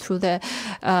to go through the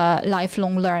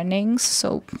lifelong learnings.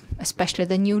 So especially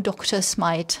the new doctors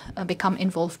might become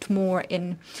involved more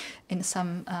in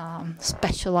some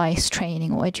specialized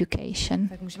training or education.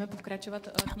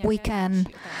 We can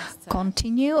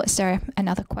continue. Is there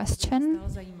another question?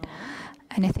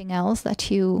 Anything else that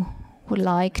you would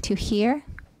like to hear?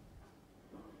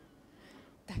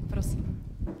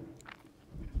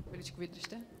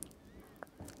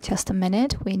 Just a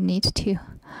minute. We need to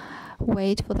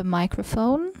wait for the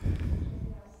microphone.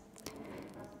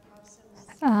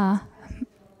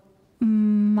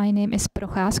 My name is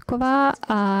Procházková.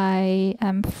 I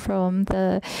am from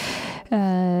the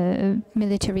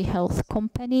military health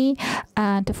company,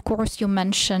 and of course you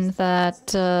mentioned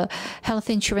that health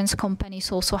insurance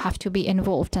companies also have to be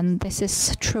involved, and this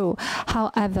is true.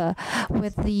 However,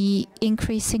 with the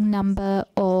increasing number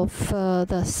of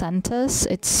the centers,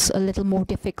 it's a little more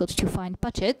difficult to find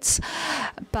budgets,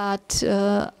 but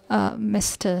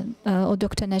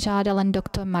Dr. Nežádal and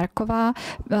Dr. Marková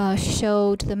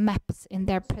showed the maps in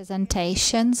their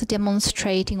presentations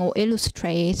demonstrating or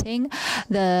illustrating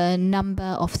the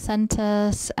number of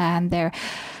centers and their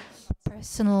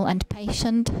personal and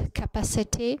patient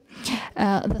capacity.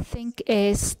 The thing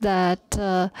is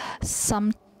that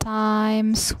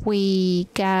sometimes we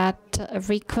get a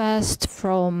request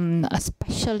from a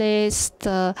specialist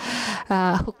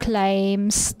who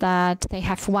claims that they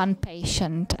have one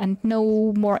patient and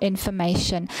no more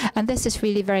information. And this is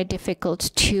really very difficult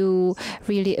to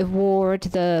really award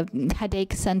the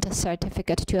headache center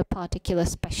certificate to a particular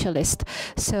specialist.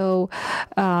 So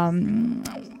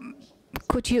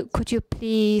could you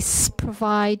please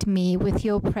provide me with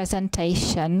your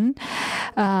presentation,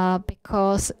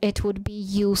 because it would be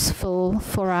useful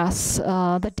for us.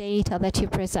 The data that you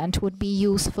present would be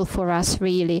useful for us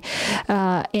really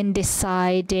in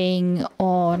deciding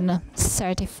on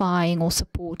certifying or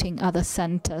supporting other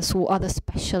centers or other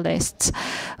specialists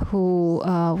who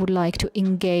would like to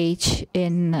engage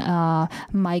in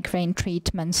migraine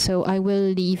treatment. So I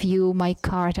will leave you my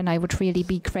card, and I would really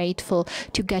be grateful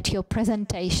to get your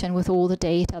presentation with all the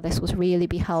data. This would really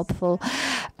be helpful,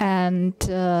 and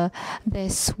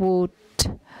this would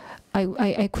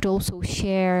I could also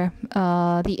share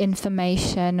the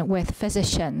information with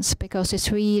physicians, because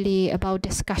it's really about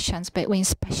discussions between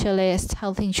specialists,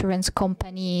 health insurance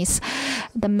companies,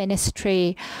 the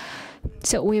ministry.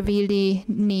 So we really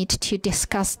need to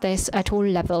discuss this at all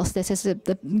levels. This is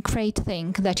the great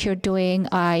thing that you're doing.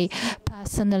 I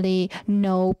personally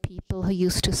know people who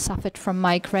used to suffer from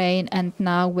migraine, and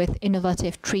now with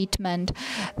innovative treatment,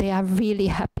 they are really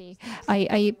happy.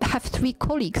 I have 3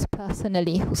 colleagues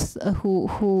personally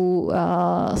who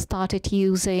started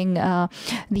using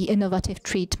the innovative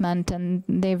treatment, and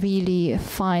they really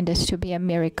find it to be a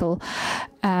miracle.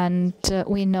 And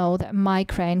we know that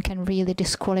migraine can really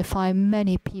disqualify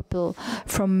many people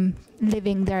from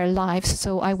living their lives.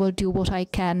 So I will do what I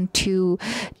can to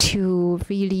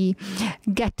really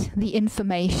get the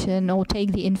information or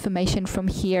take the information from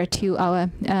here to our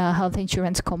health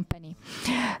insurance company.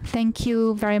 Thank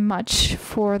you very much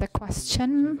for the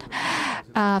question.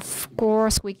 Of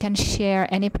course, we can share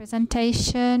any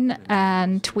presentation,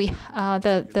 and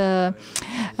the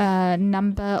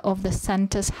number of the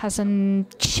centers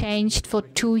hasn't changed for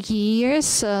 2 years.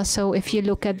 So if you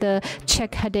look at the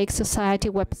Czech Headache Society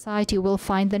website, you will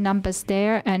find the numbers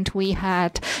there. And we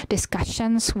had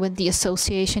discussions with the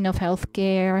Association of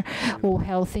Healthcare or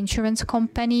Health Insurance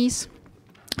Companies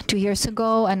 2 years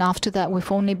ago, and after that we've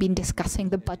only been discussing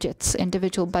the budgets,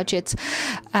 individual budgets,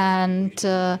 and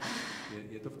the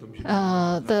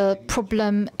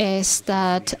problem is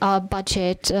that our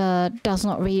budget does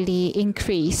not really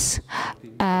increase,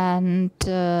 and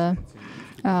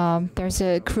there's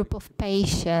a group of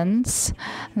patients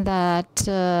that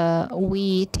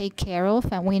we take care of,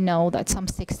 and we know that some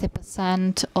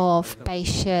 60% of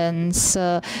patients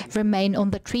remain on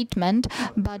the treatment,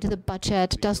 but the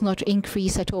budget does not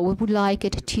increase at all. We would like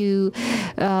it to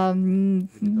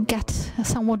get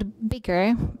somewhat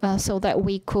bigger so that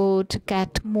we could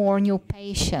get more new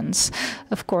patients.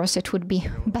 Of course, it would be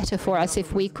better for us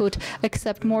if we could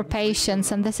accept more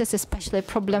patients, and this is especially a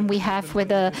problem we have with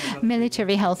the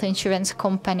military health insurance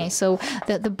company. So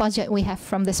the budget we have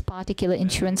from this particular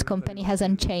insurance company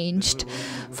hasn't changed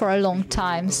for a long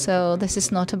time. So this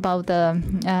is not about the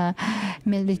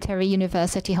military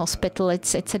university hospital.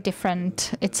 It's a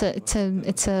different. It's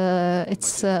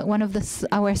one of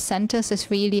our centers is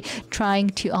really trying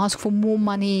to ask for more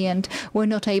money, and we're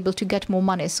not able to get more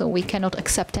money, so we cannot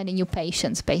accept any new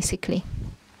patients, basically.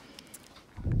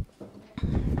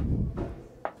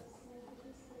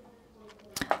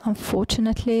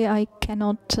 Unfortunately, I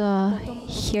cannot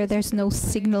hear. There's no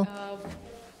signal.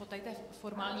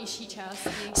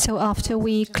 So after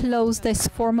we close this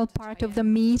formal part of the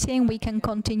meeting, we can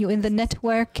continue in the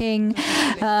networking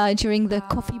during the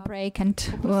coffee break, and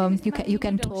you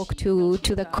can talk to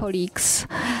the colleagues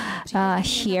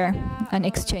here and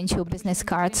exchange your business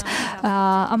cards.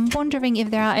 I'm wondering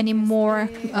if there are any more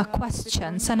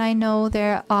questions, and I know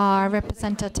there are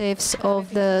representatives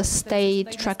of the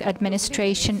State Drug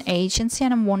Administration Agency,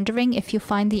 and I'm wondering if you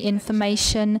find the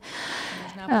information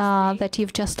that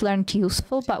you've just learned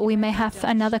useful, but we may have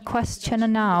another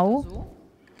question now.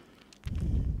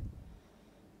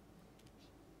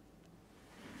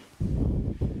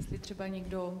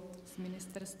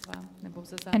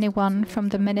 Anyone from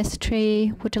the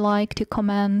ministry would like to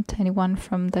comment? Anyone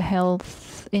from the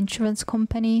health insurance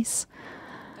companies?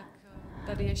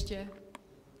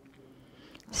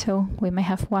 So we may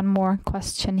have one more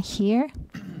question here.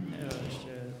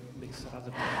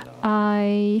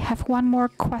 I have one more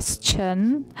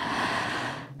question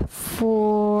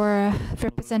for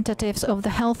representatives of the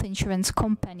health insurance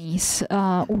companies.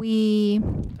 We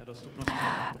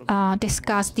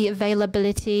discussed the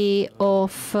availability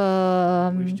of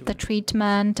the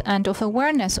treatment and of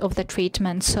awareness of the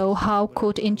treatment. So how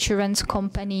could insurance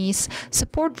companies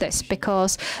support this?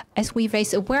 Because as we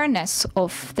raise awareness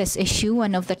of this issue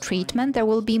and of the treatment, there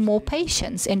will be more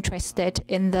patients interested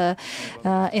in the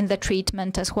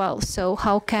treatment as well. So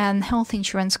how can health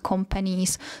insurance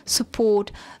companies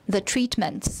support the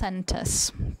treatment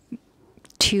centers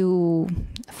to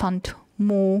fund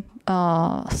more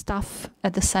staff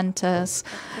at the centers,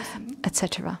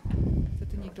 etc.?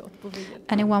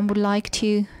 Anyone would like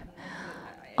to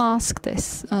ask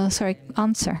this?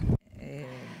 Answer.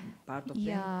 Part of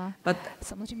them. But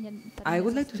I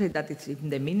would like to say that it's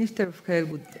the Minister of Health,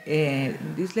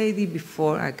 this lady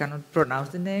before, I cannot pronounce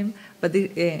the name, but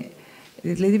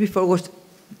this lady before was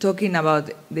talking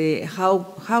about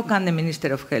how can the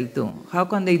Minister of Health do? How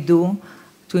can they do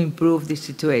to improve this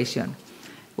situation?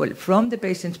 Well, from the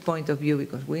patient's point of view,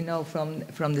 because we know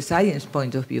from the science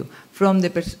point of view, from the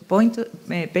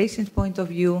patient's point of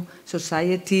view,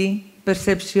 society,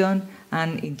 perception,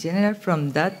 and in general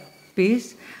from that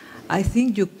piece, I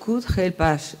think you could help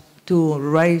us to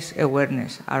raise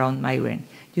awareness around migraine.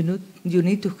 You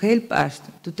need to help us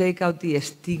to take out the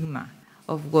stigma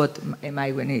of what a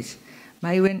migraine is.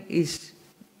 Migraine is,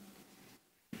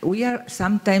 we are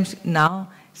sometimes now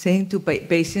saying to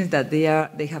patients that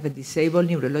they have a disabled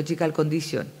neurological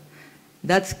condition.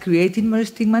 That's creating more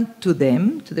stigma to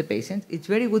them, to the patients. It's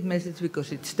very good message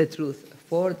because it's the truth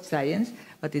for science,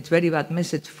 but it's very bad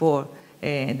message for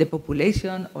the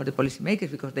population or the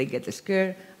policymakers because they get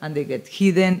scared and they get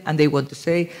hidden and they want to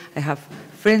say, I have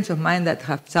friends of mine that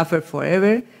have suffered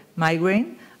forever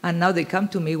migraine, and now they come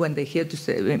to me when they hear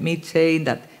me saying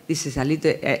that this is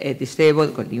a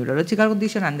disabled neurological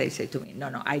condition, and they say to me,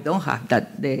 no, I don't have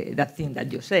that thing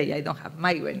that you say. I don't have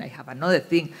migraine. I have another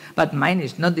thing, but mine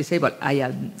is not disabled.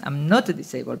 I'm not a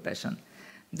disabled person.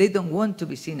 They don't want to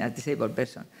be seen as disabled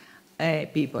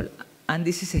people. And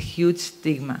this is a huge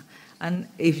stigma. And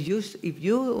if you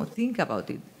think about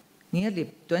it,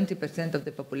 nearly 20% of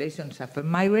the population suffer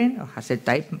migraine or has a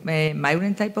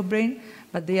migraine type of brain,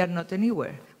 but they are not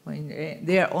anywhere. When,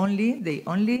 they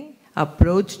only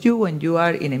approach you when you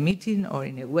are in a meeting or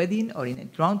in a wedding or in a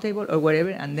round table or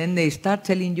wherever, and then they start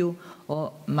telling you,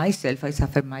 oh, myself, I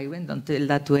suffer migraine, don't tell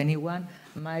that to anyone.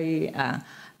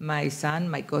 My son,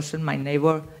 my cousin, my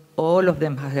neighbor, all of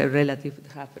them have a relative,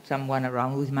 have someone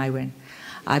around with migraine.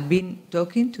 I've been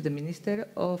talking to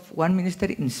one minister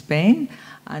in Spain,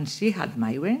 and she had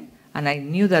migraine, and I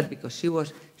knew that because she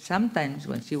was, sometimes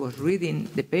when she was reading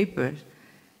the papers,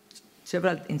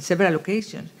 in several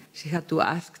occasions, she had to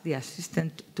ask the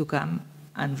assistant to come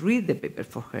and read the paper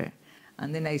for her.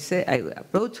 And then I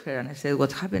approached her and I said,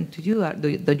 what happened to you?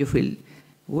 Don't you feel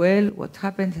well? What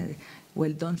happened?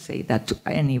 Well, don't say that to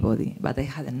anybody. But I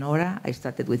had an aura, I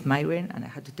started with migraine, and I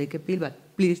had to take a pill, but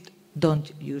please don't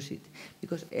use it,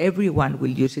 because everyone will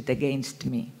use it against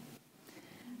me.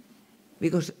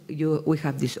 Because we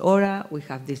have this aura, we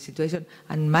have this situation,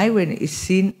 and migraine is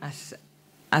seen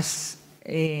as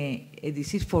a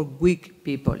disease for weak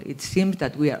people. It seems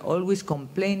that we are always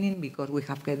complaining because we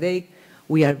have headache,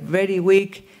 we are very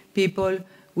weak people,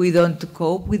 we don't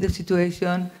cope with the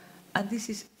situation, and this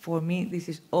is, for me, this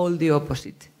is all the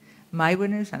opposite.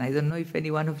 Migraineurs, and I don't know if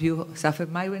any one of you suffer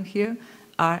migraine here,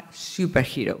 are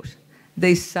superheroes.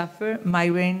 They suffer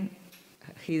migraine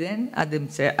hidden at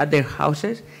their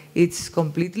houses. It's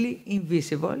completely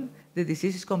invisible. The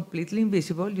disease is completely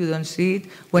invisible. You don't see it.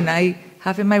 When I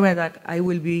have a migraine attack, I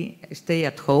will stay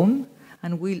at home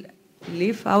and will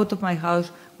live out of my house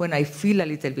when I feel a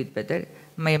little bit better.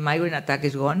 My migraine attack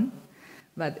is gone.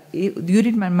 But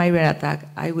during my migraine attack,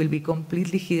 I will be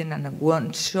completely hidden and I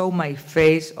won't show my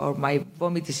face or my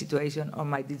vomiting situation or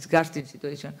my disgusting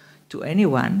situation to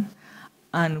anyone.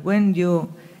 And when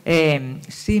you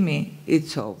see me,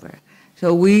 it's over.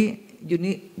 So you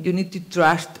need to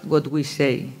trust what we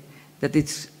say, that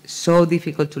it's so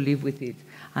difficult to live with it.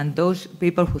 And those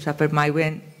people who suffer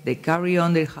migraine, they carry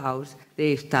on their house,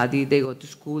 they study, they go to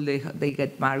school, they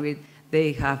get married,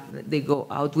 they go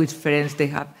out with friends,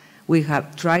 we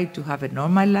have tried to have a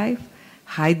normal life,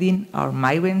 hiding our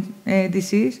migraine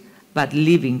disease, but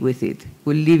living with it.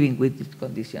 We're living with this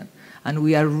condition. And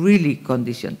we are really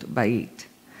conditioned by it.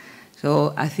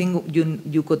 So I think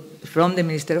you could, from the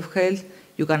Minister of Health,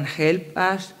 you can help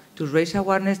us to raise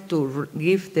awareness, to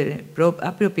give the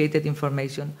appropriate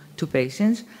information to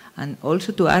patients, and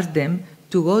also to ask them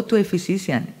to go to a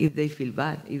physician if they feel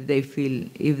bad, if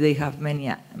they have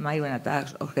many migraine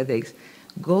attacks or headaches.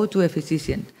 Go to a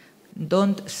physician.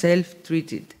 Don't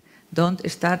self-treat it. Don't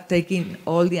start taking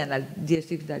all the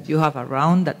analgesics that you have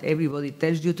around, that everybody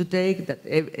tells you to take, that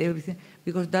everything,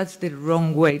 because that's the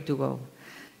wrong way to go.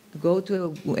 Go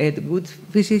to a good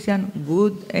physician,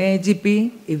 good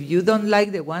GP. If you don't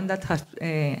like the one that has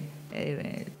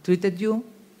treated you,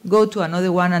 go to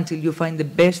another one until you find the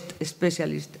best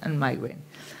specialist on migraine.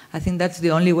 I think that's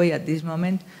the only way at this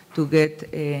moment to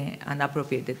get an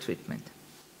appropriate treatment.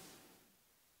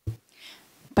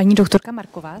 Paní doktorka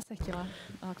Marková se chtěla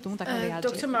k tomu také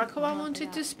vyjádřit. Dr. Marková wanted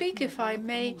to speak, if I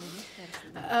may,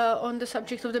 on the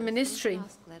subject of the ministry.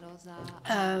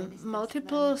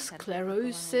 Multiple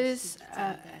sclerosis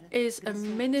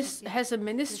has a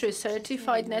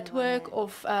ministry-certified network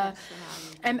of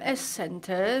MS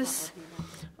centers,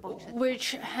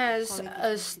 which has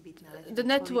the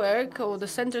network, or the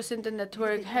centers in the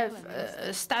network have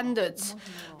standards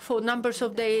for numbers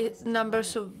of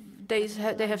days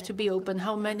they have to be open,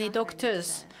 how many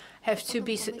doctors have to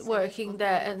be working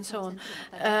there, and so on.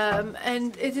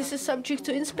 And it is a subject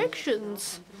to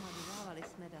inspections.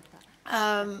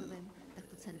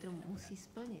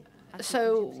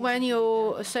 So when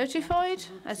you're certified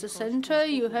as a center,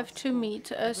 you have to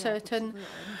meet a certain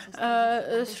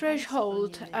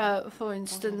threshold. For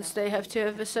instance, they have to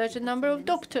have a certain number of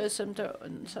doctors and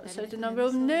a certain number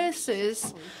of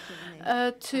nurses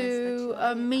to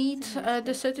meet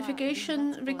the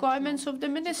certification requirements of the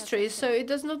ministry. So it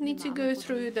does not need to go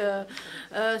through the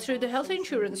health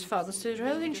insurance funds, through the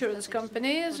health insurance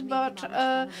companies, but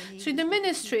through the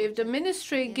ministry. If the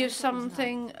ministry gives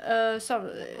something,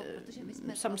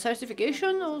 some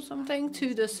certification or something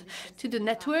to the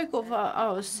network of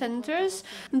our centers,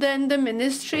 then the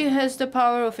ministry has the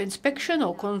power of inspection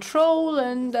or control,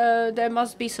 and there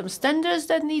must be some standards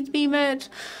that need to be met.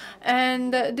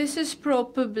 And this is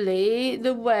probably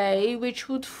the way which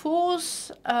would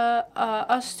force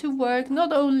us to work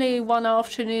not only one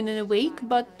afternoon in a week,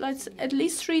 but at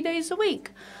least 3 days a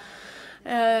week.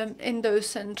 in those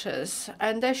centers,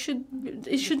 and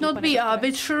it should not be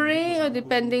arbitrary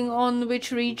depending on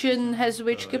which region has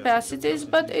which capacities,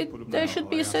 but there should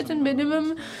be a certain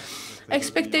minimum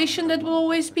expectation that will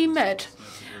always be met.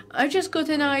 I just got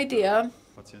an idea.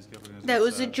 There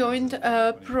was a joint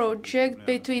project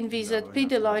between VZP,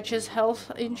 the largest health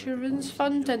insurance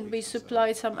fund, and we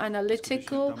supplied some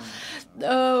analytical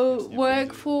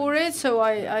work for it. So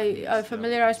I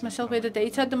familiarized myself with the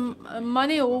data. The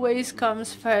money always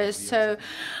comes first. So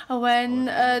when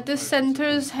the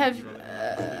centers have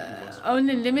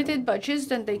only limited budgets,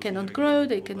 then they cannot grow,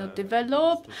 they cannot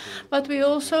develop. But we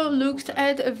also looked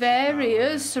at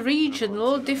various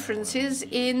regional differences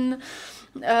in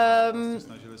the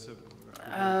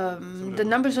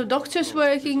numbers of doctors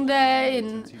working there,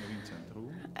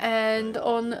 and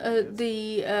on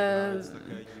the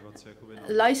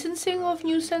licensing of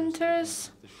new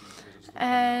centers,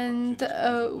 and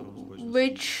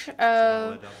which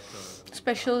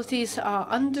specialties are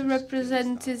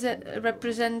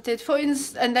underrepresented. For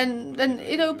instance, and then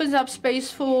it opens up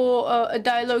space for a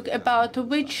dialogue about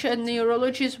which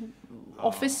neurologist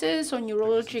offices or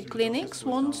neurology clinics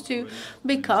want to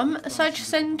become such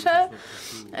center,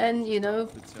 and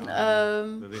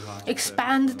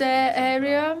expand their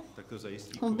area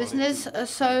of business.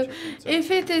 So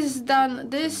if it is done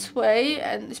this way,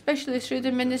 and especially through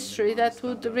the ministry, that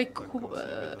would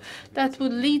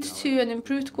lead to an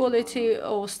improved quality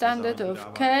or standard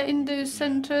of care in those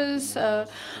centers,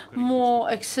 more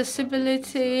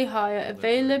accessibility, higher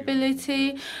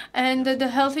availability, and the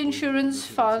health insurance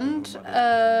fund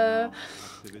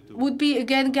would be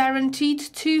again guaranteed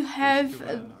to have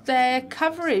their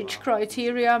coverage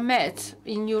criteria met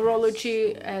in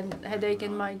neurology and headache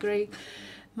and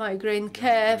migraine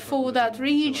care for that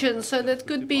region. So that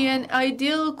could be an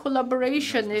ideal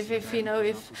collaboration if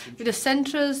the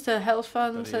centers, the health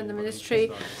funds, and the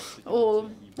ministry all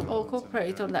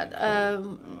cooperate on that.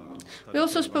 We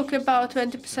also spoke about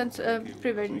 20%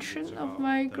 prevention of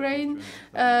migraine.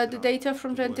 The data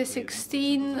from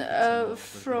 2016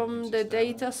 from the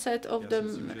data set of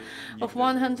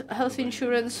one health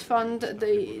insurance fund,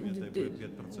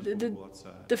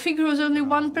 the figure was only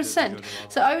 1%.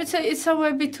 So I would say it's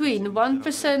somewhere between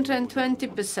 1% and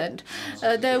 20%.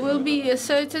 There will be a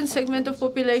certain segment of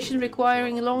population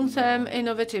requiring long-term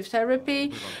innovative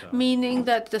therapy, meaning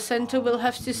that the center will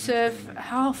have to serve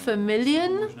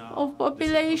 500,000 of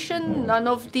population. None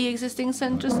of the existing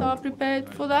centers are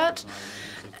prepared for that.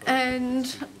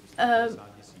 And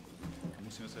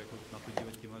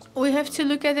we have to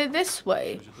look at it this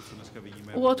way.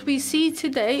 What we see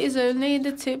today is only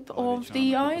the tip of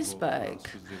the iceberg.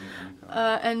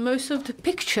 And most of the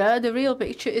picture, the real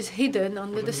picture, is hidden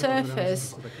under the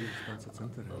surface.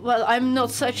 Well, I'm not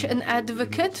such an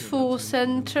advocate for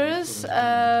centers.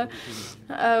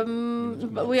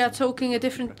 But we are taking a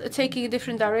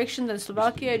different direction than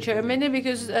Slovakia, Germany,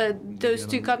 because those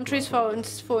two countries, for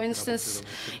instance,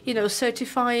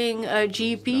 certifying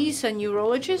GPs and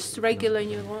neurologists, regular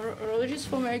neurologists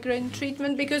for migraine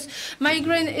treatment, because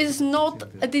migraine is not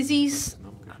a disease,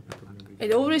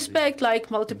 in all respect, like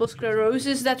multiple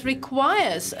sclerosis, that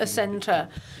requires a center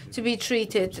to be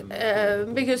treated.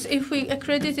 Because if we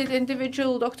accredited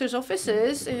individual doctors'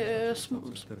 offices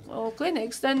or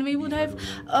clinics, then we would have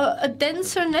a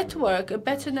denser network, a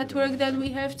better network than we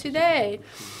have today.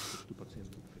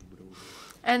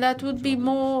 And that would be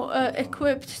more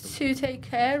equipped to take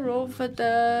care of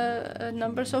the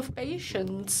numbers of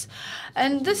patients.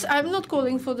 And this, I'm not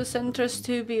calling for the centers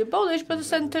to be abolished, but the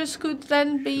centers could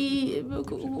then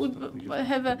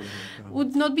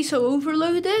would not be so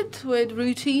overloaded with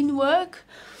routine work.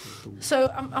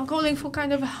 So I'm calling for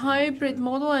kind of a hybrid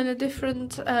model and a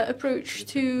different approach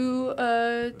to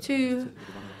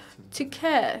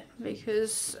care,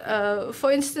 because,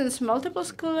 for instance, multiple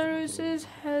sclerosis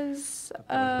has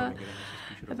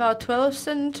about 12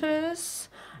 centers.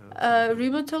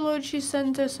 Rheumatology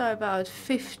centers are about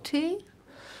 50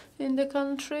 in the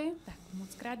country.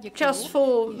 Just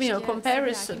for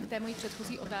comparison.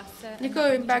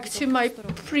 Going back to my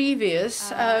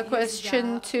previous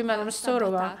question to Madam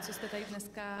Storova,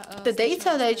 the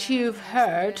data that you've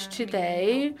heard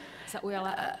today,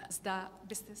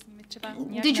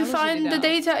 did you find the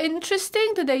data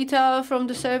interesting, the data from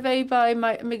the survey by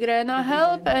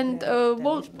Migréna-help, and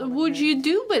what would you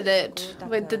do with it,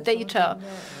 with the data?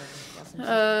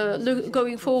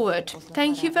 Going forward.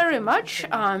 Thank you very much.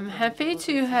 I'm happy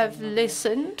to have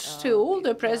listened to all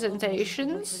the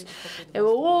presentations. They were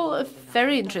all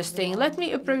very interesting. Let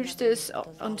me approach this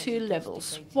on two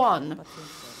levels. One,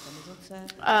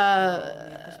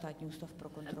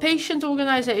 patient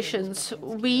organizations.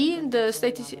 We, the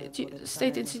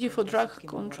State Institute for Drug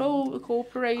Control,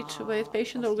 cooperate with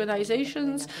patient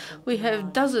organizations. We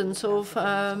have dozens of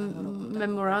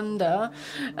memoranda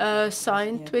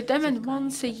signed with them, and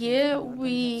once a year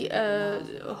we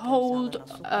hold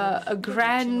a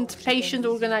grand patient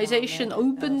organization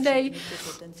open day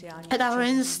at our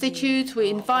institute. We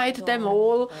invite them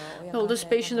all those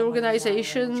patient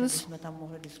organizations.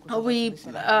 We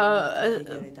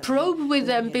probe with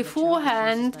them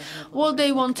beforehand what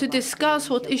they want to discuss,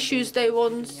 what issues they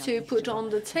want to put on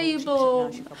the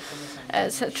table,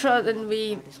 etc. Then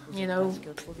we,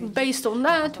 based on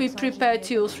that, we prepare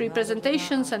 2 or 3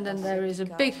 presentations, and then there is a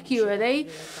big Q&A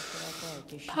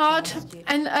part.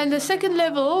 And the second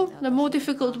level, the more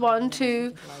difficult one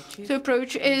to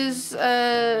approach, is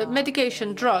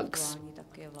medication, drugs.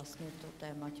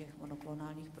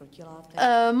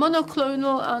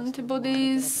 Monoclonal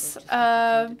antibodies,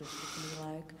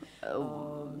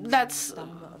 that's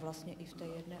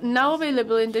now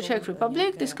available in the Czech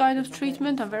Republic, this kind of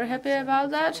treatment. I'm very happy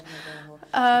about that.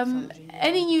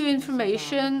 Any new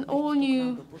information, all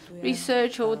new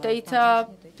research or data,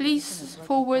 please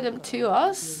forward them to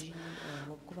us.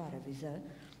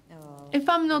 If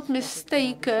I'm not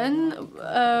mistaken,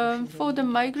 for the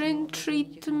migraine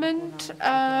treatment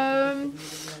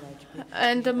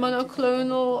and the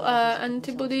monoclonal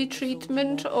antibody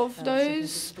treatment of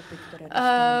those,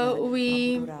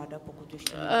 we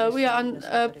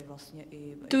are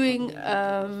doing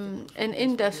an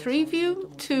in-depth review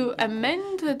to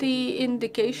amend the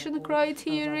indication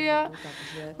criteria,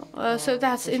 so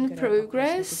that's in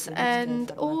progress,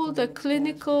 and all the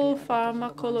clinical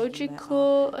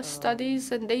pharmacological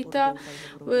studies and data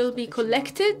will be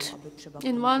collected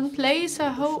in one place. I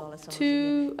hope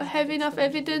to have enough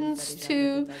evidence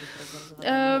to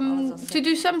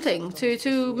do something,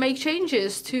 to make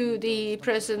changes to the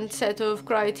present set of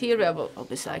criteria. Well,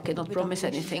 obviously I cannot promise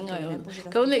anything. I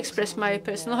can only express my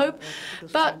personal hope.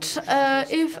 But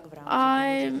if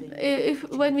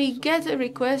when we get a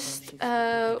request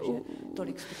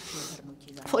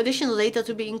for additional data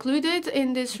to be included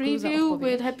in this review,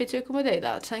 we're happy to accommodate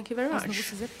that. Thank you very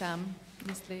much.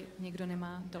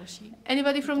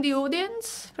 Anybody from the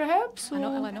audience, perhaps?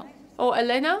 Or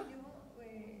Elena?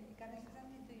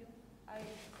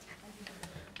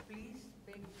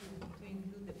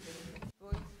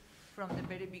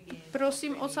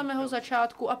 Prosím, od samého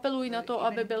začátku apeluji na to,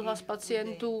 aby byl hlas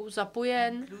pacientů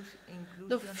zapojen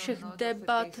do všech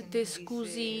debat,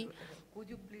 diskuzí.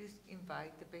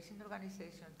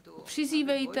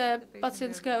 Přizývejte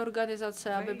pacientské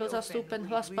organizace, aby byl zastoupen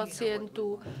hlas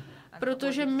pacientů,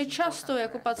 protože my často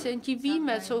jako pacienti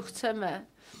víme, co chceme.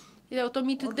 Jde o to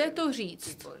mít kde to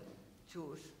říct.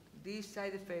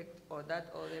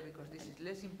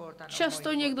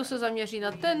 Často někdo se zaměří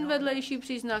na ten vedlejší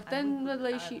příznak,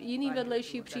 jiný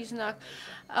vedlejší příznak,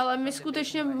 ale my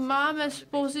skutečně máme z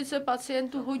pozice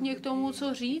pacientů hodně k tomu,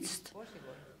 co říct.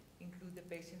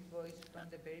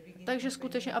 Takže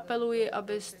skutečně apeluji,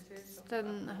 aby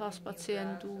ten hlas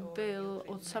pacientů byl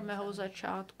od samého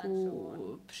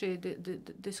začátku při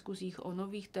diskuzích o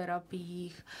nových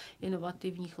terapiích,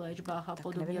 inovativních léčbách a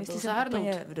podobně. Nevím, jestli jsem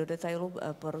úplně do detailu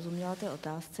porozuměla té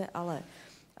otázce, ale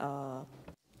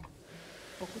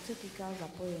pokud se týká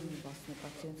zapojení vlastně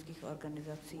pacientských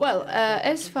organizací. Well,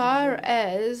 as far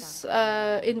as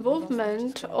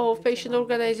involvement of patient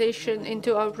organization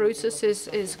into our processes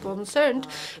is concerned,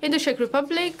 in the Czech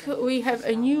Republic we have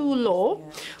a new law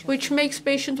which makes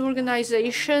patient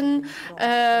organization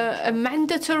a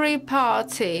mandatory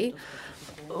party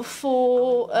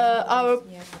for our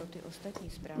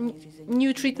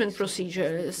new treatment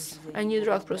procedures and new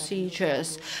drug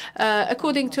procedures,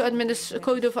 according to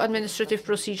Code of Administrative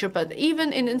Procedure. But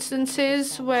even in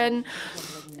instances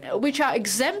which are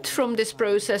exempt from this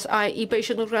process, i.e.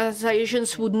 patient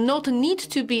organizations would not need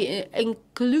to be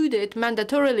included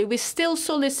mandatorily, we still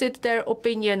solicit their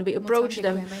opinion, we approach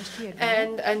them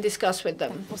and discuss with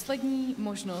them.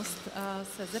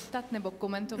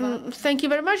 Thank you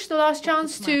very much. The last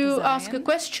chance to ask a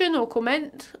question or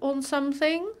comment on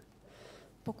something.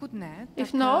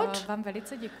 If not,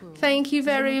 thank you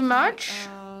very much.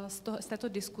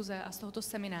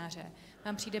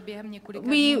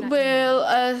 We will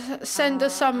send a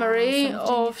summary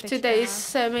of today's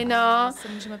seminar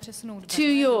to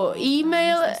your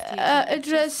email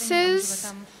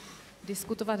addresses.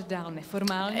 diskutovat dál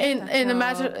neformálně. In a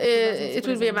matter, it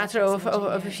will be a matter of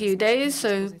a few days, so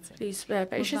please bear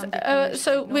patience.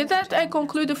 So with that, I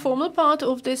conclude the formal part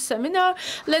of this seminar.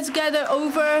 Let's gather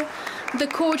over the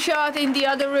courtyard in the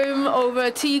other room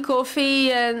over tea,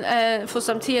 coffee, and for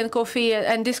some tea and coffee,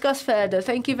 and discuss further.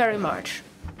 Thank you very much.